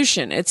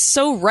revolution. It's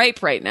so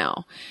ripe right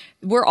now.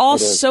 We're all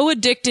so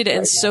addicted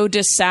and so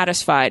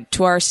dissatisfied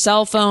to our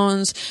cell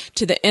phones,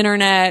 to the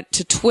internet,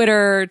 to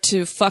Twitter,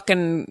 to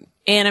fucking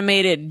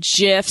animated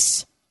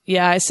GIFs.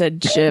 Yeah, I said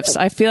GIFs.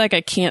 I feel like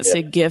I can't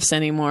say GIFs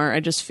anymore. I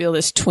just feel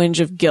this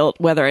twinge of guilt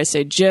whether I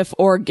say GIF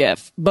or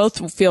GIF.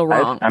 Both feel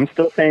wrong. I'm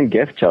still saying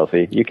GIF,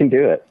 Chelsea. You can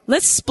do it.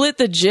 Let's split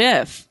the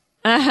GIF.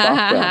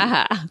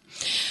 That's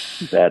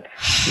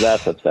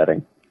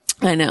upsetting.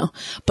 I know.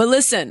 But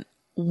listen.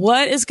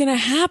 What is going to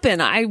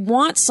happen? I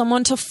want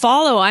someone to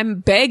follow. I'm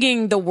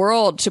begging the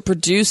world to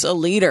produce a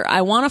leader.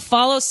 I want to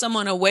follow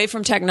someone away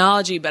from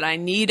technology, but I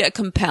need a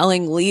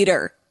compelling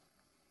leader.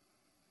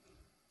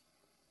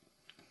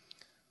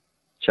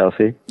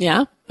 Chelsea?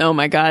 Yeah? Oh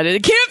my God.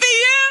 It can't be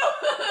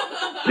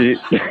you!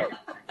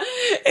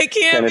 It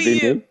can't be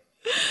you. Me?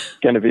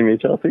 Can it be me,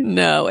 Chelsea?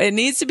 No, it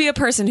needs to be a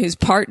person who's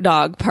part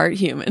dog, part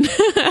human.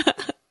 Can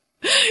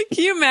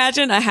you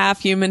imagine a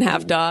half human,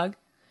 half dog?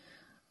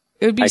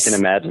 I can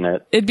imagine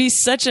it. It'd be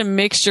such a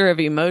mixture of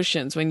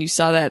emotions when you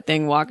saw that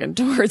thing walking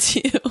towards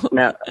you.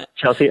 Now,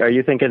 Chelsea, are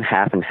you thinking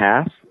half and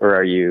half, or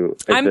are you?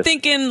 I'm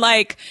thinking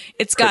like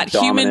it's got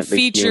human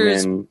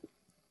features.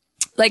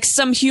 like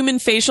some human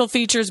facial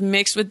features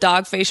mixed with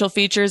dog facial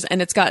features,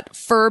 and it's got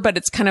fur, but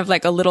it's kind of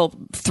like a little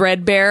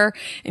threadbare,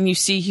 and you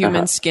see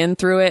human skin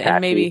through it,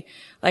 and maybe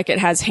like it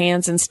has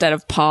hands instead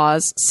of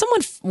paws. Someone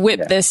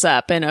whip this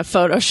up in a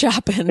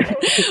Photoshop, and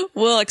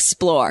we'll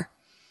explore.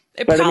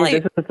 But I mean,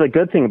 this is the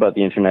good thing about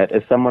the internet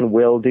is someone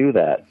will do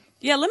that.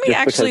 Yeah, let me Just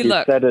actually because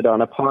look. You said it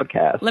on a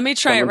podcast. Let me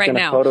try it right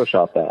now.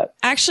 Photoshop that.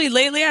 Actually,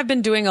 lately I've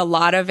been doing a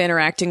lot of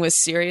interacting with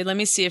Siri. Let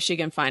me see if she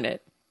can find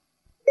it.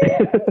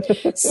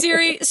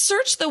 Siri,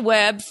 search the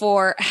web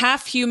for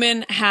half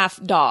human, half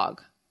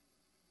dog.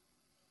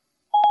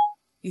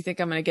 You think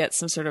I'm going to get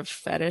some sort of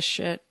fetish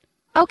shit?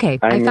 Okay,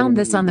 I found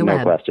this on the web.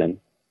 No question.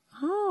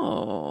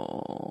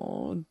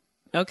 Oh.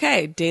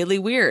 Okay, Daily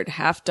Weird,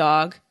 half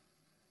dog.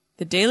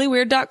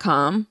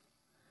 TheDailyWeird.com.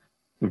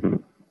 Mm-hmm.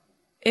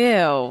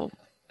 Ew.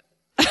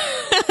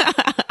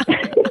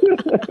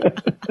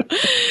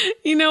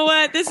 You know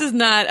what? This is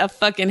not a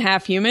fucking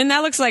half human. That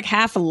looks like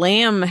half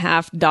lamb,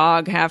 half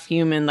dog, half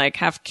human, like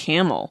half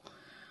camel.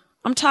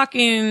 I'm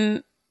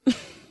talking.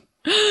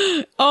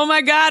 Oh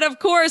my God, of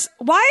course.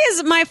 Why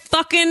is my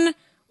fucking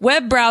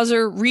web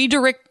browser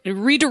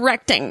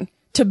redirecting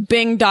to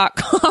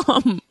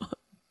Bing.com?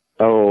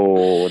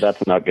 Oh,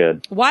 that's not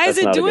good. Why is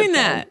it doing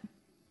that?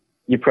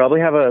 You probably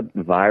have a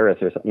virus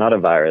or something. Not a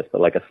virus,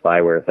 but like a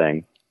spyware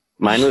thing.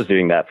 Mine was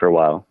doing that for a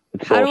while.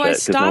 It's How do I bullshit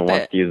because no stop one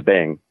wants it? to use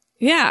Bing.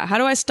 Yeah, how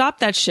do I stop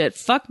that shit?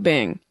 Fuck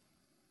Bing.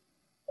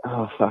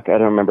 Oh, fuck. I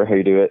don't remember how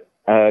you do it.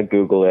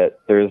 Google it.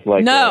 There's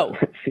like... No.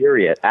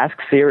 Siri it. Ask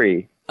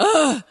Siri.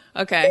 Ugh.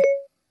 Okay.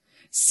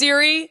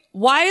 Siri,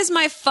 why is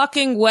my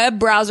fucking web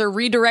browser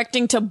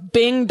redirecting to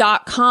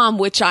Bing.com,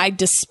 which I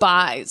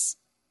despise?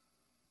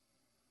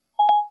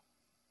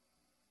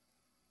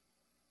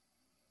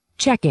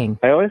 Checking.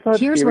 I always thought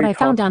Here's Siri what I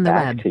found talks on the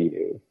back web. to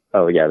you.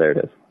 Oh, yeah, there it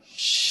is.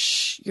 Shh.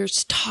 You're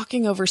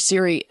talking over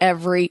Siri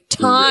every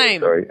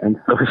time.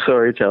 I'm so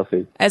sorry,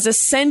 Chelsea. As a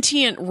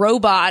sentient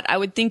robot, I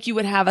would think you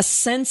would have a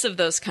sense of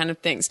those kind of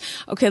things.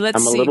 Okay,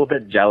 let's see. I'm a little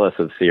bit jealous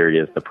of Siri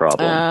is the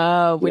problem.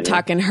 Oh, we're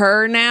talking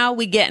her now?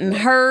 We getting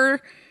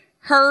her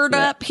heard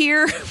up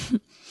here?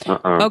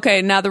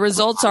 Okay, now the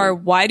results are,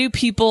 why do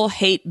people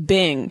hate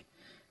Bing?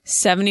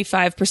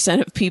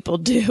 75% of people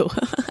do.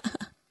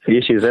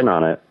 See, she's in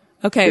on it.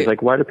 Okay. She's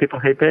like, why do people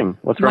hate Bing?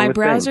 What's wrong My with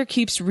browser Bing?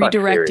 keeps Fuck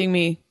redirecting Siri.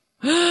 me.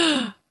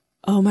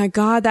 Oh my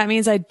God, that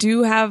means I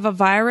do have a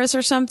virus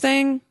or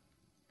something?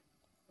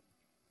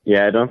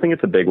 Yeah, I don't think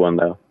it's a big one,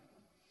 though.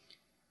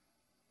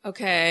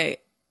 Okay.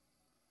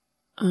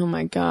 Oh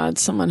my God,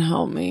 someone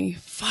help me.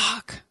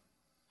 Fuck.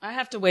 I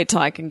have to wait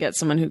till I can get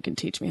someone who can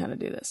teach me how to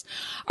do this.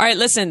 All right,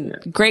 listen.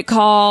 Great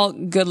call.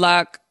 Good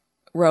luck,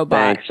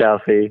 robot. Thanks,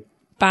 Chelsea.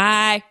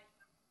 Bye.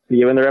 See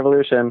you in the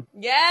revolution.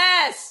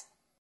 Yes.